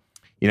 So,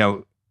 you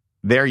know,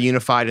 they're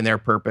unified in their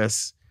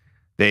purpose.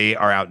 They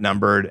are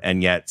outnumbered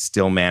and yet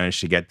still manage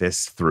to get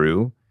this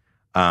through.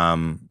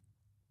 And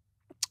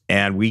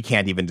we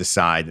can't even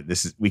decide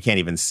that we can't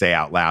even say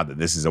out loud that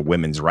this is a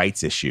women's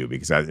rights issue,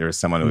 because there was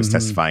someone who was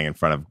testifying in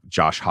front of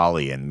Josh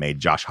Hawley and made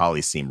Josh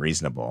Hawley seem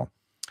reasonable,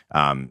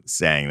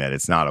 saying that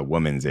it's not a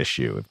woman's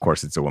issue. Of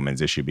course, it's a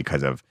woman's issue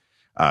because of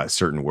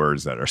certain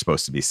words that are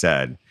supposed to be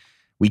said.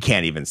 We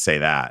can't even say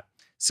that.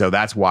 So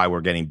that's why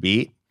we're getting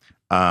beat.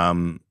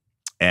 And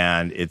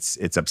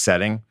it's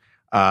upsetting.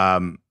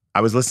 I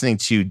was listening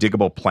to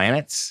Diggable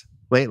Planets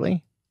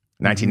lately,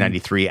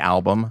 1993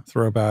 album.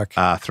 Throwback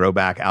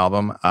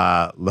album.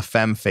 La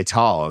Femme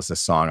Fatale is a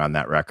song on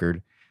that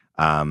record.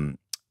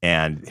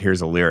 And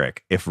here's a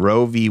lyric. If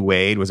Roe v.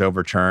 Wade was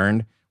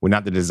overturned, would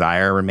not the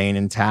desire remain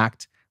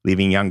intact,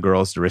 leaving young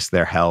girls to risk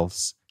their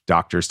healths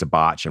doctors to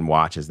botch and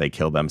watch as they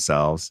kill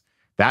themselves.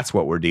 That's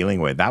what we're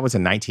dealing with. That was a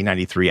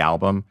 1993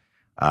 album.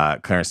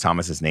 Clarence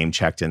Thomas is name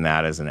checked in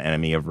that as an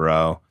enemy of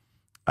Roe.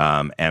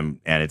 And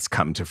it's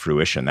come to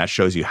fruition. That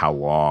shows you how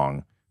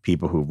long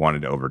people who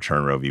wanted to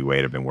overturn Roe v.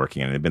 Wade have been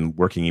working, and they've been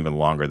working even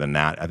longer than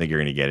that. I think you're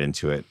going to get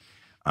into it.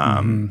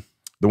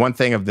 The one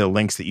thing of the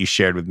links that you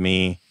shared with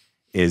me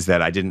is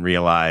that I didn't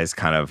realize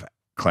kind of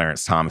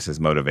Clarence Thomas's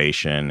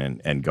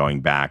motivation and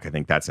going back. I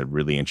think that's a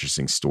really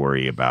interesting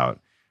story about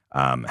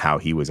how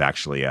he was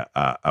actually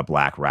a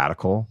black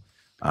radical.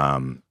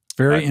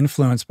 Very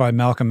influenced by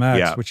Malcolm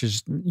X, which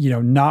is,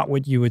 not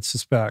what you would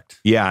suspect.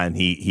 Yeah, and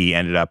he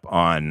ended up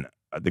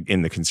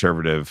in the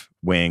conservative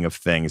wing of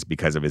things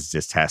because of his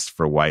distaste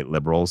for white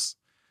liberals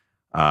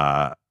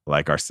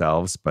like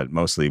ourselves, but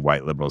mostly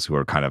white liberals who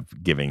are kind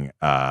of giving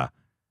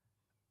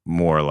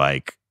more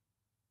like,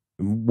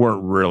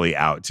 weren't really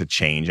out to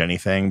change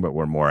anything, but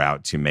were more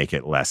out to make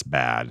it less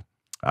bad.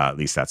 At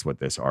least that's what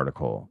this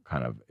article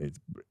kind of is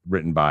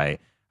written by,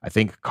 I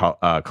think,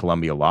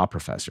 Columbia law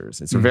professors.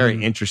 It's a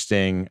very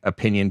interesting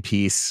opinion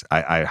piece.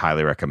 I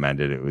highly recommend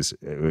it. It was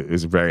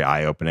very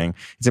eye-opening.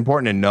 It's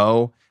important to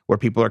know where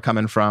people are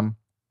coming from,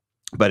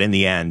 but in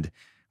the end,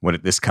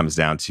 this comes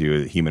down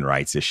to a human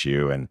rights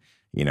issue. And,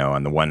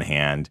 on the one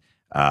hand,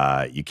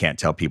 you can't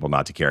tell people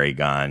not to carry a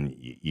gun.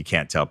 You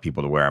can't tell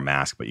people to wear a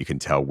mask, but you can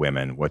tell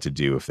women what to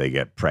do if they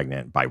get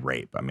pregnant by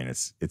rape. I mean,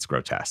 it's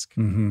grotesque.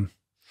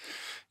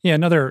 Yeah,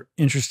 another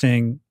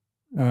interesting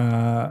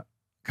kind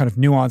of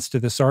nuance to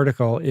this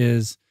article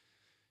is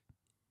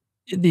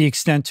the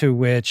extent to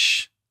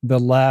which the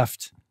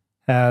left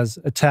has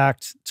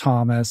attacked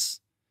Thomas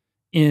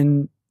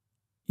in,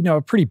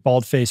 a pretty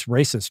bald-faced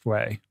racist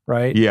way,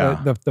 right?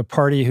 Yeah. The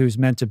party who's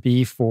meant to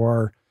be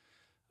for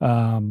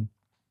the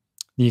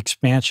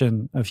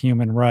expansion of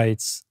human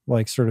rights,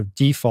 like sort of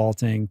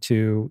defaulting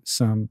to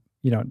some,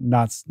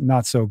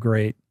 not so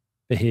great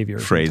behavior.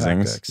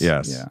 Phrasings.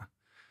 Yes. Yeah.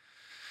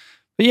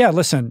 But yeah,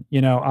 listen,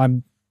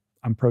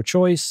 I'm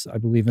pro-choice. I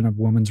believe in a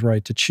woman's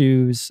right to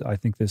choose. I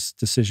think this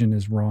decision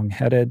is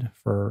wrong-headed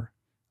for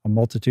a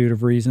multitude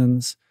of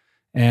reasons.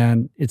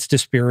 And it's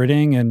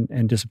dispiriting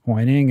and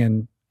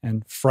disappointing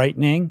and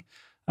frightening.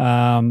 But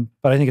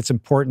I think it's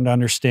important to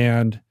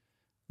understand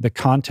the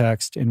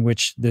context in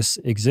which this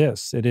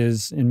exists. It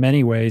is, in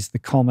many ways, the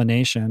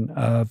culmination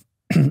of,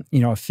 a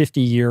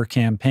 50-year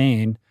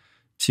campaign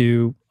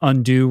to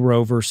undo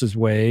Roe versus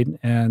Wade.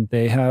 And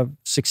they have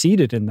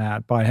succeeded in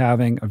that by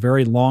having a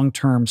very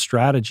long-term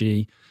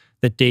strategy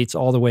that dates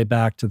all the way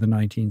back to the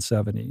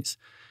 1970s.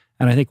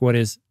 And I think what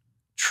is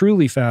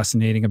truly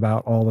fascinating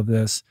about all of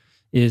this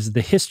is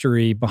the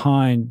history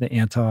behind the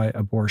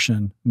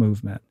anti-abortion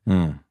movement.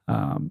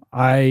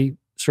 I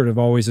sort of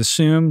always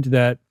assumed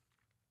that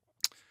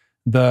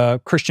the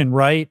Christian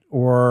right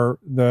or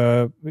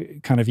the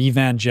kind of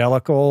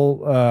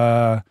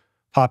evangelical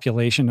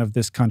population of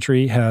this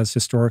country has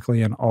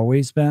historically and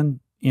always been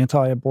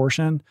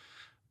anti-abortion,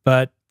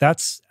 but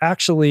that's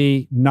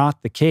actually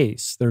not the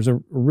case. There's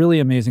a really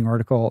amazing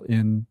article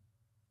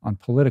on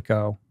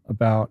Politico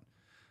about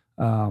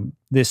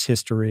this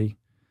history.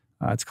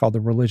 It's called The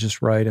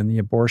Religious Right and the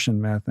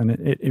Abortion Myth, and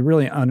it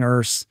really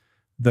unearths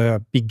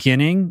the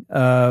beginning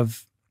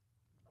of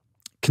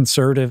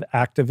conservative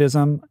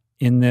activism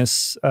in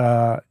this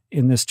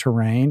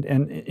terrain.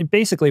 And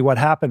basically what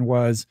happened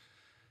was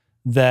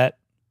that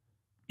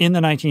in the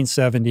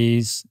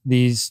 1970s,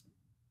 these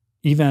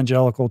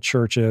evangelical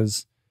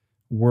churches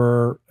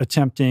were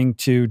attempting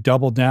to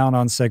double down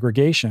on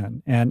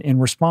segregation. And in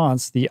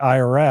response, the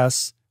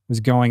IRS was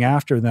going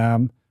after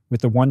them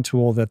with the one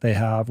tool that they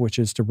have, which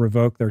is to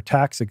revoke their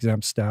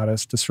tax-exempt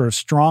status, to sort of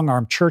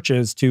strong-arm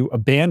churches to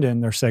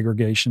abandon their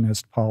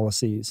segregationist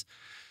policies.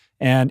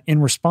 And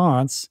in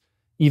response,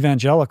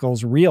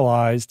 evangelicals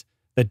realized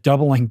that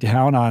doubling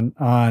down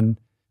on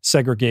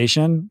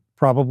segregation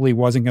probably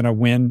wasn't going to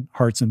win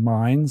hearts and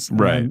minds,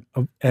 right?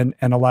 And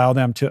allow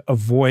them to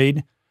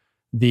avoid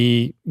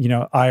the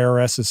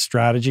IRS's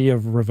strategy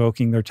of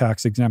revoking their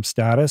tax-exempt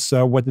status.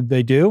 So what did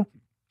they do?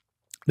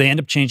 They end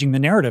up changing the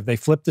narrative. They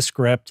flip the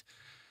script,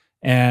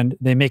 and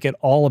they make it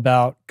all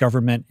about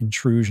government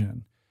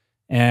intrusion.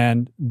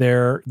 And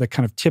they're the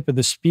kind of tip of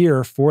the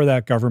spear for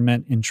that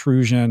government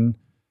intrusion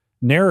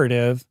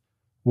narrative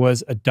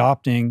was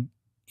adopting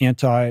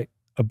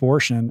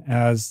anti-abortion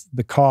as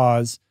the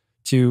cause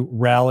to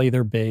rally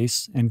their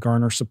base and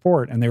garner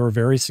support. And they were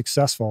very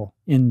successful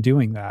in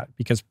doing that,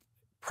 because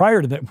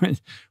prior to that,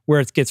 where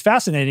it gets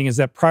fascinating is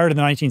that prior to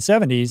the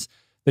 1970s,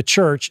 the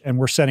church, and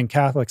we're setting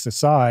Catholics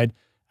aside,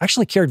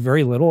 actually cared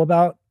very little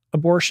about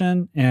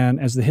abortion. And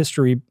as the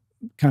history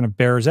kind of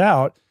bears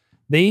out,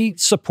 they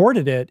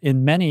supported it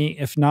in many,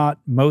 if not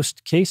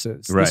most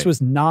cases. Right. This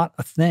was not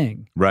a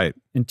thing. Right.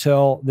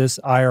 Until this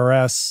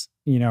IRS,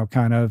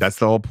 kind of that's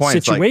the whole point.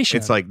 Situation.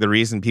 It's like the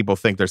reason people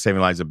think they're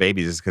saving lives of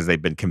babies is because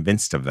they've been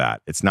convinced of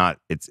that. It's not,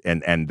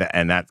 and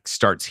that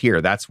starts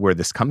here. That's where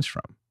this comes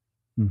from.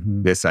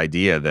 Mm-hmm. This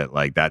idea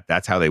that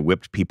that's how they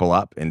whipped people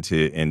up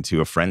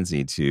into a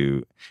frenzy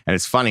and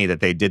it's funny that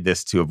they did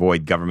this to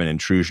avoid government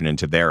intrusion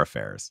into their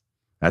affairs.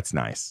 That's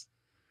nice.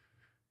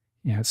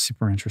 Yeah, it's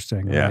super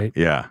interesting, Yeah, right?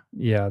 yeah.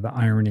 Yeah, the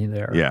irony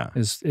there Yeah.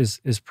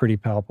 is pretty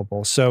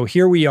palpable. So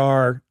here we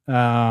are.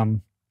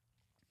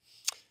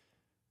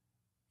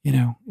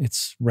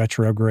 It's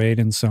retrograde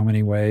in so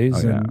many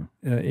ways, and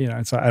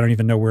it's I don't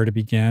even know where to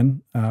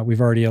begin.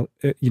 We've already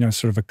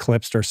sort of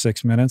eclipsed our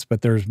 6 minutes,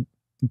 but there's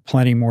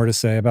plenty more to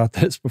say about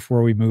this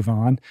before we move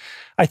on.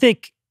 I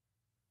think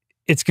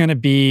it's going to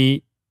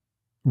be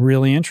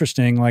really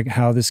interesting, like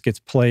how this gets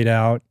played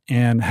out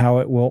and how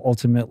it will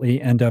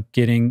ultimately end up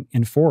getting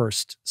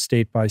enforced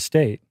state by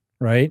state,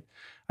 right?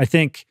 I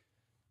think,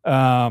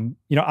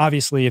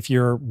 obviously if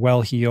you're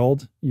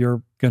well-heeled,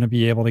 you're going to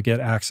be able to get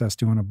access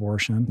to an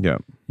abortion. Yeah.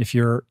 If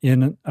you're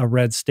in a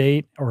red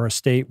state or a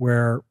state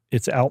where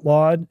it's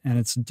outlawed and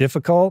it's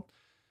difficult,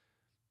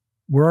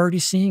 we're already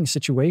seeing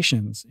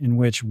situations in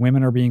which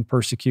women are being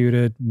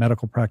persecuted,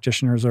 medical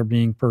practitioners are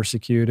being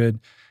persecuted,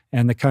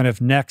 and the kind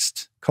of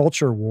next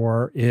culture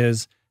war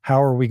is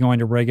how are we going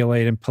to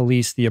regulate and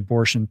police the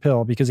abortion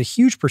pill? Because a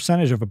huge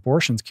percentage of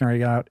abortions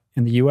carried out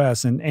in the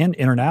US and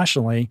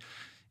internationally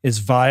is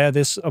via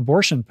this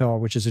abortion pill,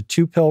 which is a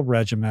 2-pill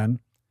regimen.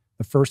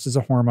 The first is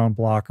a hormone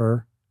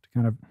blocker to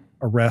kind of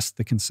arrest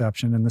the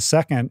conception. And the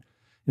second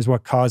is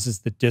what causes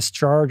the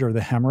discharge or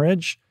the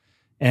hemorrhage.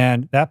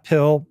 And that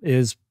pill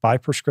is by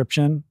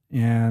prescription.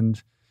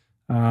 And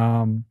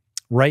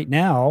right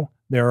now,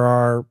 there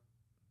are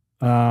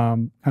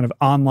kind of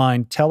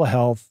online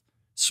telehealth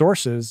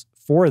sources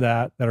for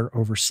that are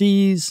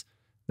overseas,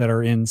 that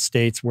are in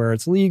states where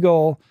it's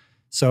legal.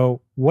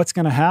 So what's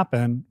going to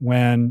happen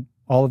when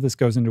all of this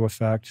goes into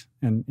effect,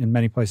 and in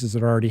many places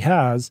it already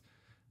has?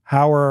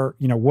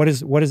 What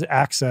is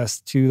access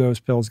to those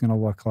pills going to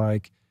look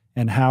like?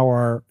 And how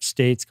are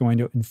states going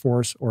to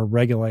enforce or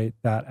regulate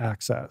that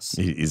access?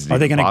 Are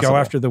they going to go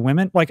after the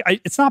women?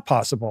 It's not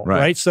possible,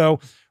 right? So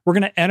we're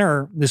going to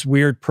enter this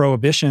weird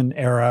prohibition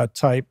era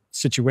type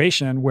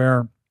situation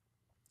where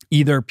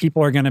either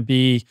people are going to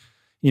be,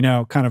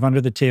 kind of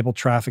under the table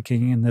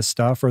trafficking in this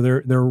stuff, or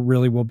there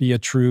really will be a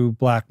true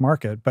black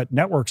market. But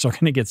networks are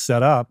going to get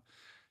set up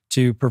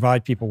to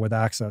provide people with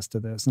access to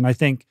this. And I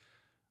think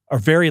a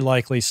very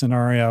likely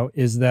scenario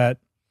is that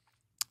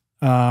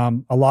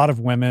a lot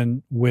of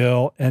women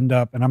will end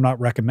up, and I'm not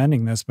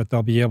recommending this, but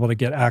they'll be able to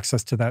get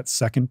access to that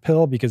second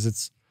pill because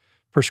it's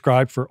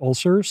prescribed for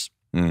ulcers.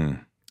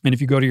 And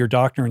if you go to your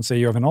doctor and say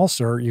you have an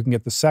ulcer, you can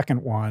get the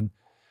second one.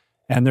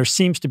 And there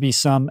seems to be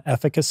some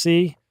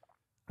efficacy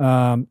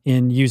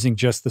in using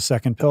just the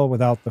second pill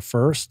without the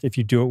first. If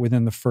you do it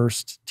within the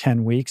first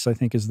 10 weeks, I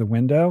think is the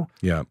window.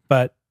 Yeah.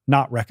 But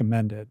not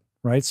recommended,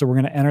 right? So we're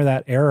going to enter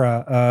that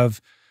era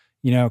of,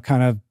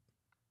 kind of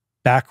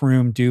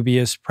backroom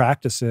dubious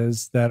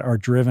practices that are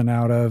driven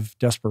out of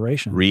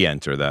desperation.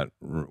 Re-enter that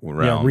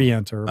realm. Yeah,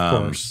 re-enter,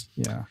 of course.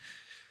 Yeah.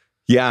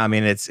 Yeah, I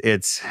mean, it's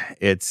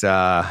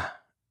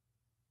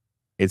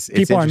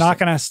people are not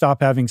going to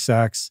stop having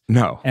sex.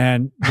 No.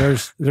 And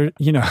they're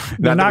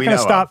not going to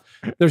stop.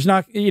 There's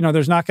not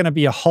going to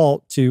be a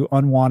halt to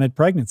unwanted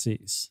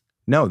pregnancies.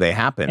 No, they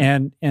happen.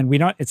 And we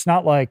don't, it's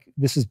not like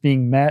this is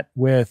being met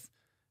with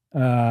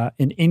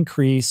an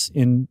increase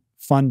in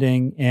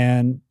funding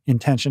and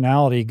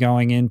intentionality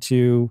going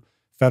into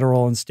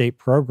federal and state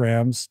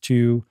programs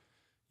to,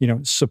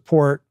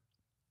 support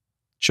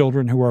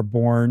children who are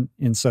born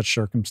in such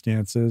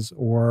circumstances,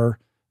 or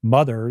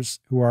mothers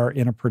who are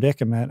in a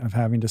predicament of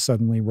having to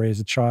suddenly raise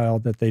a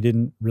child that they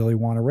didn't really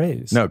want to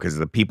raise. No, because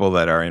the people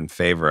that are in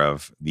favor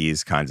of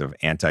these kinds of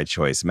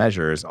anti-choice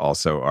measures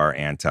also are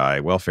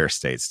anti-welfare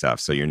state stuff.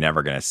 So you're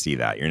never going to see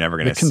that. You're never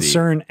going to see. The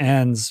concern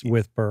ends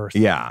with birth.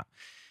 Yeah.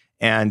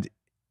 And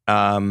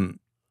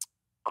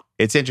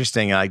it's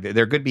interesting. Like,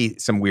 there could be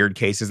some weird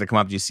cases that come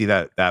up. Do you see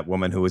that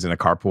woman who was in a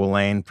carpool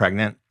lane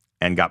pregnant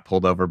and got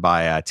pulled over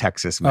by a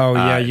Texas you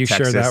Texas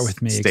shared that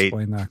with me. State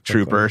Explain that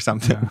trooper or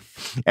something.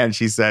 Yeah. And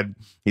she said,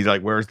 he's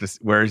like, where's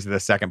the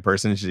second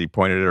person? She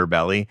pointed at her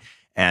belly.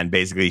 And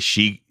basically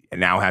she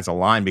now has a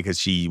line because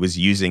she was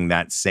using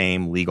that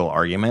same legal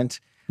argument.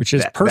 Which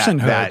is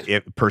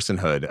personhood.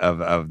 Personhood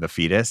of the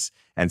fetus.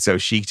 And so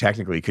she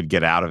technically could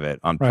get out of it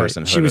on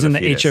personhood. She was in the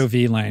fetus. HOV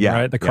lane,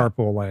 right? The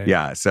carpool lane.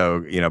 Yeah.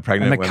 So, pregnant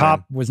and the women,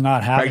 cop was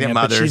not having it.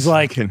 But she's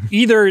like,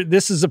 either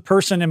this is a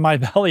person in my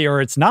belly or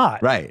it's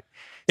not. Right.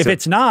 If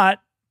it's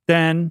not,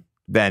 then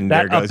that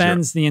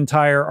upends the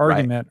entire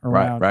argument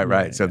around.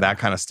 Right. So that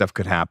kind of stuff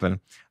could happen.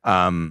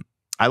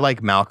 I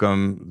like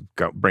Malcolm,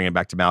 bring it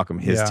back to Malcolm,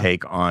 his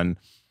take on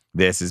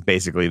this is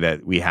basically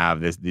that we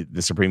have this,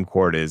 the Supreme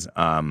Court is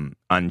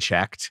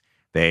unchecked.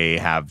 They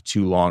have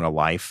too long a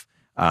life.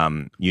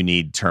 You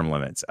need term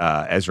limits.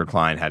 Ezra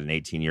Klein had an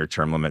 18-year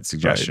term limit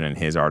suggestion in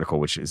his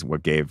article, which is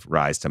what gave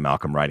rise to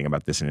Malcolm writing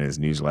about this in his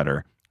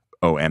newsletter,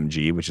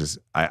 OMG, which is,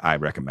 I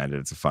recommend it.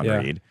 It's a fun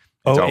read.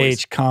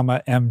 OH,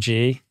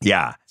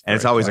 Yeah. And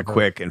it's always a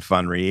quick and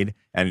fun read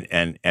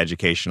and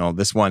educational.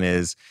 This one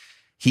is,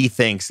 he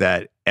thinks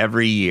that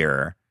every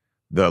year,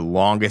 the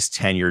longest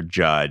tenured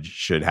judge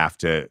should have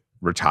to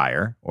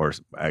retire, or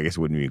I guess it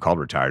wouldn't be called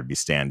retired, it'd be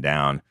stand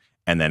down.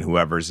 and then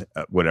whoever's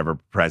whatever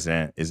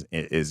president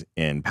is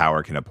in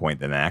power can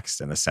appoint the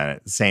next, and the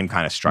Senate, same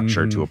kind of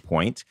structure to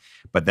appoint,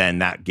 but then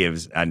that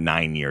gives a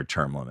 9-year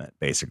term limit,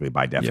 basically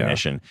by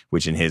definition,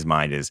 which in his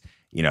mind is,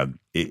 you know,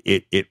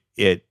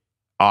 it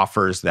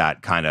offers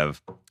that kind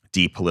of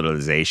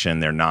depoliticization.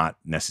 They're not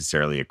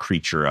necessarily a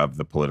creature of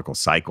the political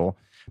cycle,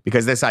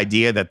 because this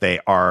idea that they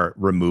are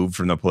removed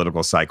from the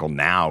political cycle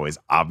now is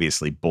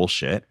obviously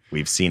bullshit.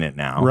 We've seen it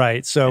now.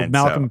 Right. So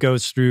Malcolm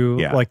goes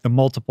through like the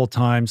multiple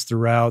times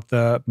throughout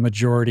the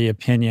majority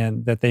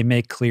opinion that they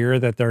make clear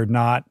that they're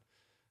not,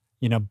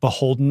 you know,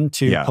 beholden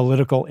to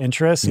political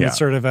interests. And it's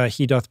sort of a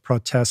he doth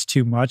protest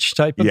too much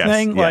type of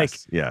thing.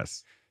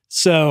 Yes.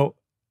 So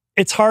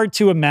it's hard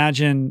to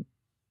imagine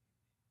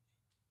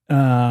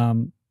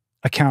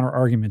a counter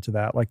argument to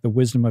that, like the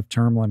wisdom of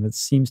term limits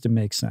seems to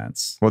make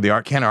sense. Well, the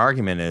counter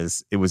argument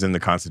is it was in the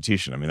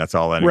Constitution. I mean, that's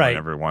all anyone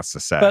ever wants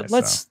to say.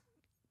 But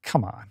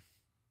come on.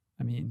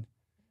 I mean,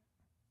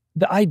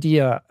 the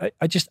idea,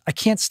 I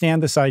can't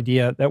stand this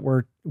idea that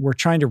we're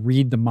trying to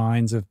read the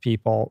minds of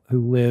people who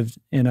lived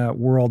in a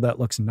world that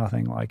looks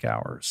nothing like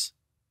ours,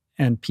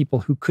 and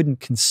people who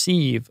couldn't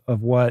conceive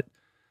of what,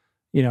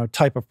 you know,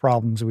 type of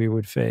problems we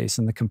would face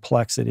and the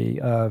complexity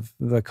of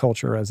the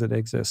culture as it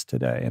exists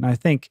today. And I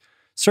think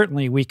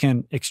certainly we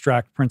can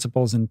extract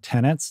principles and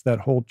tenets that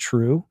hold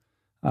true,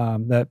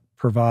 that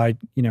provide,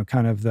 you know,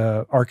 kind of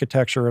the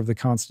architecture of the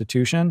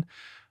Constitution.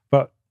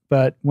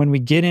 But when we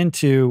get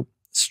into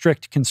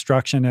strict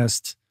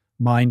constructionist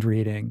mind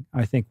reading,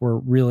 I think we're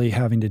really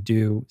having to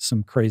do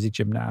some crazy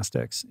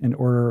gymnastics in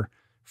order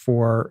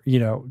for, you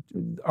know,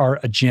 our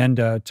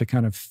agenda to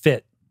kind of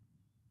fit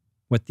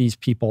what these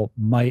people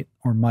might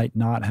or might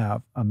not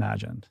have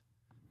imagined.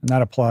 And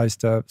that applies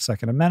to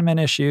Second Amendment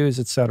issues,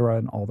 et cetera,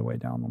 and all the way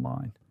down the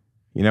line.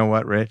 You know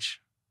what,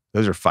 Rich?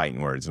 Those are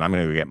fighting words, and I'm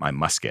going to go get my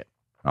musket.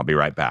 I'll be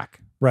right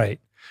back. Right.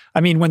 I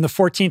mean, when the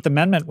 14th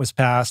Amendment was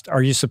passed,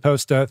 are you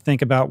supposed to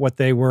think about what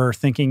they were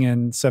thinking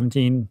in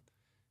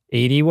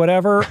 1780,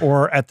 whatever,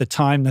 or at the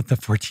time that the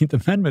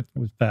 14th Amendment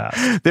was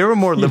passed? There were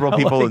more liberal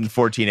people in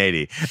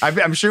 1480.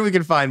 I'm sure we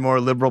can find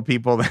more liberal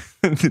people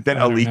than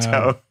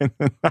Alito.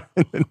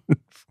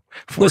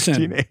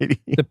 Listen,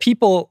 the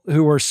people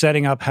who were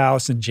setting up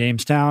house in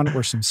Jamestown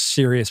were some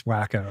serious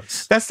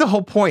wackos. That's the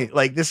whole point.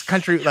 Like this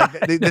country, like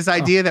this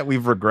idea that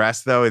we've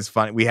regressed, though, is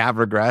funny. We have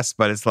regressed,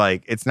 but it's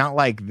like, it's not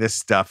like this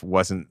stuff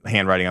wasn't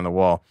handwriting on the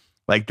wall.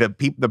 Like the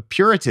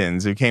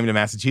Puritans who came to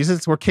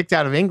Massachusetts were kicked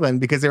out of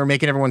England because they were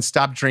making everyone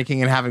stop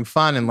drinking and having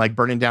fun and like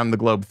burning down the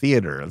Globe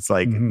Theater. It's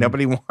like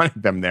nobody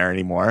wanted them there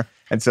anymore.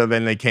 And so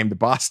then they came to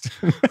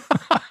Boston.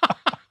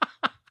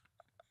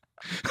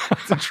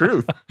 That's the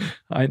truth.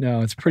 I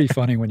know. It's pretty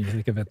funny when you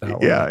think of it that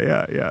way.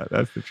 Yeah.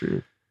 That's the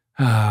truth.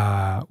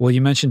 Well,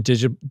 you mentioned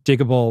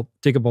diggable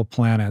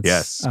planets.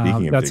 Yes.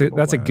 Speaking of that's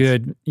planets. a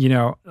good, you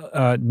know,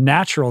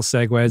 natural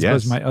segue, as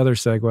opposed to my other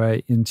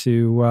segue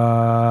into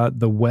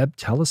the Webb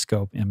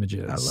telescope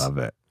images. I love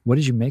it. What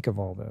did you make of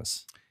all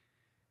this?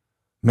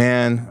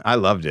 Man, I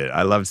loved it.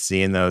 I loved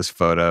seeing those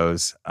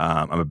photos.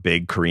 I'm a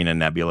big Carina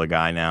Nebula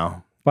guy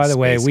now. By the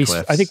way,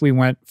 I think we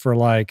went for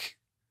like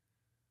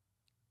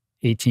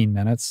 18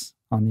 minutes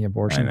on the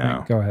abortion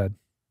thing. Go ahead.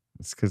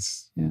 It's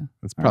because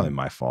it's probably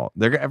my fault.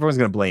 Everyone's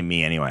going to blame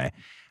me anyway.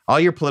 All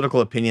your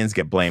political opinions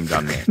get blamed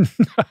on me.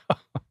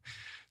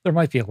 There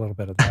might be a little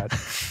bit of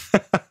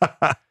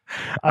that.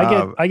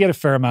 I get a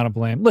fair amount of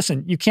blame.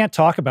 Listen, you can't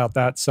talk about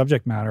that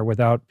subject matter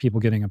without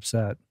people getting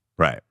upset.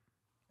 Right.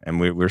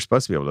 And we're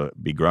supposed to be able to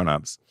be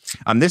grown-ups.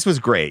 This was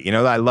great. You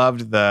know, I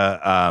loved the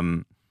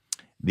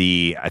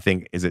I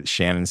think, is it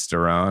Shannon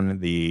Sterone,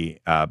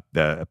 the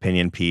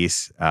opinion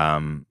piece,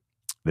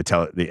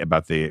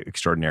 about the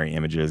extraordinary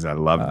images. I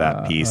love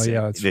that piece. Oh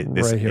yeah, it's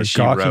right here.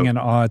 Gawking in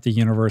awe at the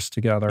universe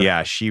together.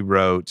 Yeah, she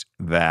wrote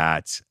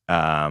that,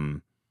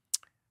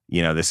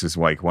 you know, this is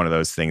like one of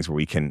those things where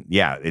we can,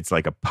 it's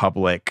like a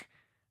public,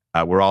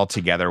 we're all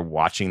together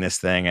watching this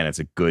thing, and it's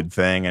a good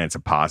thing and it's a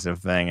positive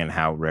thing, and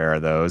how rare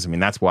are those? I mean,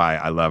 that's why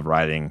I love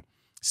writing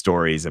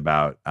stories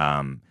about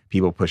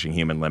people pushing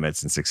human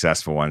limits, and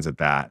successful ones at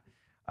that.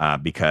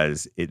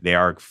 Because they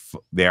are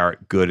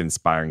good,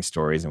 inspiring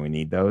stories, and we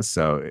need those.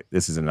 So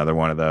this is another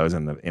one of those,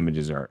 and the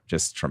images are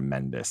just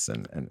tremendous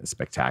and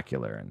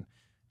spectacular, and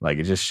like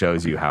it just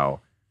shows you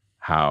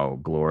how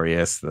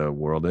glorious the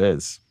world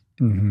is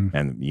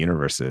and the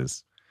universe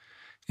is.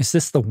 Is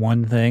this the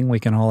one thing we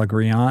can all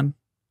agree on?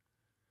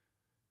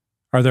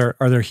 Are there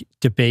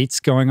debates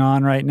going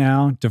on right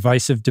now?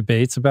 Divisive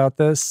debates about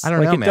this? I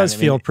don't know, man. It does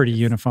feel pretty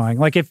unifying.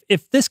 Like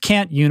if this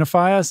can't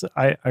unify us,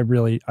 I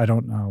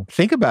don't know.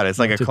 Think about it. It's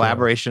like a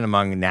collaboration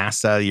among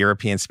NASA,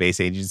 European Space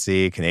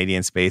Agency,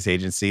 Canadian Space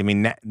Agency. I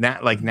mean,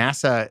 like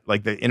NASA,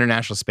 like the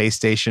International Space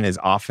Station is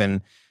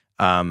often,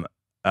 held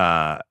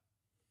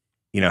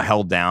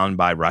down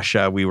by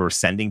Russia. We were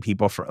sending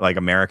people like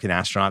American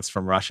astronauts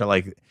from Russia.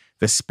 Like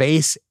the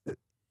space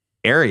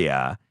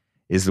area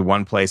is the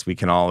one place we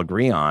can all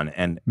agree on.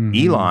 And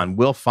Elon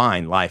will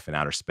find life in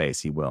outer space.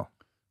 He will.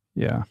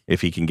 Yeah.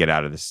 If he can get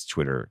out of this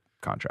Twitter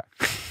contract.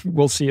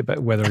 We'll see about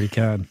whether he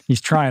can.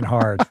 He's trying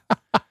hard.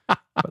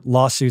 But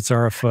lawsuits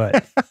are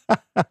afoot.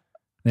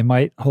 They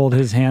might hold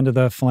his hand to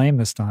the flame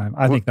this time.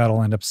 I think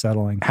that'll end up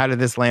settling. How did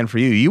this land for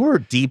you? You were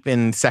deep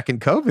in second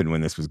COVID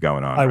when this was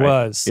going on. I right?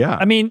 was. Yeah.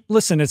 I mean,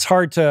 listen, it's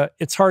hard to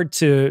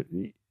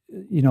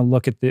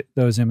look at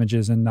those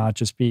images and not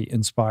just be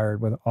inspired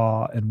with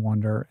awe and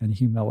wonder and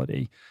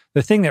humility.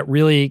 The thing that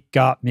really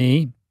got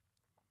me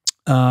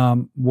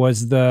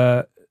was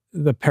the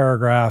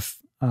paragraph.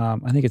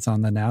 I think it's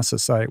on the NASA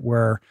site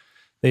where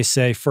they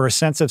say, for a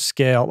sense of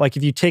scale, like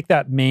if you take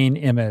that main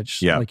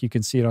image, like you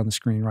can see it on the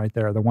screen right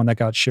there, the one that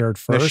got shared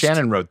first. No,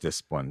 Shannon wrote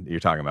this one you're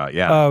talking about.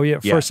 Yeah. Oh, yeah.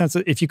 For a sense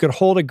of, if you could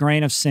hold a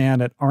grain of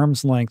sand at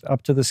arm's length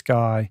up to the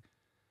sky,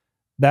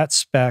 that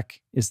speck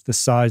is the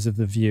size of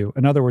the view.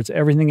 In other words,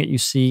 everything that you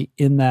see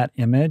in that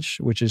image,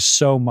 which is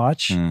so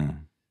much,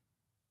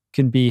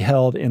 can be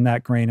held in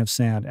that grain of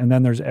sand. And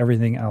then there's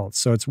everything else.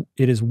 So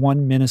it is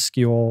one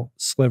minuscule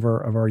sliver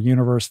of our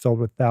universe filled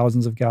with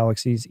thousands of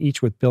galaxies,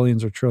 each with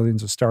billions or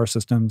trillions of star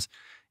systems,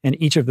 and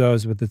each of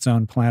those with its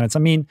own planets. I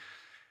mean,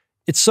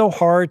 it's so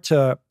hard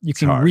you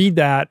can read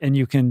that and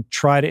you can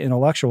try to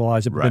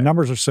intellectualize it, but the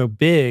numbers are so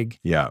big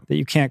that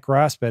you can't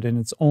grasp it. And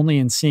it's only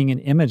in seeing an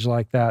image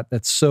like that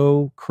that's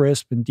so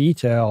crisp and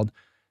detailed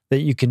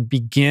that you can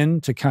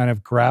begin to kind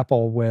of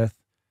grapple with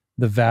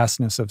the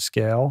vastness of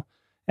scale.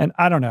 And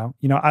I don't know,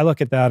 I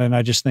look at that and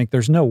I just think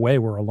there's no way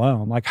we're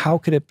alone. Like, how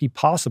could it be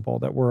possible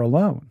that we're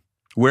alone?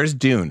 Where's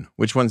Dune?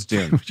 Which one's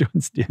Dune? Which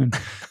one's Dune?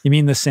 You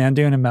mean the sand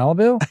dune in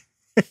Malibu?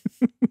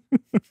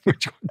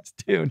 Which one's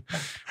Dune?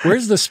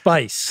 Where's the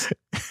spice?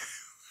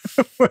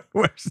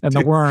 And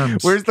the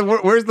worms? Where's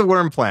the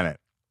worm planet?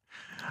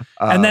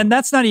 And then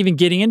that's not even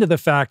getting into the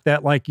fact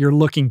that like you're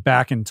looking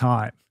back in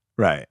time.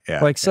 Right.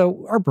 Yeah. Like,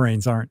 so our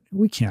brains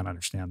we can't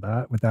understand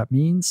what that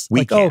means.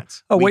 We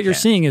can't. What you're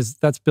seeing is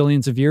that's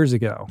billions of years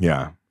ago.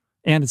 Yeah.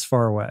 And it's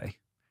far away.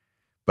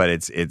 But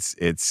it's like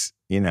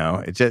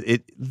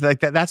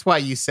that. That's why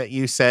you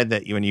said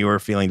that when you were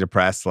feeling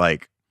depressed,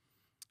 like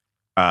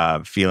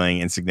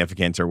feeling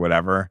insignificant or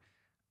whatever.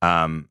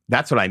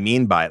 That's what I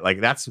mean by it. Like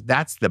that's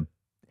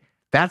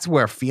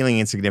where feeling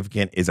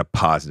insignificant is a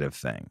positive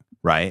thing,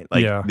 right?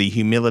 Like the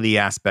humility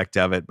aspect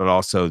of it, but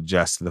also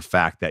just the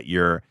fact that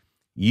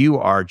you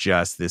are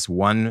just this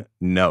one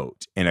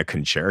note in a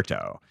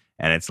concerto.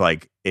 And it's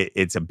like,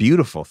 it's a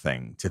beautiful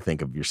thing to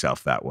think of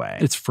yourself that way.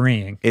 It's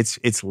freeing.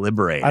 It's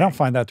liberating. I don't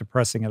find that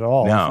depressing at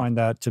all. No. I find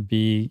that to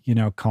be,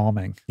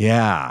 calming.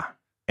 Yeah.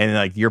 And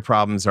like your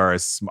problems are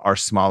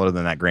smaller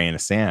than that grain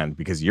of sand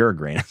because you're a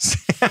grain of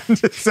sand.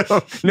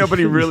 So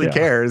nobody really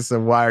cares. So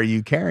why are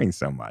you caring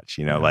so much?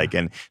 Like,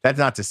 and that's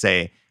not to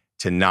say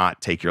to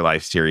not take your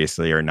life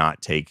seriously or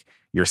not take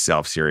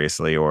yourself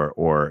seriously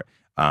or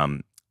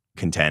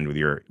contend with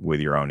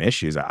your own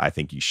issues. I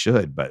think you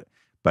should, but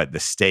the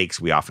stakes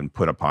we often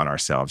put upon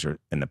ourselves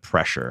and the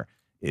pressure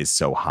is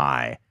so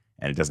high,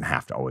 and it doesn't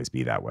have to always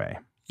be that way.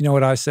 You know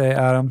what I say,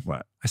 Adam?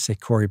 What? I say,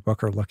 Cory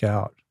Booker, look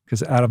out,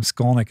 because Adam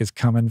Skolnick is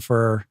coming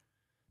for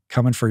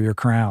your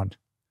crown,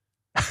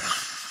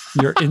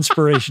 your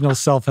inspirational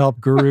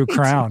self-help guru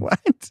crown.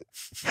 What?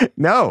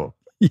 No.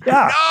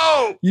 Yeah.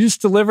 No. You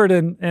just delivered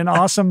an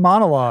awesome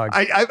monologue.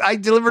 I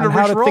delivered a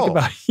rich roll.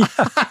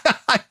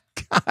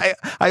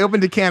 I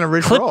opened a can of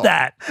rich roll. Clip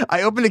that.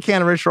 I opened a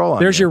can of rich roll.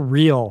 There's your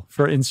reel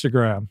for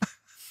Instagram.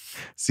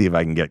 See if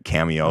I can get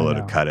Camiolo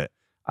to cut it.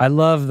 I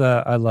love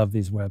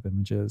these Webb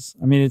images.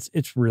 I mean,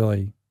 it's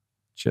really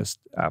just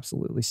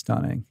absolutely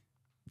stunning.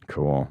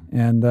 Cool.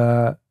 And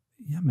yeah,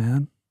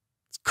 man,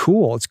 it's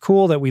cool. It's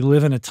cool that we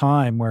live in a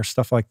time where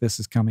stuff like this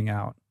is coming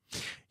out.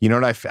 You know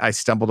what I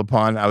stumbled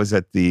upon? I was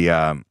at the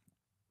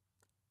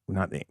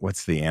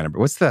what's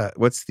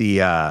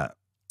the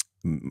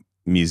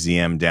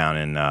museum down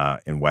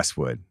in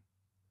Westwood.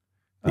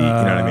 You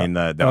know what I mean?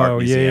 The art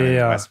museum in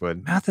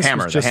Westwood. Mathis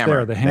was just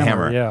there. The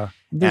hammer. Yeah.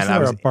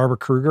 There's a Barbara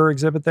Kruger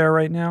exhibit there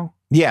right now.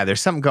 Yeah,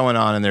 there's something going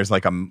on, and there's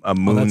like a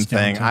moon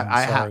thing.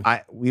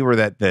 We were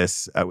at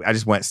this. I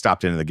just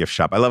stopped into the gift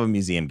shop. I love a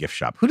museum gift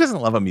shop. Who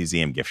doesn't love a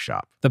museum gift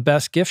shop? The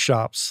best gift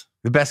shops.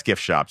 The best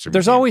gift shops.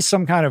 There's always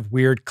some kind of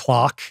weird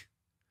clock.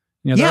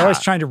 They're always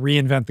trying to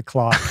reinvent the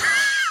clock.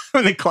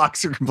 The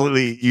clocks are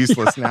completely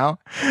useless now.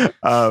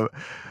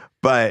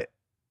 But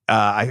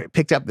I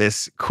picked up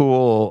this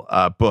cool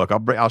book.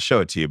 I'll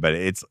show it to you. But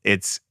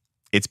it's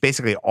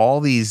basically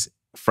all these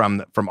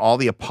from all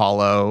the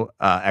Apollo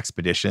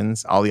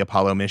expeditions, all the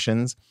Apollo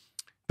missions,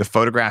 the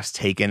photographs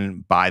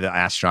taken by the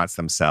astronauts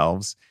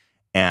themselves,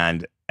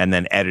 and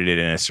then edited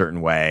in a certain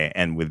way,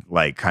 and with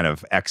like kind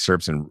of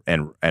excerpts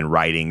and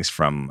writings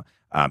from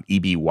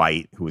E.B.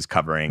 White, who was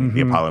covering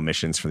the Apollo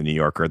missions for the New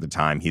Yorker at the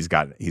time. He's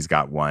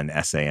got one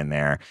essay in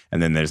there,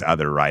 and then there's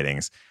other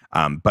writings.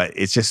 But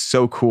it's just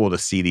so cool to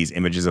see these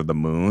images of the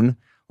moon,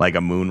 like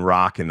a moon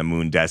rock in the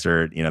moon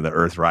desert, the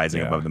Earth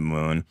rising above the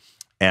moon.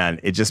 And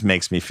it just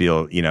makes me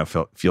feel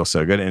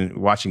so good. And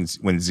watching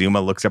when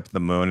Zuma looks up at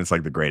the moon, it's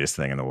like the greatest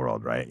thing in the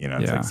world, right?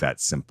 It's like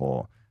that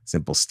simple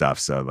stuff.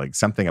 So like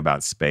something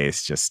about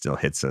space just still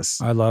hits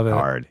us. I love it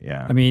hard.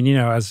 Yeah. I mean,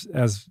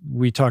 as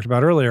we talked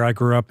about earlier, I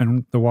grew up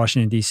in the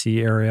Washington, D.C.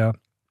 area.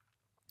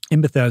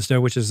 in Bethesda,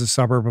 which is a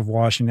suburb of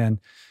Washington.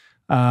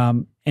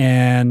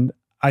 And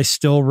I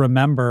still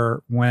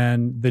remember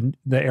when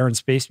the Air and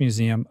Space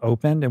Museum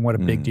opened and what a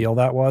big deal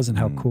that was and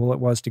how cool it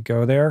was to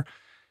go there.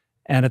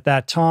 And at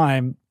that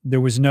time,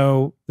 there was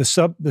the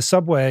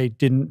subway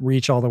didn't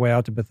reach all the way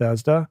out to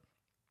Bethesda.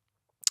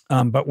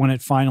 But when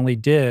it finally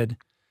did,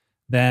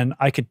 then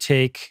I could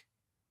take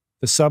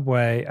the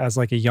subway as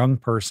like a young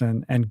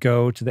person and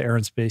go to the Air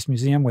and Space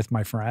Museum with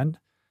my friend,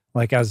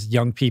 like as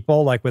young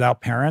people, like without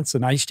parents.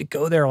 And I used to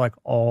go there like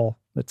all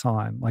the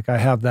time. Like I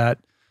have that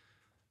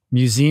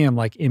museum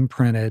like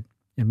imprinted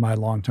in my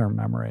long-term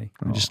memory.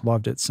 I just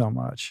loved it so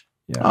much.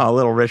 Yeah. Oh, a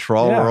little rich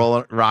rocking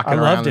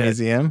around the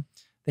museum.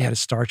 They had a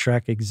Star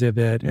Trek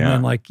exhibit, and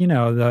then like,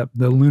 the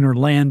lunar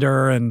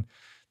lander and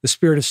the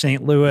Spirit of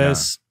St.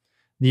 Louis,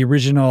 the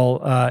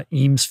original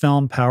Eames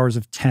film, Powers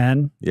of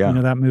 10. Yeah. You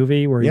know that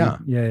movie where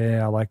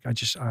like I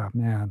just, oh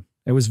man,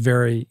 it was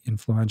very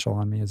influential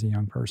on me as a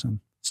young person.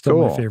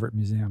 Still my favorite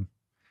museum.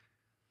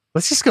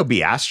 Let's just go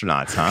be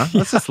astronauts, huh?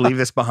 Let's just leave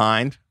this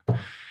behind.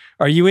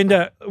 Are you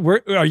into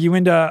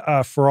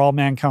For All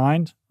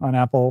Mankind on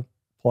Apple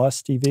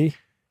Plus TV?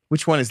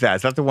 Which one is that?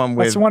 Is that the one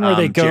with That's the one where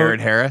they go, Jared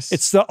Harris?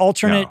 It's the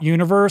alternate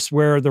universe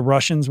where the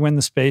Russians win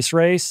the space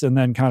race and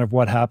then kind of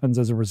what happens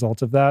as a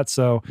result of that.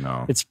 So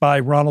it's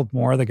by Ronald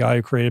Moore, the guy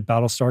who created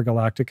Battlestar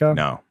Galactica.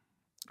 No.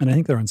 And I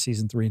think they're on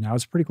season 3 now.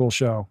 It's a pretty cool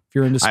show. If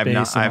you're into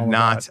space.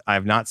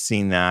 I've not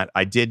seen that.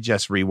 I did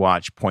just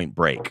rewatch Point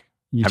Break.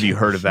 Have you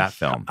heard of that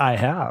film? I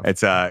have.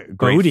 It's a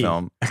great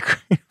film.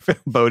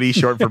 Bodhi,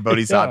 short for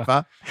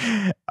Bodhisattva.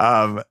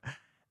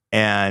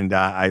 And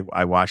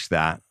I watched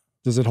that.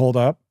 Does it hold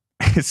up?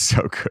 It's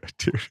so good,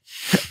 dude.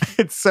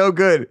 It's so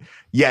good,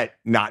 yet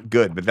not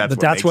good. But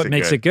that's what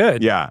makes it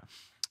good. Yeah.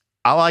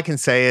 All I can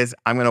say is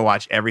I'm going to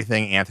watch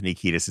everything Anthony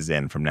Kiedis is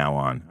in from now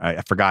on.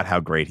 I forgot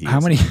how great he is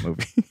in the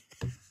movie.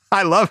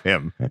 I love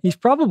him. He's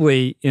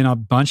probably in a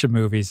bunch of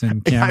movies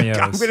and cameos.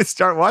 I'm going to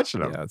start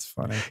watching him. Yeah, it's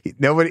funny.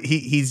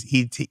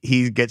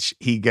 He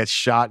gets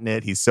shot in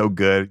it. He's so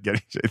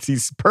good.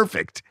 He's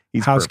perfect.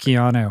 How's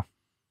Keanu?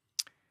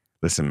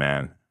 Listen,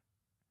 man.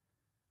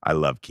 I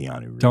love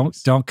Keanu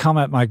Reeves. Don't come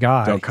at my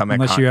guy. Don't come at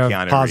unless you have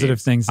Keanu positive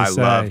Reeves. things to say.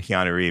 I love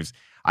Keanu Reeves.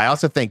 I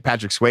also think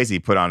Patrick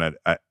Swayze put on an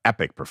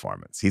epic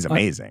performance. He's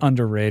amazing.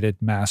 Underrated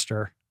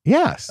master.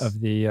 Yes.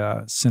 Of the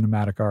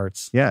cinematic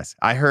arts. Yes.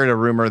 I heard a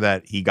rumor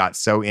that he got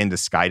so into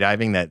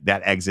skydiving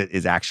that exit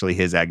is actually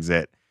his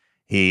exit.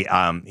 He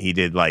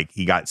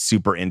got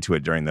super into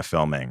it during the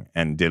filming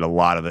and did a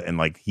lot of it. And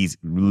like, he's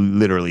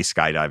literally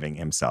skydiving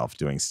himself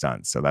doing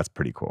stunts. So that's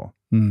pretty cool.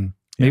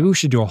 Maybe we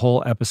should do a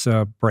whole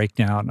episode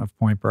breakdown of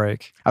Point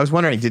Break. I was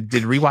wondering, did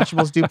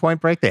Rewatchables do Point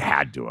Break? They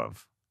had to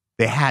have.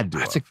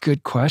 That's a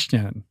good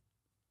question.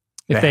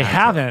 If they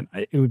haven't,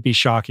 it would be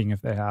shocking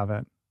if they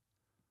haven't.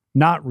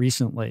 Not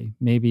recently,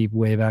 maybe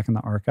way back in the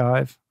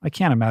archive. I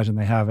can't imagine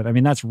they haven't. I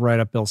mean, that's right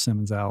up Bill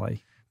Simmons'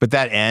 alley. But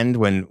that end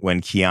when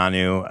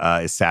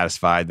Keanu is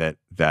satisfied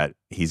that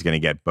he's going to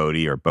get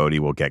Bodhi or Bodhi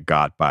will get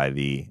got by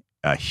the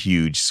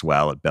huge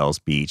swell at Bell's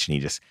Beach, and he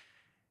just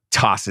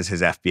tosses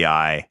his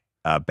FBI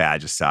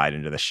badge aside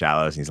into the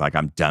shallows, and he's like,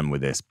 I'm done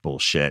with this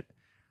bullshit.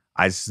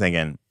 I was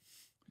thinking,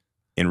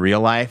 in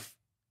real life,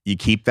 you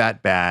keep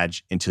that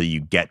badge until you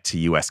get to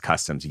U.S.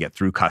 Customs. You get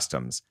through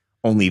Customs.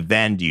 Only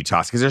then do you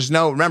toss. Because there's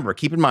no, remember,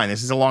 keep in mind,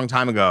 this is a long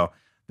time ago.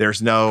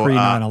 There's no... Pre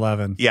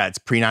 9/11. Yeah, it's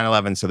pre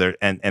 9/11. So there,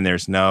 and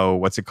there's no,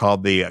 what's it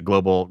called? The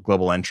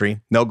global entry.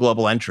 No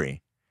global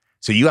entry.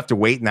 So you have to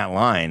wait in that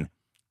line.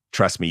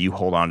 Trust me, you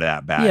hold on to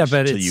that badge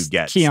until you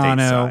get Keanu,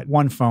 stateside.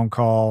 One phone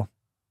call.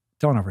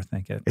 Don't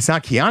overthink it. It's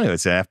not Keanu.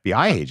 It's an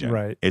FBI agent.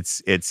 Right.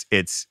 It's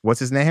what's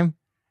his name?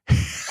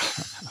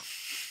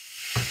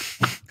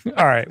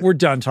 All right. We're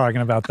done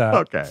talking about that.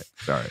 Okay.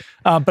 Sorry.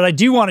 But I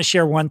do want to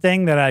share one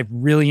thing that I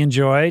really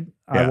enjoyed.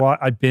 Yeah.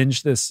 I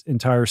binged this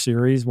entire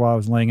series while I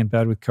was laying in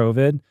bed with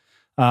COVID,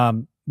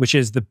 which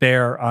is The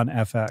Bear on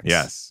FX.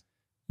 Yes.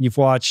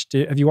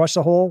 Have you watched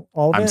all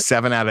of it? I'm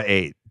 7 out of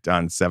 8.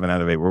 Done 7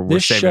 out of 8. We're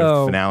saving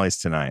the finales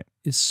tonight.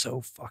 Is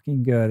so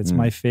fucking good. It's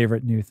my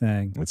favorite new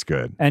thing. It's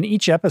good. And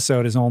each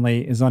episode is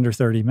under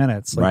 30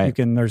 minutes. Like right.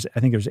 I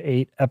think there's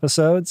 8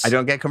 episodes. I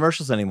don't get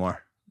commercials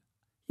anymore.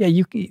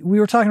 Yeah, we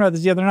were talking about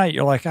this the other night.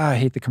 You're like, I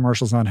hate the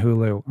commercials on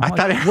Hulu.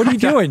 What are you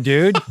doing,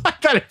 dude? I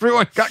thought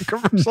everyone got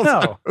commercials on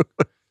Hulu.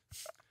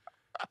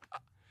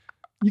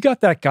 You got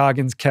that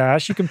Goggins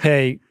cash. You can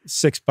pay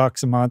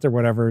 $6 a month or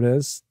whatever it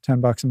is,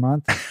 $10 a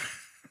month.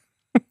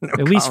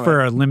 At least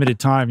for a limited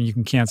time. You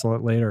can cancel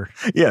it later.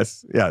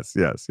 Yes. I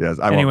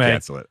won't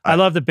cancel it. I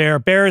love The Bear.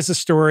 Bear is a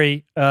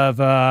story of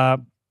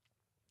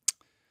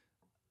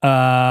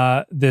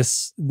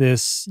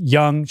this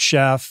young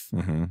chef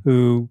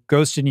who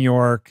goes to New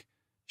York,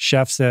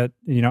 chefs at,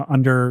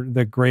 under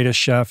the greatest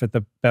chef at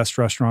the best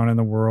restaurant in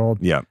the world.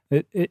 Yeah.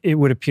 It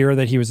would appear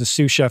that he was a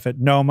sous chef at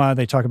Noma.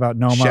 They talk about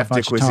Noma Chef a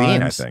bunch de cuisine,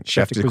 of times. I think.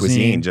 Chef de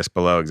cuisine, just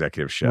below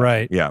executive chef.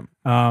 Right. Yeah.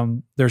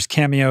 There's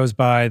cameos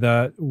of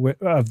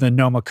the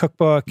Noma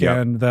cookbook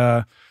and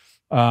the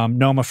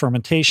Noma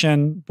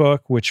fermentation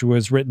book, which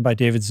was written by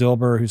David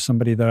Zilber, who's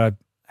somebody that I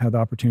had the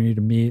opportunity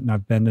to meet, and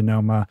I've been to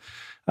Noma.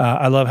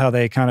 I love how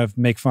they kind of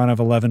make fun of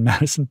 11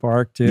 Madison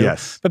Park too.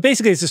 Yes. But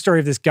basically it's the story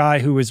of this guy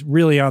who was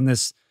really on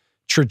this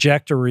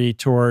trajectory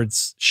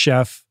towards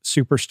chef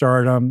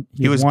superstardom.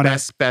 He was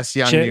best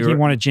young new, he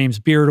won a James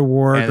Beard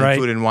Award, and right?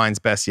 Food and Wine's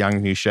best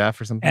young new chef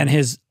or something. And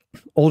his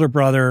older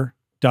brother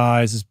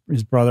dies.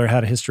 His brother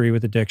had a history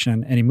with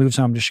addiction, and he moves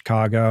home to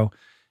Chicago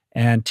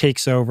and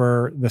takes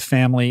over the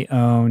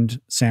family-owned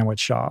sandwich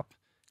shop.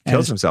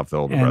 Kills himself, the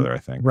older brother, I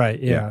think. Right,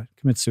 yeah.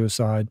 Commits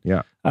suicide.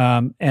 Yeah.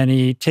 And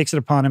he takes it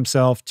upon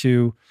himself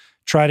to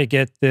try to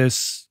get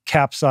this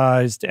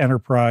capsized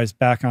enterprise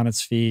back on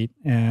its feet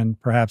and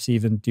perhaps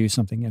even do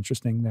something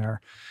interesting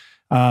there.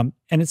 And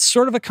it's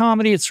sort of a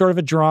comedy. It's sort of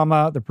a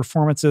drama. The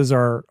performances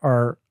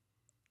are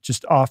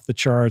just off the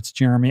charts.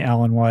 Jeremy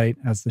Allen White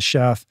as the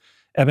chef.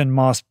 Eben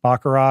Moss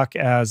Bacharach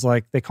as,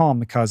 like, they call him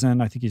the cousin.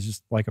 I think he's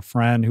just like a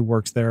friend who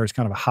works there. He's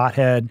kind of a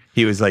hothead.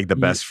 He was like the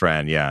best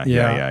friend. Yeah.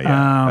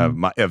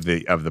 Of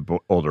the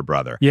older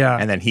brother. Yeah.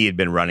 And then he had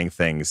been running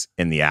things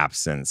in the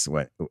absence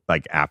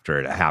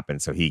after it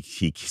happened. So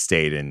he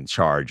stayed in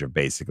charge of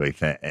basically,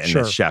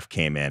 the chef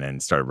came in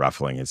and started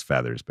ruffling his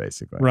feathers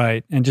basically.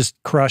 Right. And just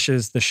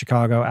crushes the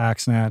Chicago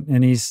accent.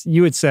 And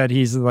you had said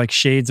he's like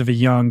shades of a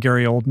young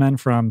Gary Oldman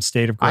from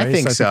State of Grace. I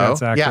think so.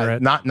 That's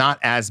accurate. Yeah. Not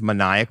as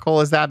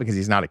maniacal as that,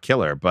 because he's not a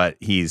killer, but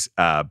he's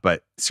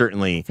but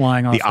certainly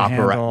flying off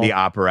the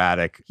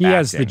operatic. He acting.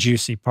 has the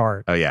juicy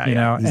part. Oh yeah, you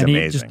know, he's and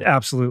amazing. he just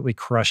absolutely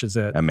crushes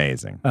it.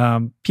 Amazing.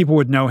 People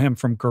would know him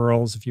from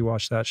Girls if you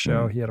watch that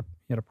show. He had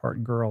a part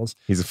in Girls.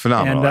 He's a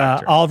phenomenal and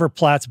actor. Oliver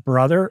Platt's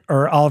brother,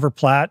 or Oliver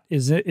Platt,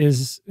 has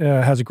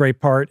a great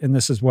part in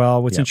this as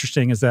well. What's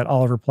interesting is that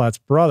Oliver Platt's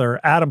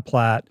brother, Adam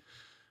Platt,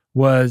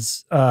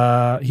 was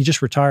he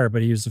just retired,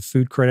 but he was a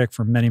food critic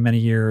for many, many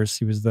years.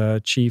 He was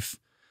the chief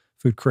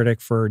food critic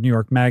for New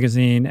York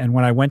Magazine. And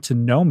when I went to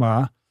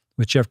Noma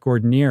with Jeff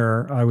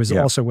Gordonier, I was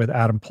also with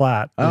Adam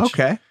Platt.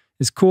 Okay.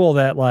 It's cool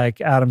that,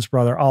 like, Adam's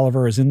brother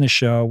Oliver is in the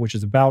show, which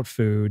is about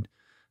food.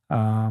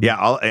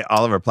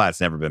 Oliver Platt's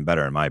never been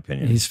better, in my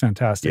opinion. He's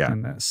fantastic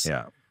in this.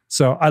 Yeah.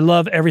 So I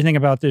love everything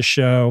about this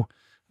show,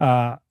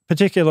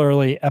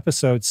 particularly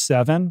episode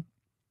 7.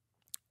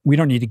 We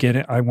don't need to get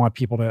it. I want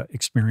people to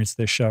experience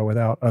this show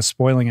without us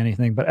spoiling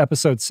anything. But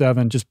episode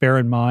 7, just bear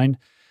in mind,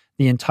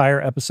 the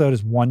entire episode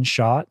is one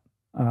shot.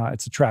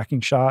 It's a tracking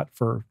shot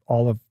for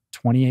all of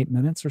 28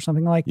 minutes or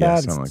something like that. Yeah,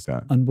 something like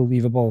that.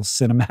 Unbelievable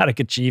cinematic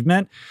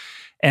achievement.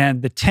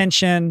 And the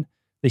tension,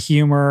 the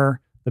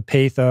humor, the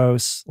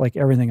pathos, like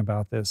everything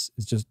about this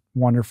is just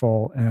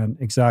wonderful and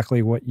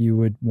exactly what you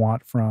would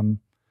want from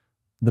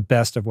the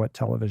best of what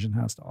television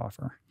has to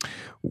offer.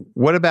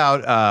 What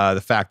about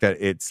the fact that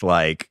it's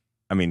like,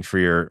 I mean,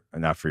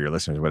 not for your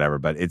listeners or whatever,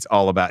 but it's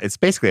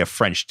basically a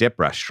French dip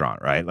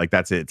restaurant, right? Like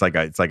that's it. It's like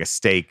a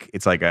steak.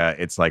 It's like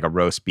a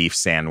roast beef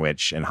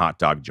sandwich and hot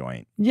dog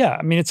joint. Yeah.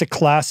 I mean, it's a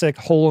classic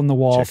hole in the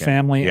wall,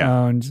 family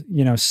owned,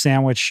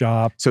 sandwich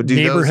shop, so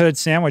neighborhood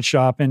sandwich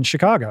shop in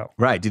Chicago.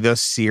 Right. Do those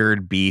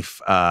seared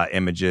beef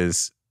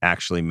images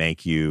actually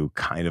make you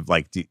kind of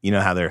like, you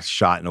know how they're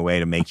shot in a way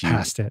to make you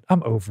past it?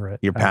 I'm over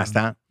it. You're past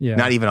that? Yeah.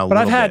 Not even a but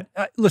little I've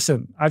bit.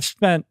 Listen, I've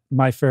spent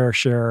my fair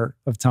share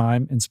of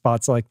time in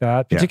spots like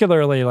that,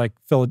 particularly like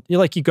Philly.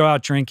 Like you go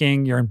out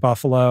drinking, you're in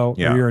Buffalo or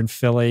you're in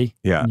Philly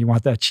and you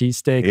want that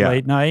cheesesteak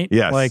late night.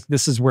 Yes. Like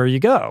this is where you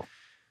go.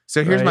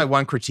 So here's my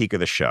one critique of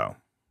the show.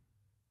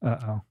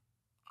 Uh-oh.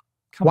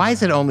 Why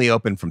is it only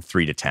open from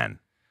 3 to 10?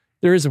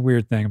 There is a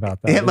weird thing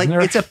about that. Yeah, like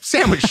it's a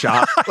sandwich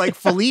shop. Like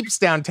Philippe's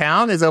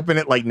downtown is open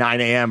at like 9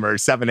 a.m. or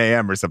 7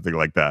 a.m. or something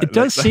like that. It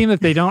does seem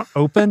that they don't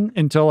open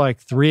until like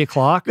 3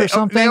 o'clock or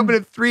something. They open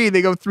at 3.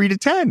 They go 3 to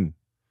 10.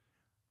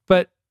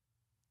 But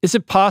is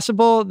it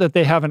possible that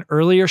they have an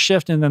earlier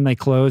shift and then they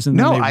close and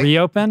then they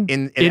reopen?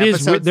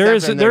 There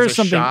is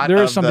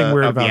something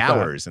weird about the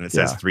hours, and it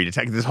says 3 to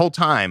 10. This whole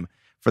time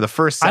for the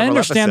first several I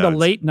understand episodes, the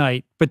late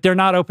night, but they're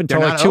not open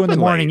till like 2 in the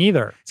morning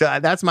either.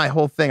 So that's my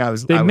whole thing.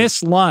 They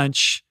miss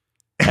lunch.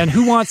 And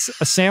who wants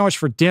a sandwich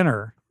for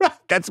dinner?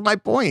 That's my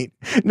point.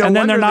 And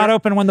then they're not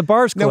open when the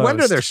bar's closed. No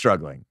wonder they're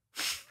struggling.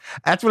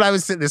 That's what I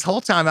was saying. This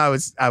whole time I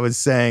was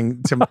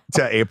saying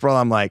to April,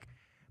 I'm like,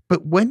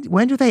 but when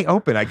do they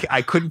open?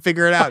 I couldn't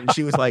figure it out. And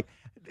she was like,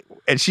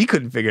 and she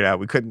couldn't figure it out.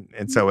 We couldn't.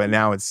 And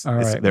now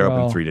they're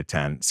open 3 to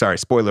 10. Sorry,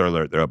 spoiler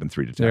alert. They're open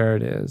 3 to 10. There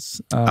it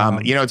is.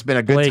 It's been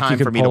a good time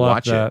for me to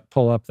watch it.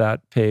 Pull up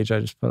that page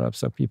I just put up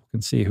so people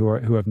can see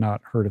who have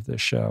not heard of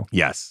this show.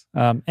 Yes.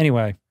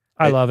 Anyway,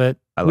 I love it.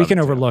 We can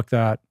overlook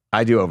that.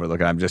 I do overlook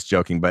it. I'm just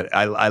joking, but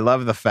I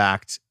love the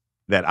fact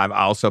that I've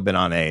also been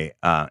on a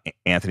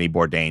Anthony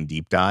Bourdain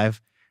deep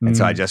dive, and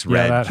so I just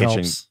read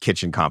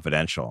Kitchen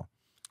Confidential,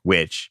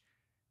 which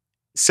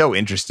is so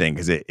interesting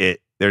because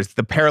there's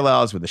the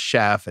parallels with the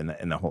chef and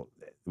the whole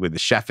with the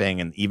chefing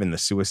and even the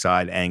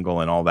suicide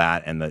angle and all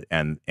that, and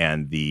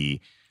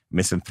the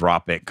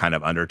misanthropic kind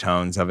of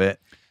undertones of it.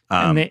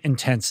 And the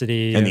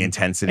intensity. And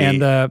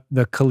the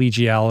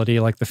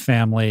collegiality, like the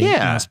family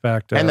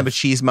aspect. And the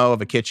machismo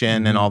of a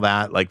kitchen and all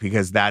that, like,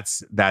 because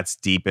that's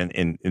deep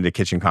in the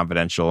Kitchen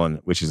Confidential, and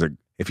which is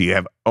if you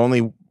have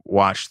only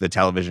watch the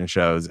television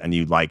shows and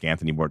you like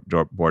Anthony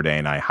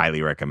Bourdain, I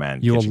highly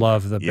recommend. You will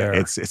love The Bear.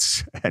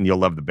 It's and you'll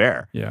love The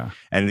Bear. Yeah.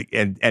 And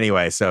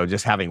anyway, so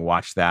just having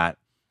watched that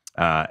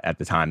at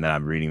the time that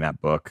I'm reading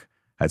that book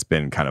has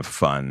been kind of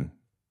fun,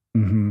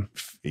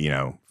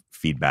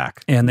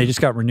 feedback. And they just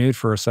got renewed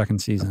for a second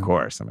season. Of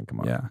course. I mean, come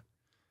on. Yeah.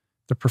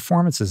 The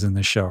performances in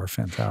this show are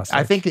fantastic.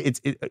 I think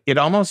it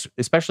almost,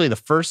 especially the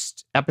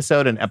first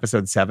episode and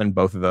episode 7,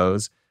 both of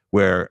those,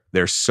 where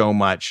there's so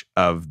much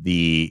of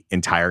the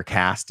entire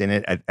cast in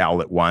it all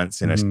at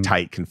once in a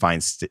tight,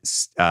 confined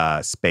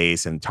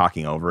space and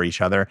talking over each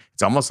other.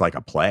 It's almost like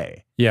a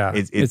play. Yeah,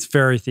 it's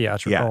very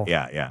theatrical.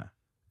 Yeah.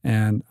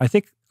 And I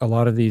think a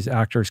lot of these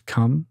actors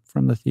come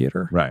from the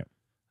theater. Right.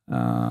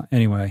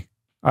 Anyway,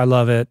 I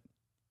love it.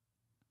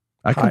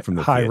 I come from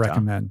the high theater.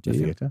 recommend. Do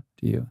you? Theater?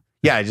 Do you?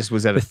 Yeah, I just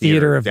was at a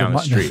theater down the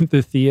street.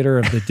 The theater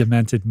of the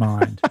demented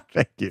mind.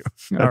 Thank you.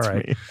 That's all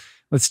right. Me.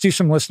 Let's do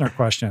some listener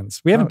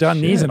questions. We haven't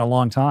done these in a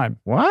long time.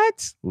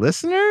 What?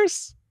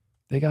 Listeners?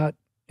 They got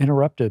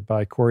interrupted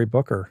by Cory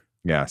Booker.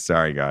 Yeah,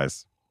 sorry,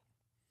 guys.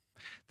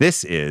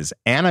 This is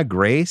Anna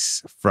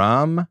Grace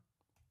from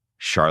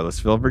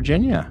Charlottesville,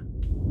 Virginia.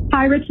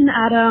 Hi, Rich and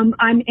Adam.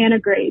 I'm Anna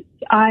Grace.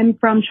 I'm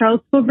from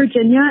Charlottesville,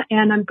 Virginia,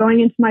 and I'm going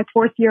into my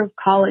 4th year of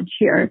college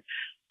here.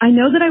 I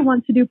know that I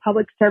want to do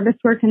public service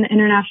work in the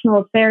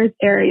international affairs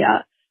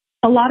area.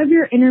 A lot of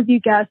your interview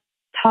guests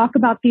talk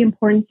about the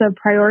importance of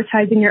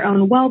prioritizing your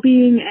own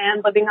well-being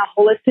and living a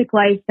holistic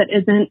life that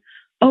isn't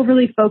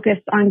overly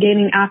focused on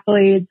gaining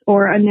accolades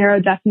or a narrow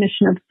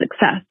definition of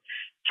success.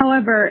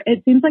 However,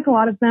 it seems like a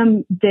lot of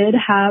them did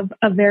have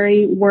a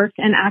very work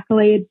and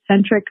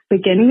accolade-centric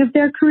beginning of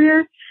their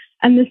career.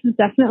 And this is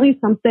definitely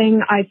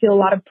something I feel a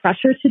lot of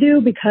pressure to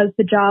do because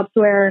the jobs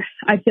where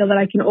I feel that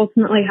I can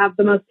ultimately have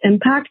the most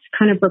impact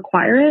kind of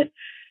require it.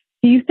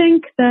 Do you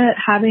think that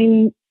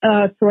having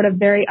a sort of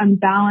very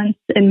unbalanced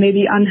and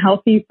maybe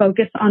unhealthy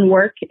focus on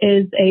work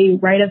is a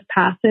rite of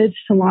passage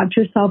to launch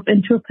yourself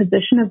into a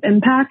position of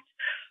impact?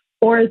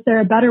 Or is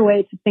there a better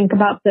way to think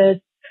about this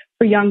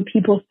for young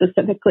people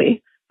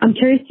specifically? I'm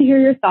curious to hear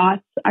your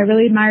thoughts. I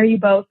really admire you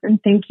both and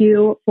thank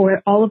you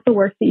for all of the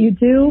work that you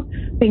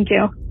do. Thank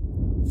you.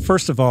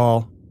 First of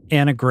all,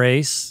 Anna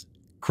Grace,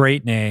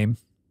 great name.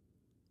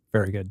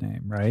 Very good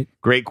name, right?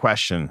 Great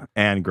question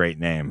and great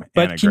name.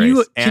 But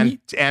Anna Grace.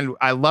 And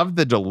I love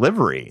the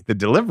delivery. The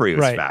delivery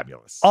was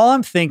fabulous. All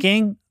I'm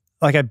thinking,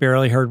 like I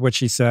barely heard what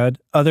she said,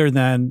 other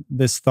than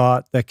this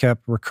thought that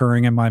kept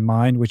recurring in my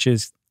mind, which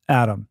is,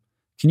 Adam,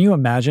 can you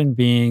imagine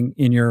being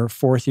in your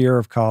 4th year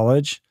of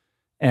college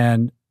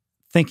and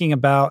thinking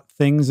about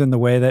things in the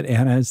way that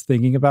Anna is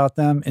thinking about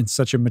them in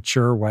such a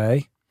mature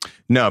way?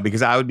 No,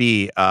 because I would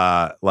be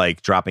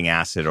like dropping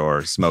acid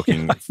or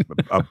smoking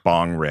a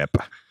bong rip.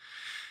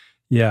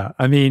 Yeah.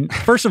 I mean,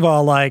 first of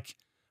all, like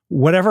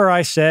whatever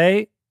I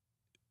say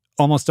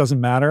almost doesn't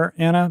matter,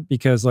 Anna,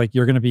 because like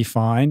you're going to be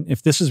fine.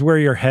 If this is where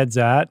your head's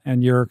at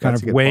and you're kind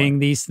of weighing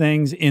these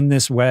things in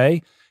this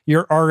way,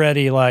 you're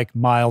already like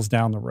miles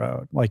down the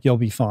road. Like you'll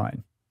be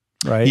fine.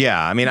 Right.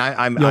 Yeah. I mean,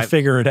 you'll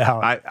figure it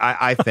out.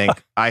 I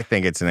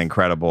think it's an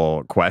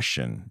incredible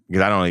question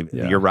because I don't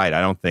even, you're right.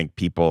 I don't think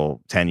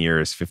people 10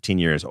 years, 15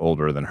 years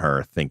older than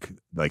her think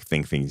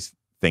things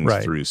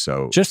through.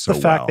 So just the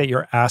fact that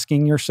you're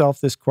asking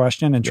yourself this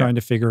question and trying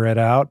to figure it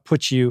out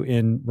puts you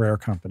in rare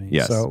company.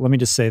 Yes. So let me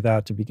just say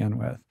that to begin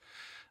with.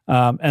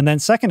 And then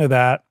second to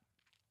that,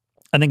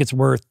 I think it's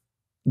worth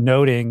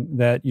noting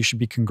that you should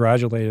be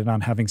congratulated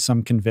on having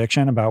some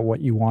conviction about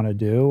what you want to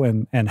do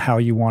and how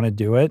you want to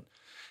do it.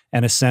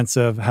 And a sense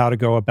of how to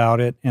go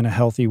about it in a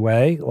healthy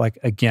way, like,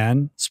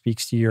 again,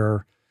 speaks to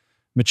your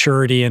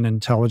maturity and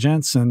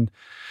intelligence. And,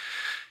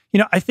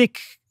 I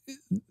think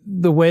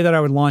the way that I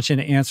would launch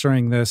into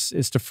answering this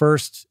is to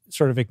first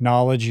sort of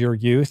acknowledge your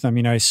youth. I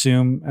mean, I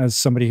assume as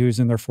somebody who's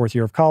in their 4th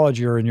year of college,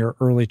 you're in your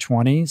early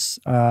 20s.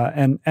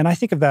 And I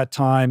think of that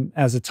time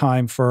as a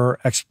time for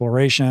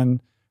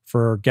exploration,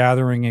 for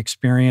gathering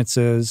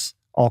experiences,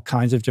 all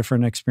kinds of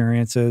different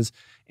experiences,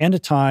 and a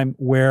time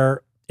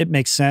where it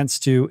makes sense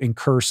to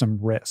incur some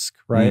risk,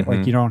 right?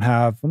 Like you don't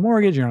have a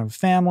mortgage, you don't have a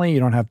family, you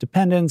don't have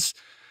dependents.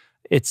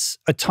 It's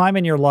a time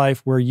in your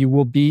life where you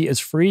will be as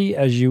free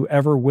as you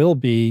ever will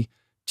be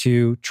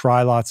to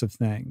try lots of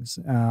things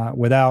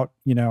without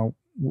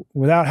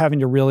having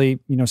to really,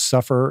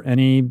 suffer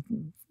any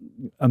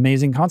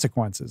amazing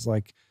consequences.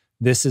 Like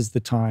this is the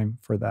time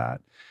for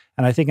that.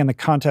 And I think in the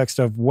context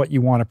of what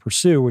you want to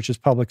pursue, which is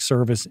public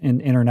service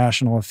in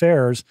international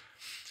affairs,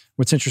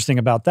 what's interesting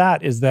about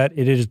that is that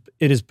it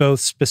is both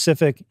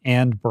specific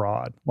and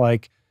broad.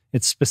 Like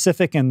it's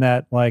specific in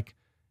that like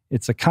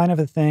it's a kind of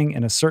a thing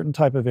in a certain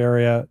type of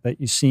area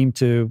that you seem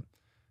to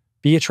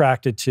be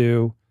attracted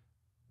to,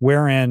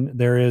 wherein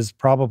there is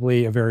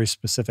probably a very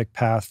specific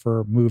path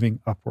for moving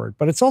upward.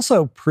 But it's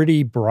also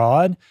pretty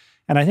broad.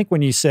 And I think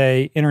when you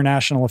say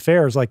international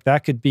affairs, like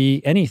that could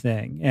be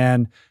anything.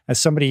 And as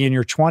somebody in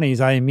your 20s,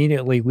 I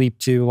immediately leap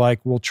to like,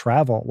 well,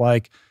 travel,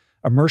 like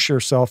immerse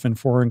yourself in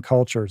foreign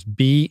cultures,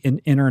 be an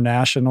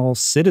international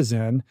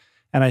citizen.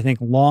 And I think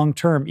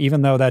long-term,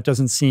 even though that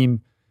doesn't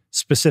seem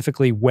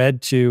specifically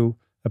wed to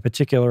a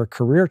particular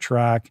career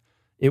track,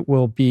 it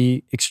will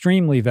be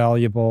extremely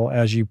valuable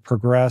as you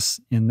progress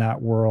in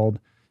that world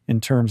in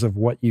terms of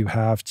what you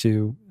have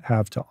to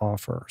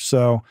offer.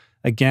 So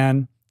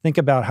again, think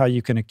about how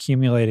you can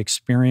accumulate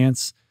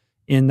experience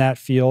in that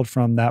field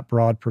from that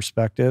broad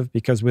perspective,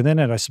 because within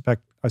it, I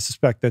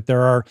suspect that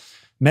there are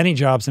many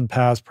jobs and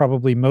paths,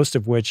 probably most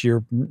of which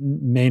you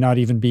may not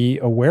even be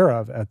aware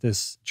of at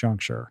this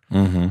juncture.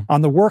 Mm-hmm.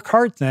 On the work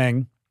hard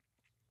thing,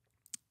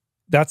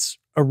 that's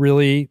a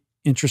really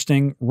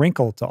interesting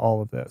wrinkle to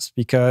all of this,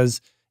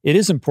 because it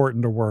is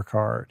important to work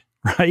hard,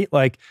 right?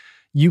 Like,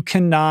 you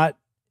cannot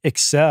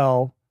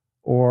excel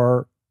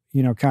or,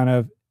 kind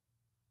of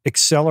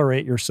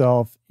accelerate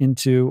yourself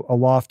into a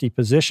lofty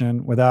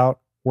position without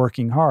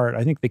working hard.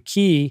 I think the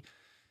key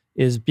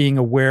is being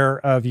aware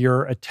of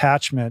your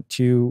attachment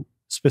to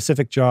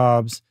specific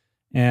jobs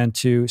and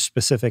to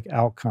specific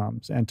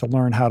outcomes, and to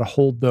learn how to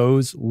hold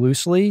those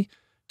loosely,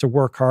 to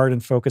work hard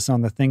and focus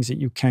on the things that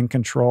you can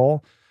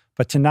control,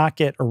 but to not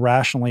get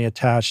irrationally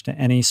attached to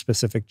any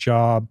specific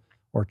job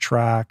or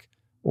track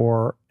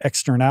or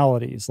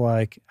externalities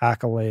like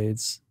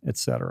accolades, et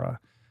cetera.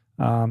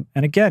 And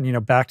again,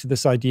 back to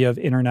this idea of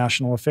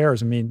international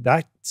affairs. I mean,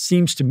 that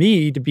seems to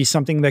me to be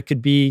something that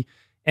could be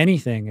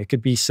anything. It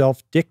could be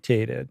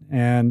self-dictated.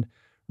 And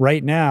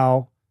right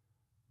now,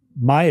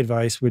 my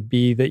advice would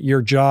be that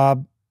your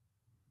job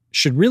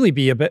should really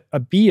be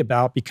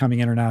about becoming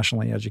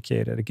internationally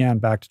educated. Again,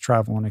 back to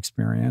travel and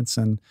experience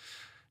and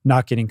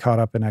not getting caught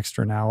up in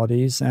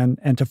externalities,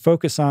 and to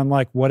focus on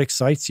like what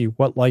excites you,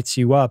 what lights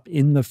you up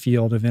in the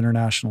field of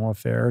international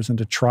affairs, and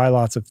to try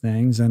lots of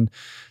things and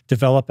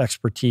develop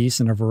expertise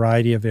in a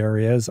variety of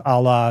areas,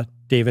 a la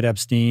David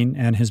Epstein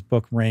and his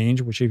book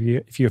Range, which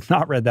if you have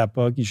not read that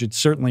book, you should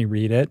certainly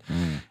read it.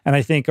 And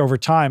I think over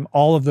time,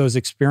 all of those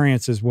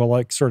experiences will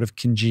like sort of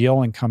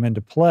congeal and come into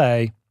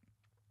play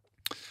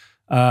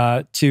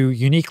to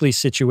uniquely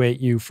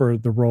situate you for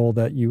the role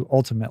that you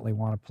ultimately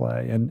want to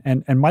play,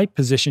 and might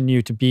position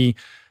you to be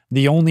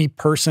the only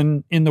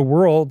person in the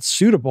world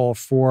suitable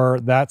for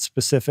that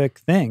specific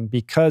thing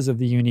because of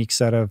the unique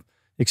set of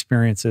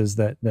experiences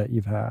that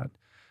you've had.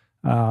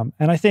 And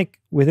I think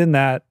within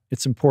that,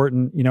 it's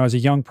important, as a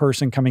young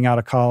person coming out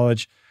of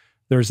college,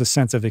 there's a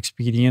sense of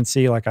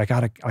expediency, like I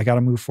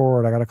gotta move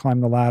forward, I gotta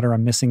climb the ladder,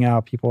 I'm missing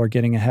out, people are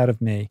getting ahead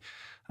of me.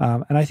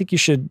 And I think you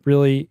should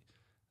really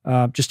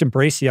just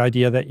embrace the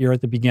idea that you're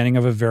at the beginning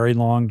of a very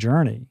long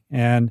journey.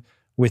 And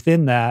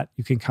within that,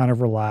 you can kind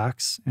of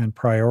relax and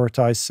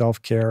prioritize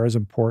self-care as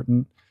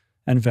important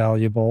and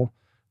valuable,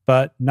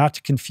 but not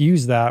to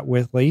confuse that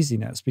with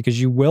laziness,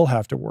 because you will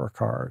have to work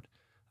hard.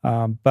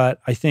 But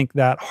I think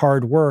that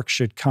hard work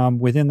should come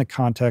within the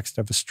context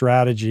of a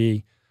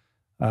strategy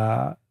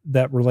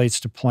that relates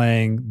to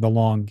playing the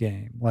long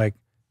game. Like,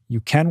 you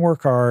can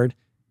work hard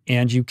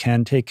and you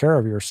can take care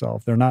of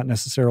yourself. They're not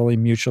necessarily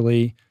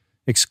mutually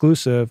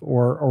exclusive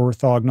or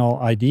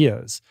orthogonal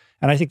ideas.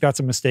 And I think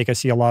that's a mistake I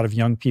see a lot of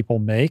young people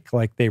make.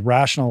 Like, they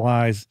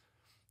rationalize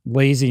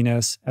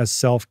laziness as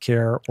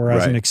self-care or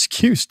as an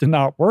excuse to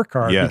not work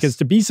hard. Yes. Because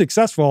to be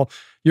successful,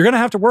 you're going to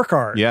have to work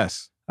hard.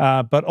 Yes.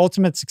 But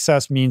ultimate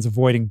success means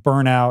avoiding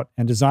burnout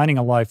and designing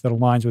a life that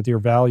aligns with your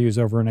values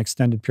over an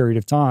extended period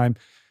of time,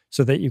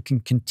 so that you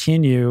can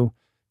continue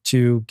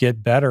to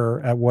get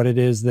better at what it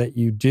is that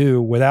you do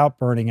without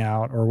burning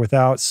out or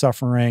without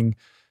suffering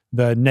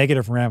the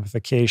negative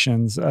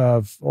ramifications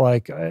of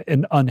like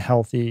an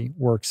unhealthy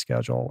work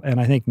schedule. And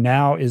I think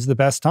now is the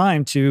best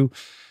time to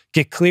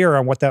get clear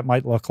on what that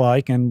might look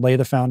like and lay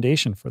the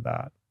foundation for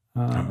that.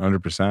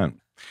 100%.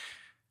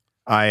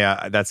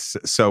 That's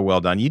so well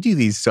done. You do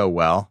these so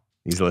well,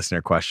 these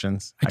listener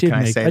questions. I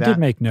did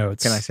make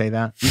notes. Can I say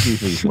that? You do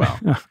these well.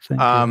 Thank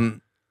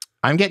you.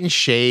 I'm getting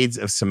shades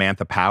of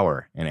Samantha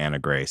Power in Anna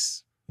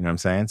Grace. You know what I'm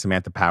saying?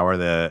 Samantha Power,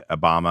 the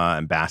Obama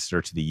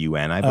ambassador to the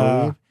UN, I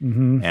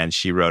believe. And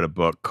she wrote a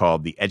book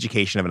called The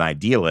Education of an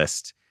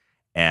Idealist.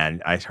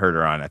 And I heard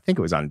her on, I think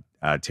it was on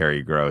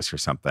Terry Gross or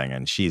something.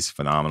 And she's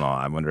phenomenal.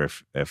 I wonder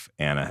if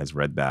Anna has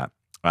read that.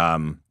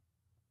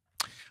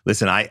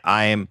 Listen, I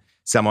am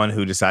someone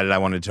who decided I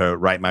wanted to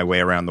write my way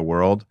around the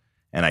world.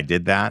 And I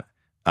did that.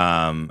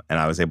 And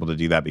I was able to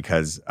do that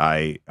because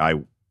I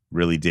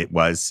really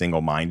was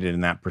single-minded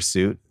in that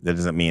pursuit. That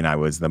doesn't mean I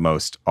was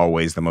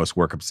always the most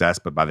work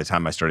obsessed, but by the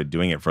time I started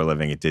doing it for a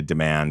living, it did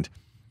demand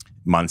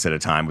months at a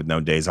time with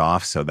no days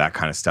off. So that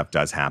kind of stuff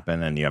does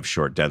happen, and you have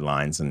short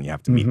deadlines and you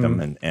have to meet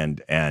them.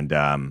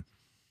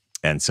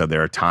 And so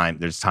there's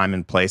time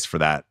and place for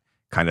that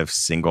kind of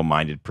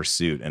single-minded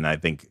pursuit. And I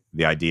think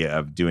the idea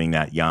of doing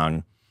that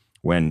young,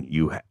 when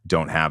you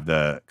don't have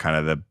the kind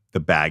of the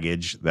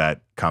baggage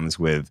that comes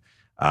with,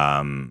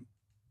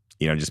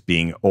 just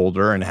being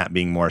older and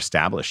being more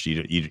established,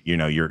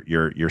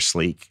 you're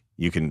sleek.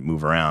 You can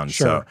move around.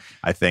 Sure. So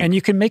I think, and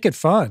you can make it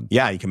fun.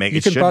 Yeah, you can make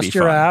it. You can bust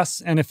your ass,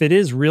 and if it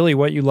is really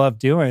what you love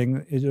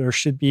doing, there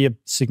should be a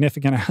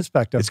significant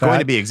aspect of it's going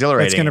to be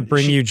exhilarating. It's going to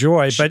bring you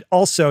joy, but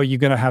also you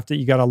got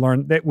to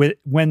learn that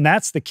when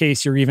that's the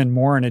case, you're even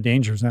more in a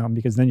danger zone,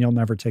 because then you'll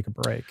never take a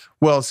break.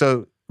 Well,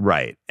 so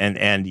Right.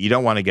 And you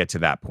don't want to get to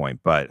that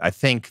point. But I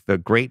think the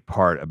great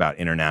part about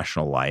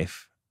international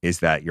life is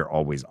that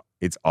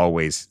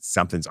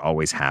something's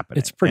always happening.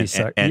 It's pretty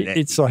sick.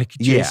 It's like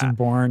Jason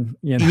Bourne.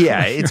 You know?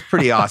 Yeah, it's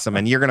pretty awesome.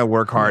 And you're going to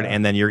work hard,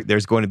 and then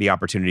there's going to be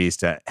opportunities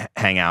to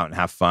hang out and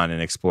have fun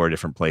and explore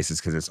different places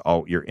because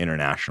you're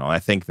international. I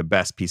think the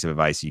best piece of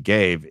advice you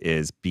gave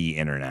is be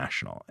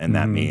international. And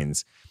that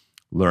means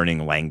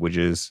learning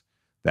languages.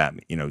 That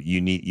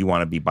you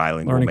want to be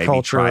bilingual, learning maybe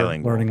culture,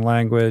 trilingual, learning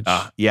language,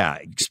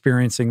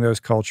 experiencing those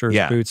cultures,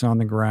 boots on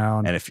the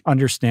ground, and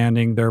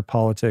understanding their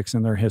politics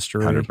and their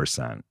history.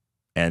 100%.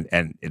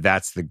 And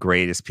that's the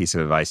greatest piece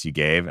of advice you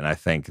gave. And I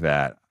think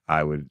that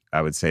I would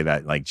say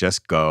that, like,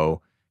 just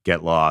go,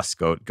 get lost,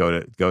 go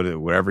to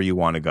wherever you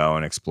want to go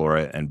and explore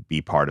it and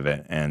be part of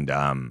it, and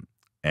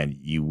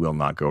you will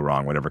not go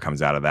wrong. Whatever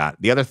comes out of that.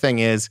 The other thing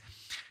is,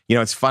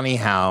 it's funny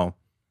how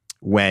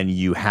when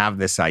you have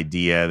this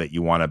idea that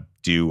you want to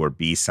do or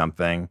be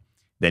something,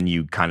 then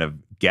you kind of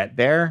get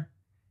there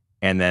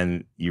and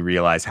then you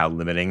realize how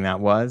limiting that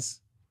was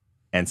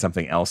and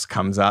something else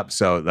comes up.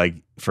 So, like,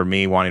 for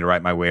me, wanting to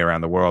write my way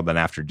around the world, then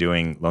after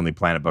doing Lonely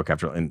Planet book,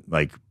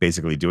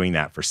 basically doing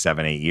that for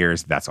 7-8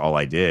 years, that's all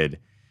I did.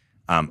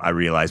 I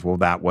realized, well,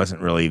 that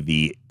wasn't really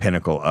the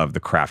pinnacle of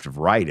the craft of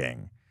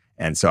writing.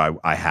 And so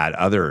I had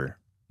other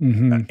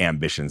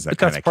ambitions that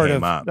kind of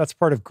came up. That's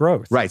part of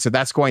growth. Right. So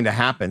that's going to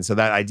happen. So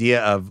that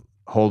idea of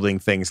holding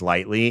things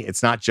lightly,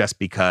 it's not just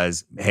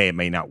because, hey, it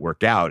may not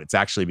work out. It's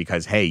actually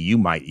because, hey, you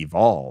might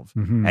evolve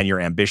and your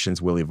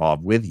ambitions will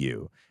evolve with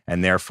you.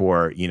 And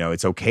therefore,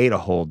 it's okay to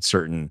hold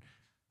certain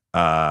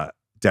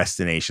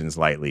destinations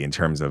lightly in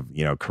terms of,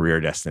 career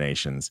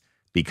destinations,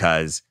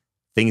 because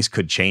things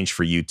could change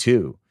for you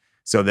too.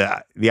 So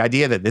the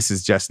idea that this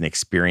is just an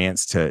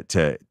experience to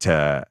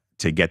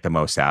get the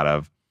most out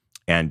of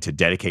and to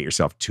dedicate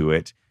yourself to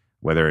it,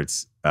 whether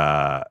it's,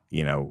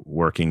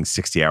 working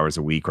 60 hours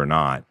a week or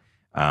not.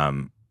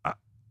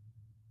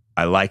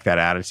 I like that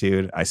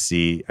attitude. I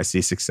see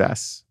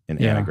success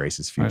in Anna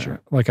Grace's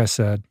future. Like I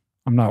said,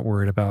 I'm not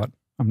worried about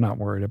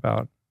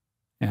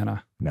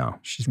Anna. No,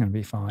 she's going to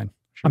be fine.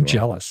 I'm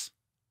jealous.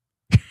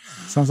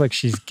 Sounds like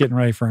she's getting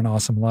ready for an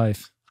awesome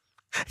life.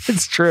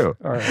 It's true.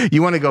 All right.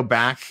 You want to go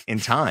back in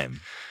time.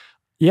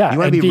 Yeah. You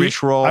want to be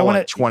Rich Roll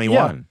at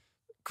 21. Yeah.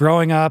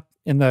 Growing up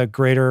in the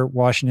greater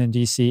Washington,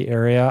 D.C.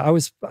 area, I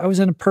was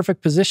in a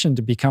perfect position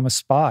to become a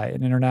spy,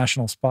 an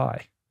international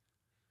spy.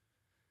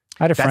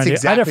 I had a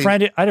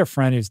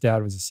friend whose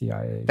dad was a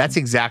CIA agent. That's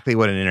exactly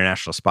what an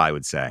international spy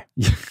would say.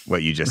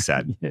 What you just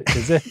said.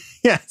 Is it?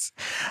 Yes.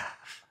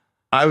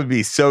 I would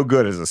be so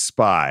good as a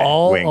spy.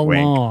 All wink,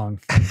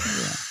 along. Wink.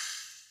 Yeah.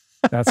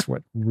 That's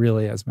what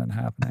really has been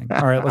happening.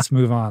 All right, let's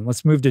move on.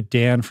 Let's move to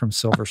Dan from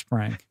Silver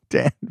Spring.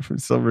 Dan from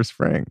Silver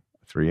Spring.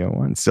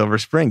 301. Silver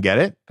Spring, get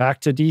it? Back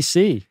to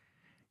DC.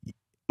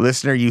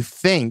 Listener, you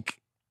think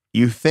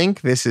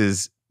this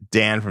is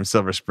Dan from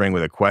Silver Spring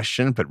with a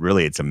question, but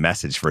really it's a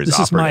message for his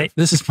operative.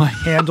 This is my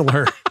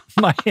handler,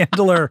 my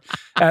handler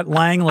at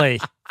Langley.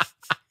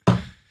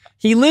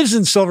 He lives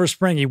in Silver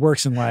Spring. He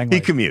works in Langley.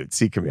 He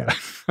commutes.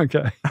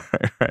 Okay. All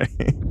right.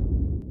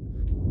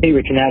 Hey,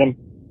 Rich and Adam.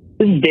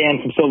 This is Dan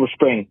from Silver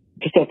Spring,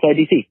 just outside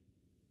DC.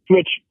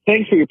 Rich,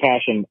 thanks for your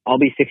passion. I'll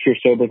be 6 years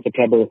sober in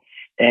September,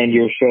 and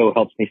your show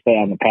helps me stay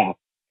on the path.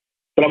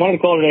 But I wanted to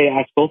call today to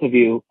ask both of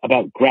you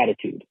about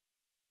gratitude.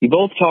 You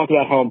both talk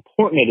about how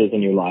important it is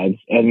in your lives,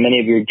 and many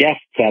of your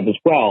guests have as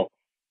well,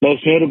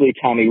 most notably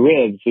Tommy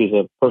Ribs, who's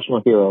a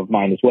personal hero of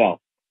mine as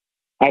well.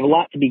 I have a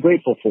lot to be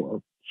grateful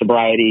for.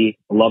 Sobriety,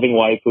 a loving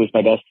wife who is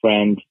my best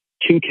friend,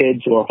 2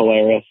 kids who are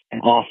hilarious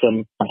and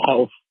awesome, my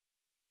health.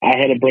 I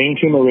had a brain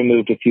tumor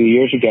removed a few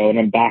years ago, and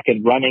I'm back at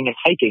running and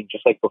hiking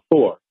just like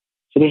before.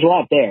 So there's a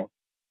lot there.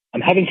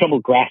 I'm having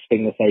trouble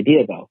grasping this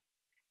idea, though.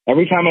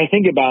 Every time I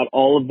think about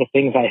all of the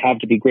things I have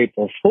to be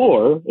grateful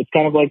for, it's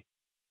kind of like,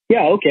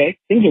 yeah, okay,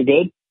 things are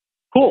good.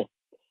 Cool.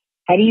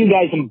 How do you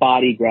guys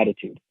embody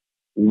gratitude?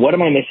 What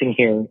am I missing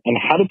here? And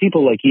how do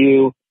people like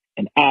you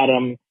and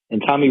Adam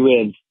and Tommy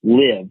Ribs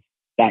live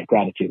that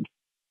gratitude?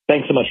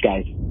 Thanks so much,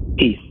 guys.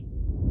 Peace.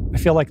 I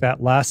feel like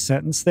that last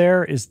sentence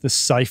there is the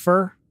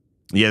cipher.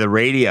 Yeah, the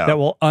radio. That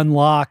will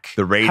unlock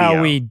the radio.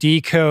 How we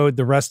decode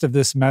the rest of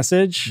this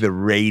message. The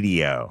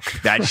radio.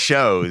 That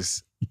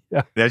shows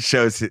that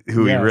shows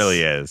who he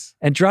really is.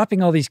 And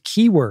dropping all these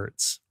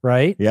keywords,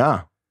 right?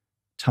 Yeah.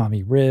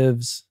 Tommy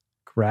Ribs,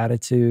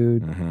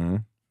 gratitude.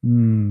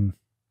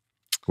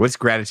 What's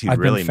gratitude I've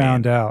really been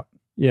found mean? out.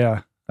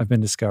 Yeah, I've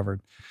been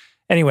discovered.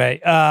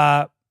 Anyway,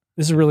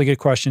 this is a really good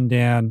question,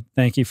 Dan.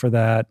 Thank you for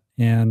that.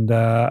 And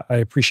I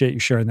appreciate you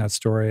sharing that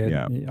story.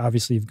 Yeah.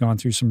 Obviously, you've gone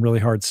through some really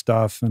hard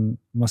stuff and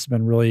must have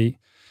been really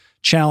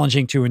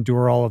challenging to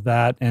endure all of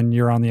that. And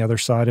you're on the other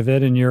side of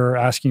it and you're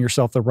asking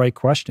yourself the right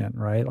question,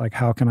 right? Like,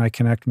 how can I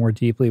connect more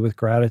deeply with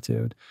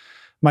gratitude?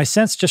 My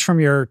sense, just from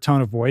your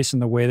tone of voice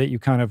and the way that you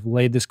kind of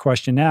laid this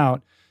question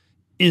out,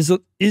 is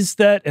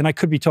that, and I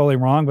could be totally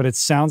wrong, but it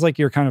sounds like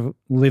you're kind of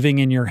living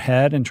in your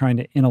head and trying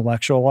to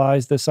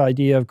intellectualize this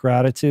idea of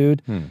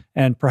gratitude.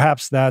 And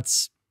perhaps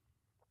that's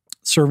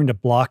serving to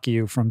block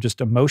you from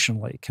just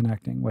emotionally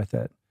connecting with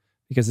it,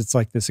 because it's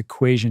like this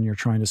equation you're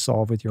trying to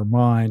solve with your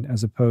mind,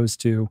 as opposed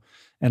to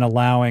an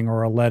allowing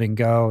or a letting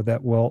go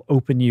that will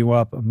open you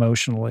up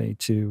emotionally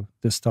to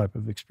this type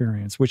of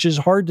experience, which is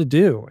hard to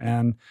do.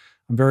 And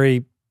I'm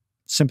very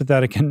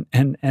sympathetic and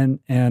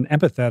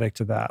empathetic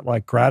to that.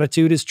 Like,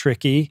 gratitude is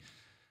tricky.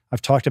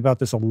 I've talked about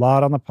this a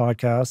lot on the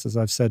podcast, as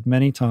I've said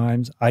many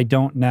times. I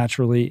don't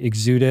naturally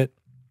exude it.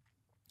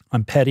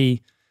 I'm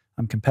petty.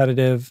 I'm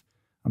competitive.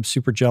 I'm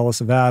super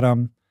jealous of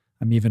Adam.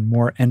 I'm even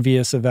more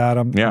envious of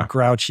Adam. Yeah. I'm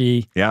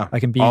grouchy. Yeah. I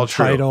can be All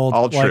entitled. True.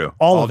 All like, true.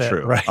 All all of it,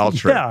 true. right? All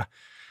true.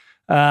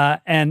 Yeah.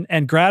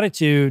 And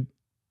gratitude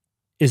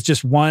is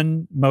just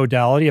one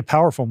modality, a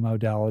powerful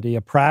modality,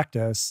 a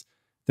practice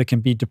that can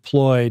be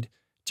deployed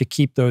to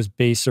keep those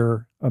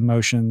baser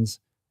emotions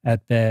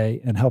at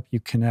bay and help you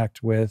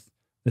connect with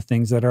the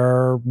things that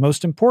are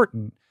most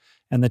important.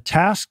 And the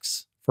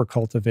tasks for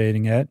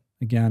cultivating it,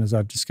 again, as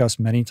I've discussed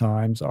many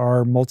times,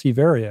 are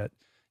multivariate.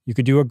 You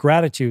could do a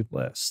gratitude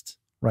list,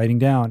 writing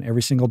down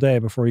every single day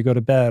before you go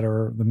to bed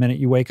or the minute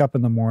you wake up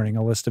in the morning,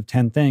 a list of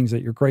 10 things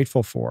that you're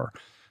grateful for.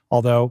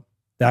 Although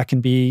that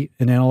can be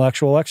an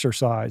intellectual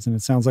exercise. And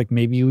it sounds like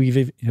maybe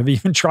you have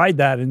even tried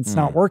that and it's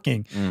not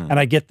working. And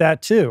I get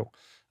that too.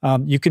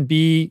 You can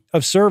be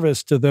of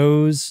service to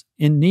those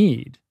in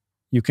need.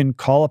 You can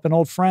call up an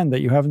old friend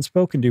that you haven't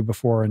spoken to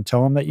before and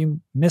tell them that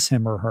you miss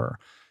him or her.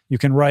 You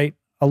can write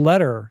a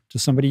letter to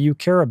somebody you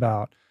care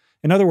about.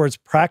 In other words,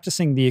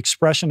 practicing the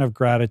expression of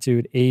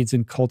gratitude aids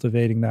in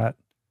cultivating that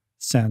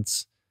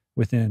sense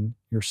within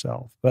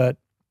yourself. But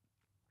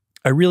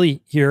I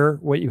really hear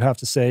what you have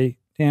to say,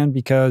 Dan,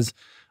 because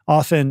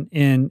often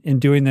in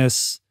doing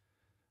this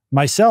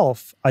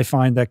myself, I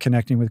find that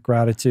connecting with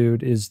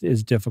gratitude is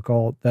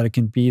difficult, that it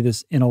can be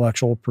this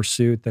intellectual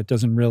pursuit that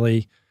doesn't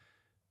really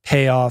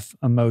pay off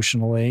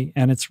emotionally.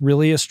 And it's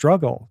really a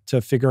struggle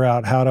to figure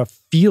out how to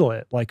feel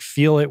it, like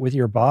feel it with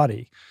your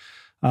body.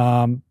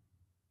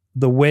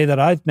 The way that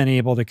I've been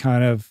able to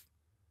kind of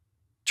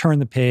turn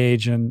the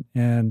page and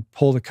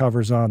pull the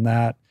covers on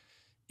that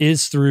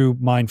is through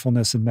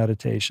mindfulness and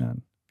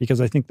meditation.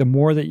 Because I think the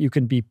more that you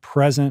can be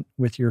present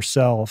with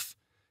yourself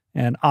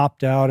and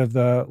opt out of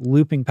the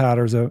looping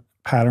patterns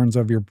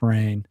of your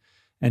brain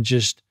and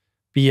just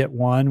be at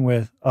one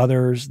with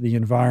others, the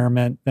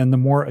environment, then the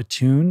more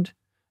attuned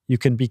you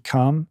can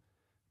become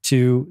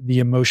to the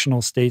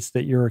emotional states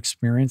that you're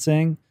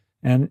experiencing.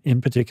 And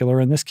in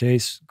particular, in this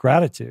case,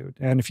 gratitude.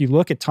 And if you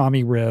look at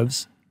Tommy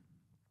Rivs,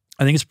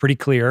 I think it's pretty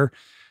clear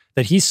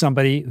that he's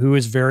somebody who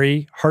is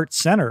very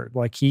heart-centered.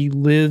 Like, he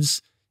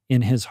lives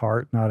in his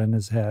heart, not in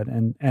his head.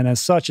 And as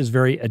such is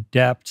very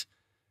adept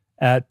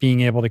at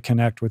being able to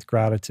connect with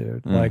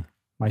gratitude. Like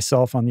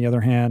myself, on the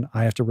other hand,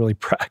 I have to really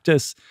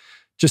practice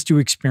just to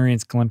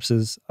experience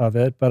glimpses of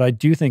it. But I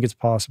do think it's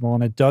possible,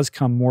 and it does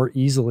come more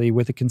easily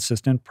with a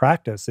consistent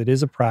practice. It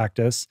is a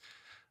practice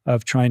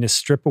of trying to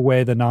strip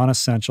away the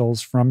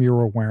non-essentials from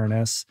your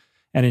awareness.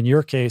 And in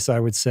your case, I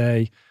would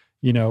say,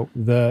 you know,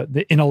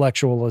 the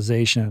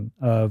intellectualization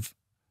of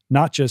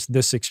not just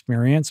this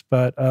experience,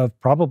 but of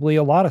probably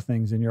a lot of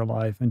things in your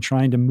life, and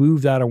trying to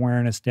move that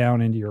awareness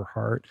down into your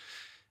heart.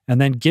 And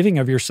then giving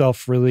of yourself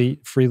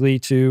freely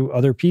to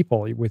other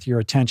people with your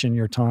attention,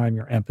 your time,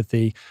 your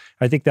empathy.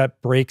 I think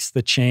that breaks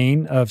the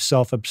chain of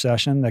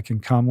self-obsession that can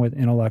come with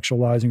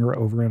intellectualizing or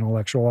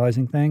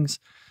over-intellectualizing things.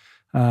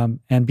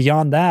 And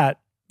beyond that,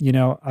 you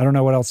know, I don't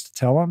know what else to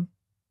tell them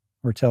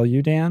or tell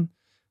you, Dan,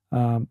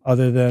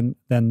 other than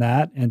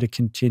that, and to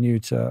continue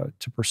to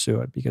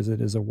pursue it, because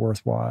it is a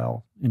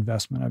worthwhile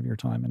investment of your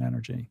time and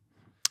energy.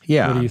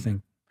 Yeah. What do you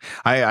think?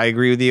 I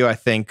agree with you. I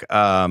think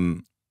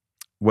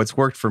what's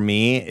worked for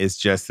me is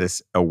just this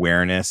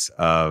awareness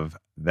of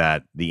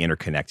the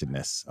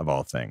interconnectedness of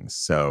all things.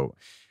 So,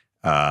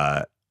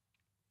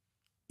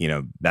 you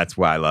know, that's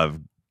why I love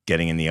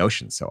getting in the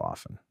ocean so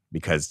often,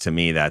 because to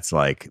me, that's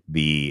like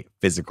the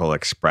physical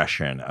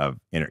expression of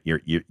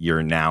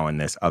you're now in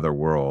this other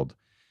world,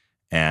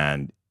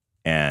 and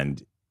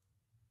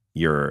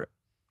you're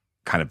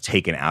kind of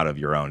taken out of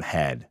your own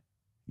head.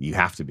 You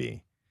have to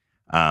be,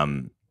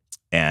 and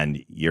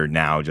you're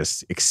now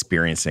just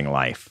experiencing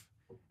life,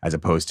 as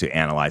opposed to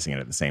analyzing it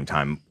at the same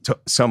time.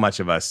 So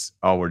much of us,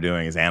 all we're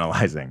doing is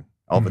analyzing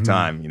all the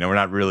time. You know, we're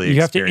not really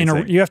you have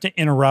to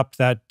interrupt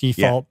that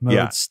default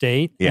mode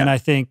state. And I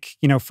think,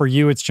 you know, for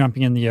you, it's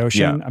jumping in the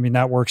ocean. I mean,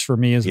 that works for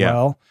me as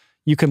well.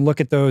 You can look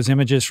at those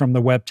images from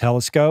the Webb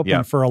telescope,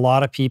 and for a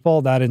lot of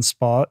people, that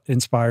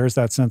inspires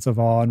that sense of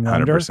awe and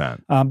wonder.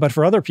 100%. But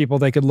for other people,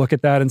 they could look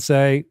at that and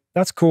say,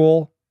 "That's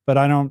cool, but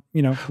I don't,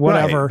 you know,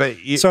 whatever."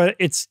 Right, so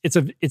it's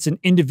an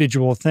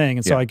individual thing.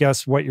 And so I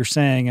guess what you're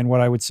saying, and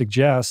what I would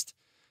suggest,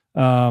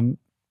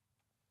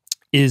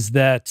 is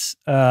that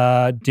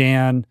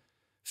Dan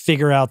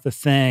figure out the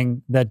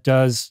thing that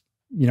does,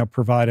 you know,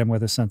 provide him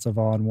with a sense of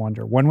awe and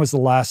wonder. When was the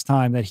last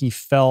time that he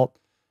felt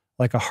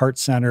like a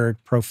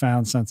heart-centered,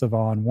 profound sense of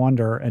awe and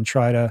wonder, and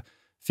try to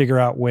figure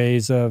out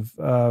ways of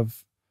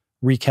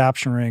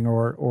recapturing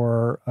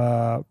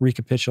or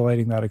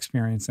recapitulating that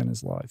experience in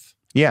his life.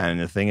 Yeah, and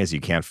the thing is, you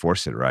can't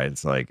force it, right?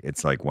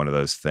 It's like one of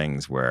those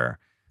things where,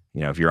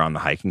 if you're on the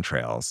hiking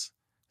trails,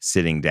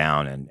 sitting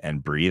down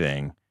and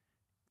breathing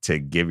to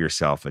give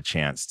yourself a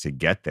chance to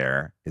get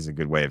there is a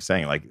good way of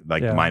saying it. Like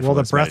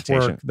mindfulness,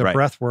 meditation.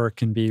 Breath work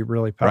can be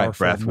really powerful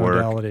breath work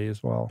modality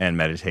as well. And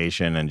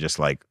meditation, and just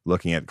like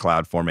looking at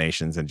cloud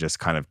formations and just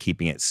kind of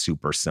keeping it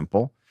super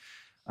simple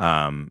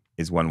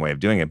is one way of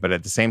doing it. But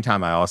at the same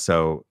time, I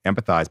also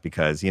empathize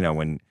because,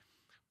 when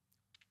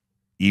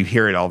you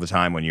hear it all the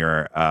time when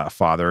you're a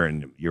father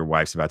and your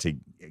wife's about to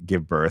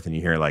give birth, and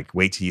you hear like,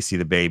 wait till you see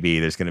the baby.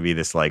 There's going to be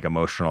this like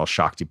emotional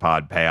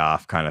Shaktipad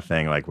payoff kind of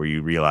thing, like where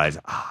you realize,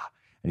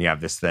 and you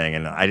have this thing.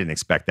 And I didn't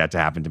expect that to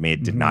happen to me.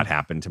 It did not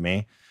happen to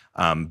me.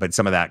 But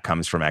some of that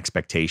comes from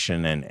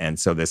expectation. And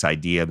so this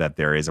idea that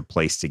there is a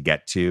place to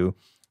get to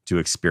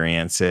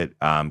experience it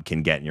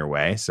can get in your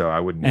way. So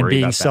I wouldn't worry about that.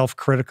 And being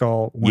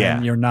self-critical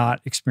when you're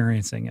not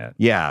experiencing it.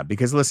 Yeah,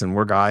 because listen,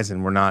 we're guys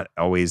and we're not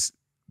always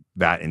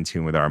that in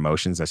tune with our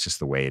emotions. That's just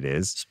the way it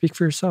is. Speak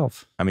for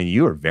yourself. I mean,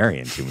 you are very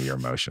in tune with your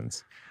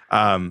emotions.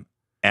 And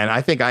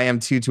I think I am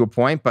too, to a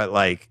point,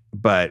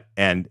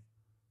 and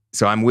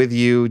so I'm with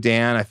you,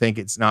 Dan. I think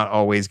it's not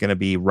always going to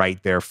be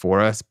right there for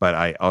us, but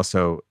I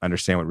also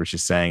understand what Rich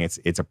is saying.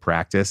 It's a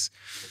practice.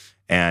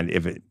 And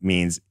if it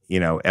means,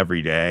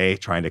 every day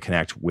trying to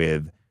connect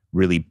with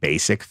really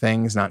basic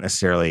things, not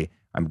necessarily,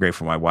 I'm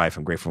grateful for my wife,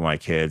 I'm grateful for my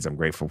kids, I'm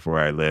grateful for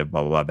where I live,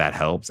 blah, blah, blah. That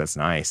helps. That's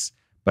nice.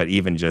 But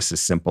even just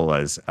as simple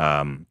as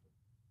I'm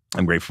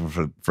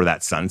grateful for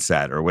that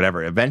sunset or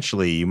whatever,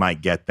 eventually you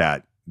might get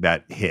that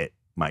hit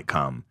might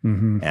come.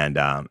 And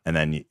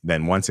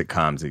then once it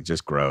comes, it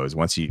just grows.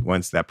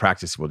 Once that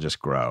practice will just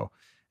grow.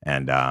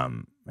 And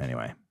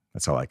anyway,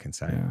 that's all I can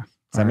say. Yeah.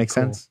 Does that make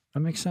sense? That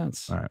makes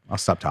sense. All right. I'll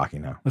stop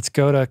talking now. Let's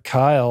go to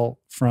Kyle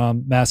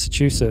from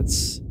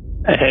Massachusetts.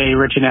 Hey,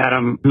 Rich and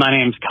Adam. My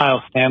name's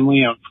Kyle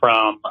Stanley. I'm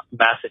from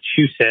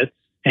Massachusetts,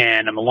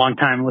 and I'm a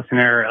longtime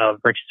listener of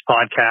Rich's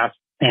podcast.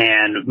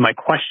 And my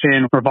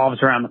question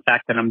revolves around the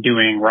fact that I'm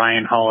doing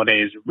Ryan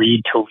Holiday's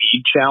Read to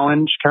Lead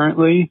challenge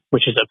currently,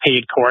 which is a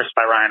paid course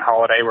by Ryan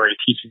Holiday where he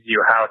teaches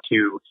you how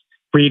to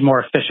read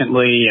more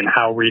efficiently and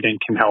how reading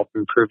can help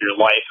improve your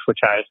life, which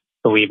I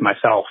believe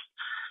myself.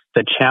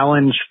 The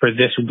challenge for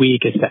this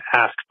week is to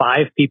ask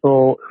 5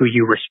 people who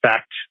you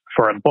respect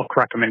for a book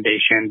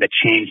recommendation that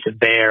changed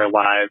their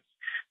lives.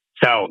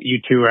 So you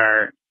two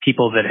are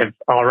people that have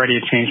already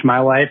changed my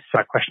life. So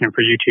my question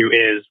for you two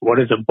is,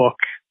 what is a book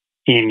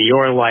in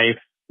your life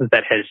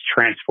that has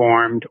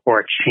transformed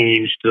or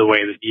changed the way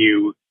that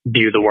you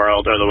view the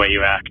world or the way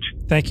you act?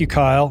 Thank you,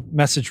 Kyle.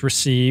 Message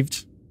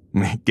received.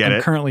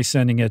 I'm currently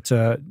sending it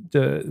to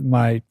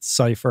my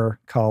Cypher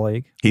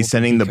colleague. He's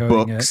sending the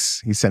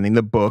books. He's sending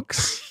the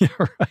books. Yeah,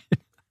 right.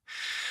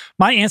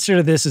 My answer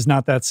to this is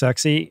not that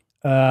sexy,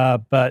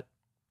 but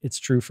it's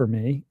true for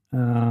me.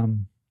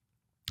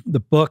 The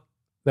book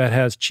that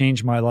has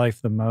changed my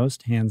life the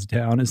most, hands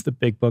down, is the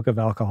Big Book of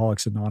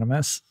Alcoholics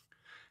Anonymous.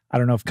 I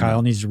don't know if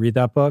Kyle needs to read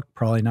that book.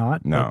 Probably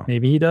not. No.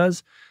 Maybe he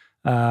does.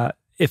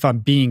 If I'm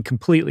being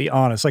completely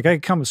honest, like I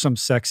could come with some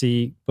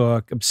sexy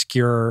book,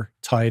 obscure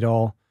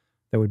title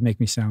that would make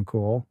me sound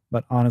cool.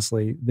 But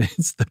honestly,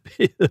 it's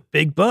the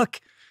Big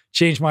Book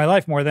changed my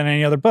life more than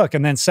any other book.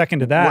 And then second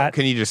to that.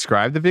 Can you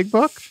describe the Big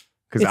Book?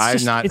 Because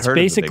I've not heard of the Big Book.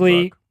 It's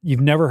basically,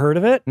 you've never heard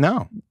of it?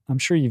 No. I'm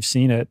sure you've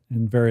seen it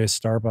in various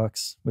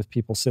Starbucks with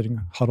people sitting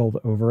huddled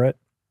over it.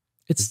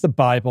 It's the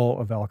Bible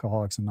of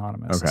Alcoholics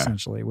Anonymous,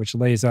 essentially, which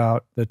lays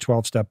out the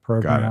 12-step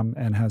program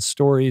and has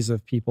stories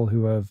of people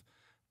who have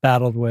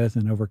battled with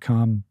and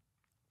overcome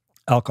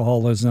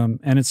alcoholism.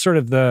 And it's sort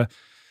of the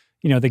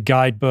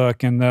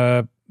guidebook and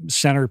the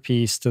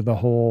centerpiece to the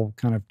whole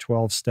kind of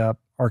 12-step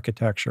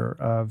architecture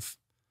of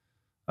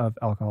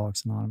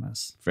Alcoholics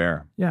Anonymous.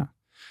 Fair. Yeah.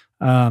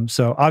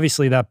 So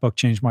obviously that book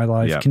changed my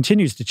life,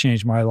 continues to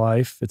change my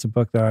life. It's a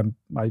book that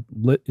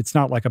it's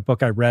not like a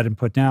book I read and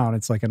put down.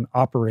 It's like an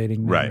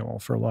operating manual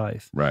for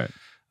life. Right.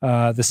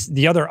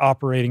 The other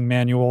operating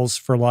manuals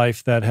for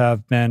life that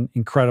have been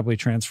incredibly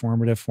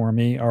transformative for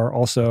me are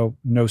also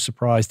no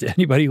surprise to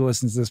anybody who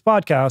listens to this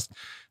podcast.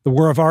 The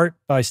War of Art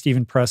by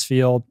Stephen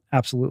Pressfield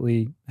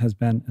absolutely has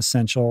been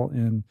essential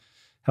in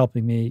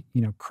helping me,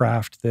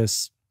 craft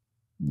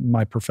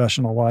my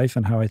professional life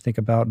and how I think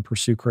about and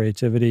pursue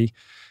creativity.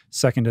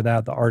 Second to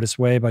that, The Artist's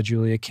Way by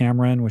Julia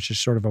Cameron, which is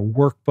sort of a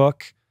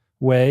workbook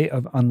way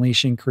of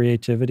unleashing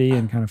creativity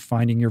and kind of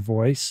finding your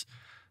voice.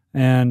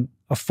 And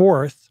a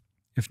fourth,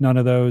 if none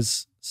of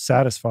those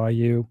satisfy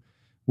you,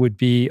 would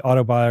be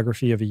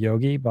Autobiography of a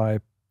Yogi by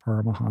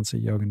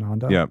Paramahansa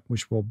Yogananda,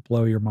 which will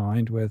blow your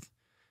mind with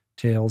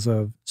tales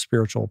of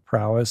spiritual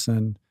prowess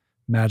and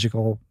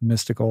magical,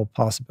 mystical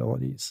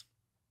possibilities.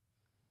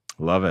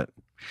 Love it.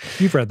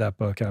 You've read that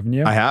book, haven't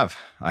you? I have.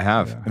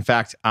 Yeah. In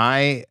fact,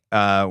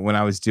 when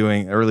I was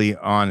doing early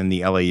on in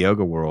the LA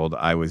yoga world,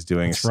 I was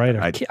doing. That's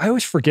right. I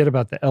always forget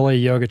about the LA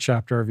yoga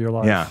chapter of your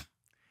life. Yeah.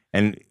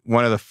 And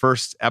one of the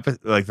first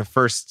the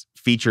first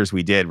features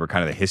we did were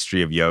kind of the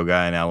history of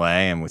yoga in LA.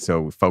 And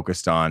so we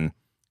focused on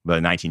the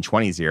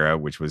 1920s era,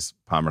 which was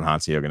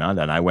Paramahansa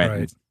Yogananda, and I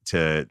went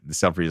to the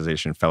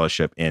Self-Realization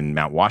Fellowship in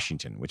Mount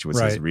Washington, which was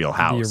his real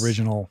house, the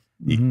original,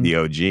 the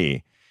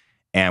OG.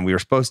 And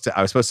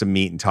I was supposed to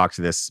meet and talk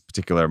to this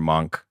particular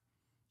monk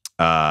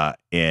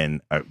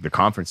in the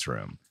conference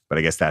room, but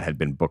I guess that had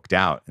been booked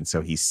out. And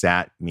so he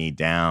sat me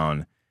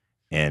down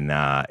in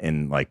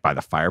like by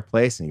the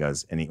fireplace, and he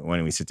goes,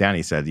 when we sit down,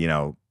 he said,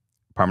 Paramahansa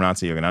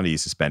Yogananda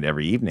used to spend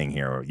every evening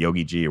here, or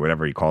Yogi G, or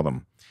whatever he called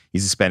him. He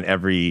used to spend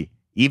every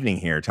evening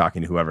here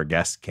talking to whoever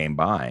guests came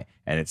by.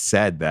 And it's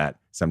said that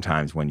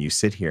sometimes when you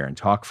sit here and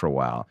talk for a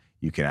while,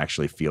 you can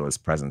actually feel his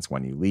presence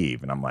when you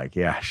leave. And I'm like,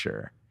 yeah,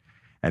 sure.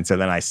 And so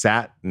then I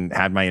sat and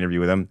had my interview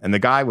with him, and the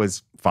guy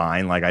was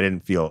fine. Like, I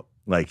didn't feel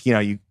like,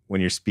 when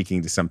you're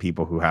speaking to some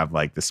people who have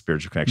like the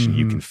spiritual connection,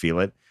 you can feel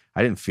it.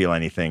 I didn't feel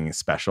anything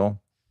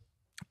special.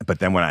 But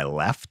then when I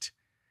left,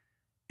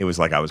 it was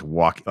like I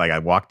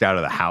walked out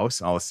of the house,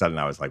 and all of a sudden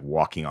I was like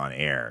walking on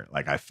air.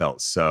 Like, I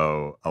felt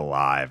so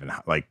alive and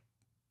like,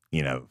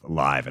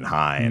 alive and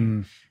high.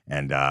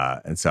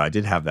 And so I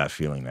did have that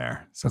feeling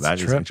there. So that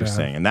is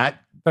interesting. Man. And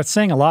that's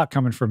saying a lot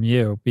coming from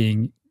you,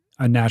 being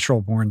a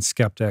natural born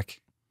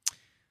skeptic.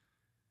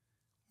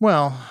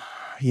 Well,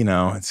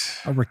 it's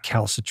a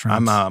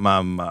recalcitrant. I'm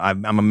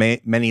a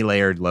many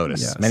layered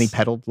lotus, many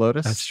petaled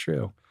lotus. That's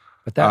true.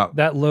 But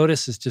that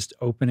lotus is just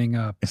opening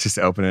up. It's just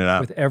opening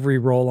up with every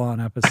roll-on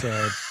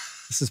episode.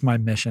 This is my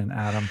mission,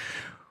 Adam.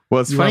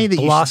 Well, it's funny that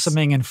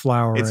blossoming and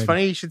flowering. It's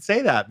funny you should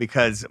say that,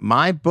 because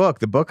my book,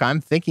 the book I'm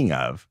thinking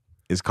of,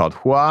 is called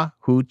Hua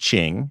Hu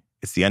Qing.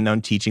 It's the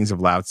Unknown Teachings of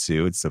Lao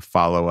Tzu. It's a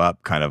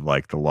follow-up, kind of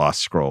like the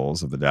Lost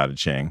Scrolls of the Tao Te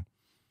Ching.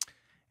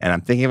 And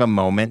I'm thinking of a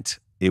moment.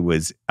 It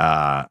was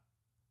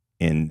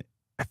in,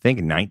 I think,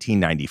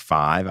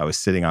 1995. I was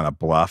sitting on a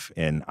bluff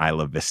in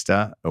Isla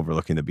Vista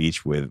overlooking the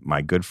beach with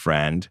my good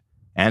friend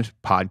and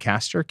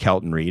podcaster,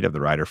 Kelton Reed of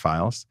the Writer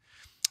Files,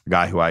 a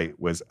guy who I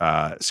was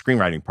a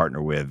screenwriting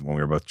partner with when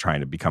we were both trying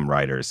to become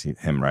writers,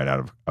 him right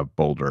out of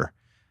Boulder,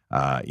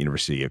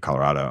 University of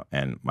Colorado,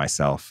 and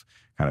myself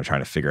kind of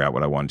trying to figure out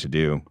what I wanted to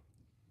do.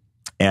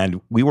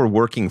 And we were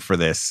working for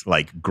this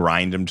like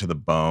grind them to the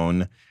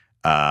bone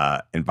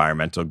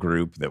environmental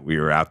group that we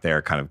were out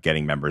there kind of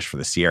getting members for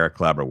the Sierra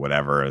Club or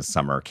whatever, as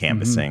summer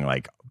canvassing,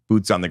 like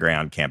boots on the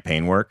ground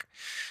campaign work.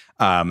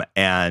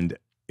 And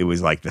it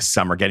was like the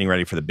summer, getting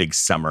ready for the big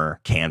summer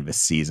canvas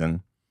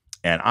season.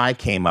 And I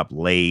came up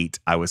late.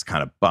 I was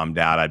kind of bummed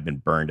out. I'd been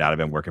burned out. I've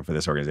been working for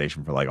this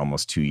organization for like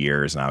almost 2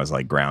 years. And I was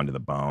like ground to the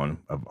bone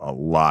of a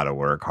lot of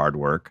work, hard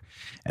work,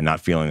 and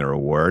not feeling the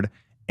reward.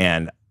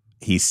 And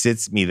he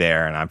sits me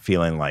there, and I'm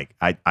feeling like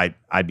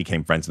I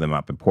became friends with him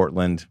up in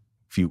Portland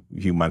a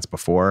few months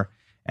before.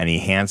 And he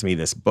hands me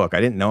this book.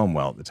 I didn't know him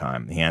well at the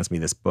time. He hands me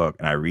this book,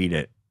 and I read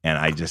it, and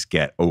I just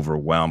get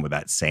overwhelmed with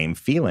that same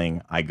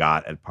feeling I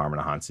got at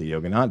Paramahansa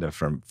Yogananda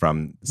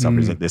from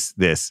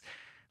this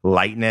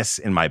lightness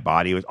in my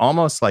body. It was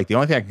almost like, the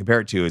only thing I can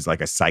compare it to is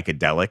like a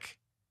psychedelic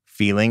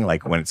feeling,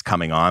 like when it's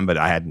coming on, but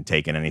I hadn't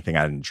taken anything,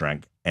 I hadn't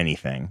drank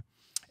anything,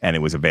 and it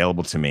was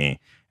available to me.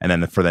 And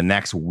then for the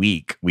next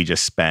week, we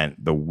just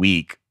spent the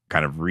week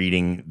kind of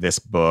reading this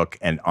book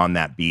and on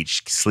that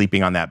beach,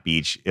 sleeping on that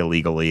beach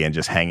illegally, and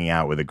just hanging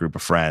out with a group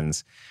of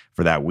friends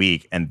for that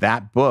week. And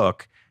that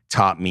book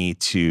taught me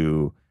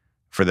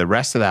for the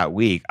rest of that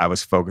week, I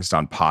was focused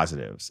on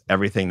positives.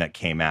 Everything that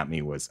came at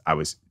me I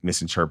was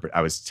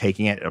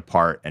taking it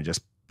apart and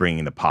just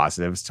bringing the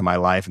positives to my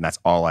life. And that's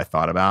all I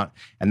thought about.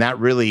 And that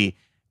really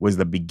was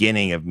the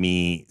beginning of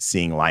me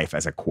seeing life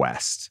as a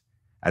quest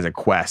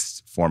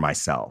for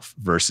myself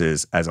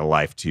versus as a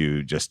life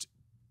to just,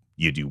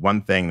 you do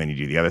one thing, then you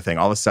do the other thing.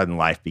 All of a sudden,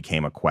 life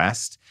became a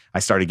quest. I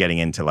started getting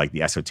into like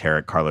the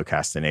esoteric Carlo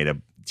Castaneda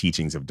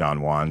teachings of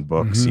Don Juan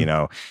books,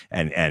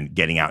 and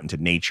getting out into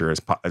nature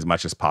as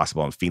much as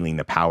possible and feeling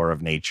the power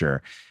of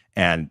nature.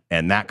 And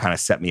that kind of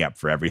set me up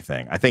for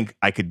everything. I think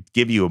I could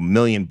give you a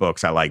million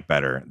books I like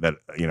better, that,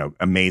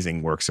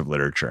 amazing works of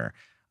literature.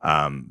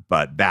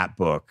 But that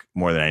book,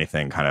 more than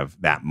anything, kind of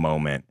that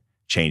moment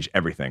changed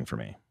everything for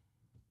me.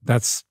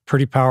 That's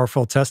pretty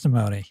powerful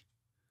testimony.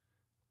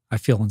 I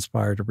feel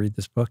inspired to read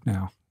this book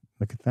now.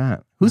 Look at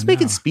that. Who's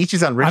making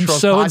speeches on rituals? I'm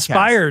so podcasts?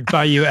 Inspired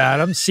by you,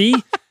 Adam. See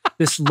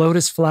this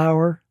lotus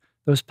flower,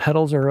 those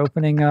petals are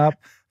opening up,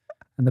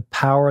 and the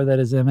power that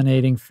is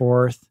emanating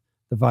forth,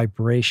 the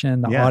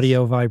vibration, the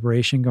audio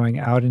vibration going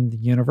out into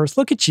the universe.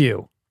 Look at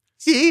you.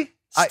 See?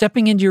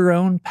 Stepping into your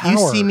own power. You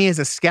see me as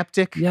a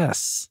skeptic?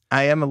 Yes.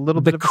 I am a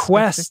little bit of a skeptic. The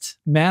quest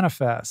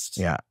manifest.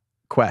 Yeah.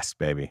 Quest,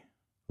 baby.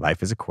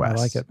 Life is a quest.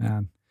 I like it,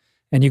 man.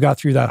 And you got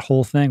through that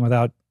whole thing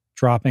without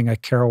dropping a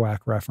Kerouac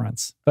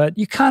reference. But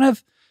you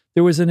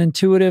there was an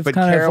intuitive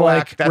kind of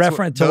like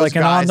reference to like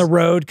an on the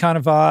road kind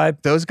of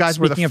vibe. Those guys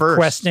were the first. Speaking of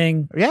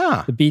questing,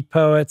 the beat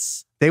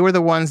poets. They were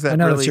the ones that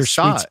really your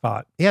saw sweet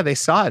spot. Yeah, they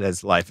saw it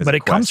as life as a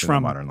quest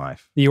in modern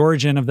life. The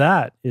origin of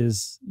that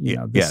is,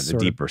 the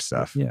deeper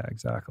stuff. Yeah,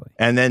 exactly.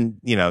 And then,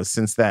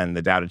 since then,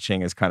 the Tao Te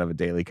Ching is kind of a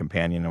daily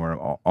companion, and we're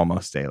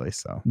almost daily.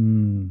 So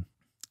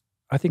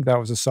I think that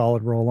was a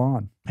solid roll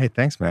on. Hey,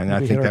 thanks, man.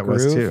 I think that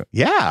was too.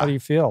 Yeah. How do you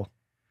feel?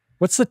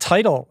 What's the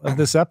title of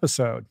this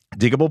episode?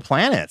 Diggable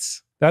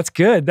Planets. That's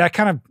good. That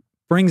kind of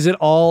brings it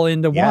all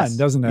into one,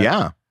 doesn't it?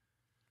 Yeah.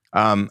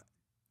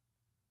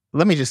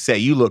 Let me just say,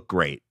 you look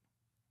great.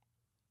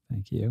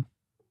 Thank you.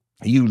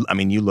 You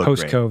look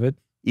post-COVID. great.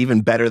 Even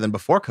better than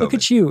before COVID. Look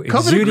at you.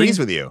 COVID agrees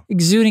with you.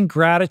 Exuding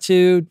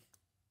gratitude,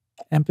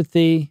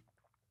 empathy,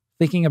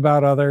 thinking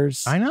about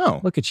others. I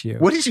know. Look at you.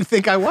 What did you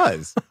think I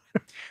was?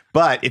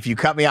 But if you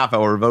cut me off, I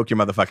will revoke your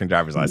motherfucking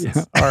driver's license.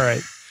 Yeah. All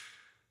right.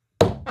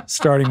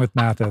 Starting with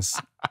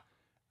Mathis.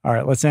 All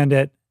right, let's end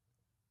it.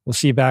 We'll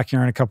see you back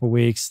here in a couple of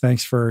weeks.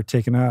 Thanks for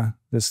taking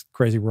this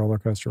crazy roller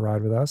coaster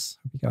ride with us.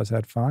 Hope you guys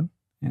had fun.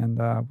 And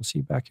we'll see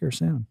you back here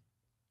soon.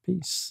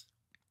 Peace.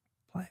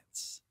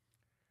 Plants.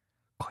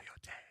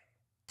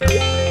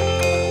 Coyote.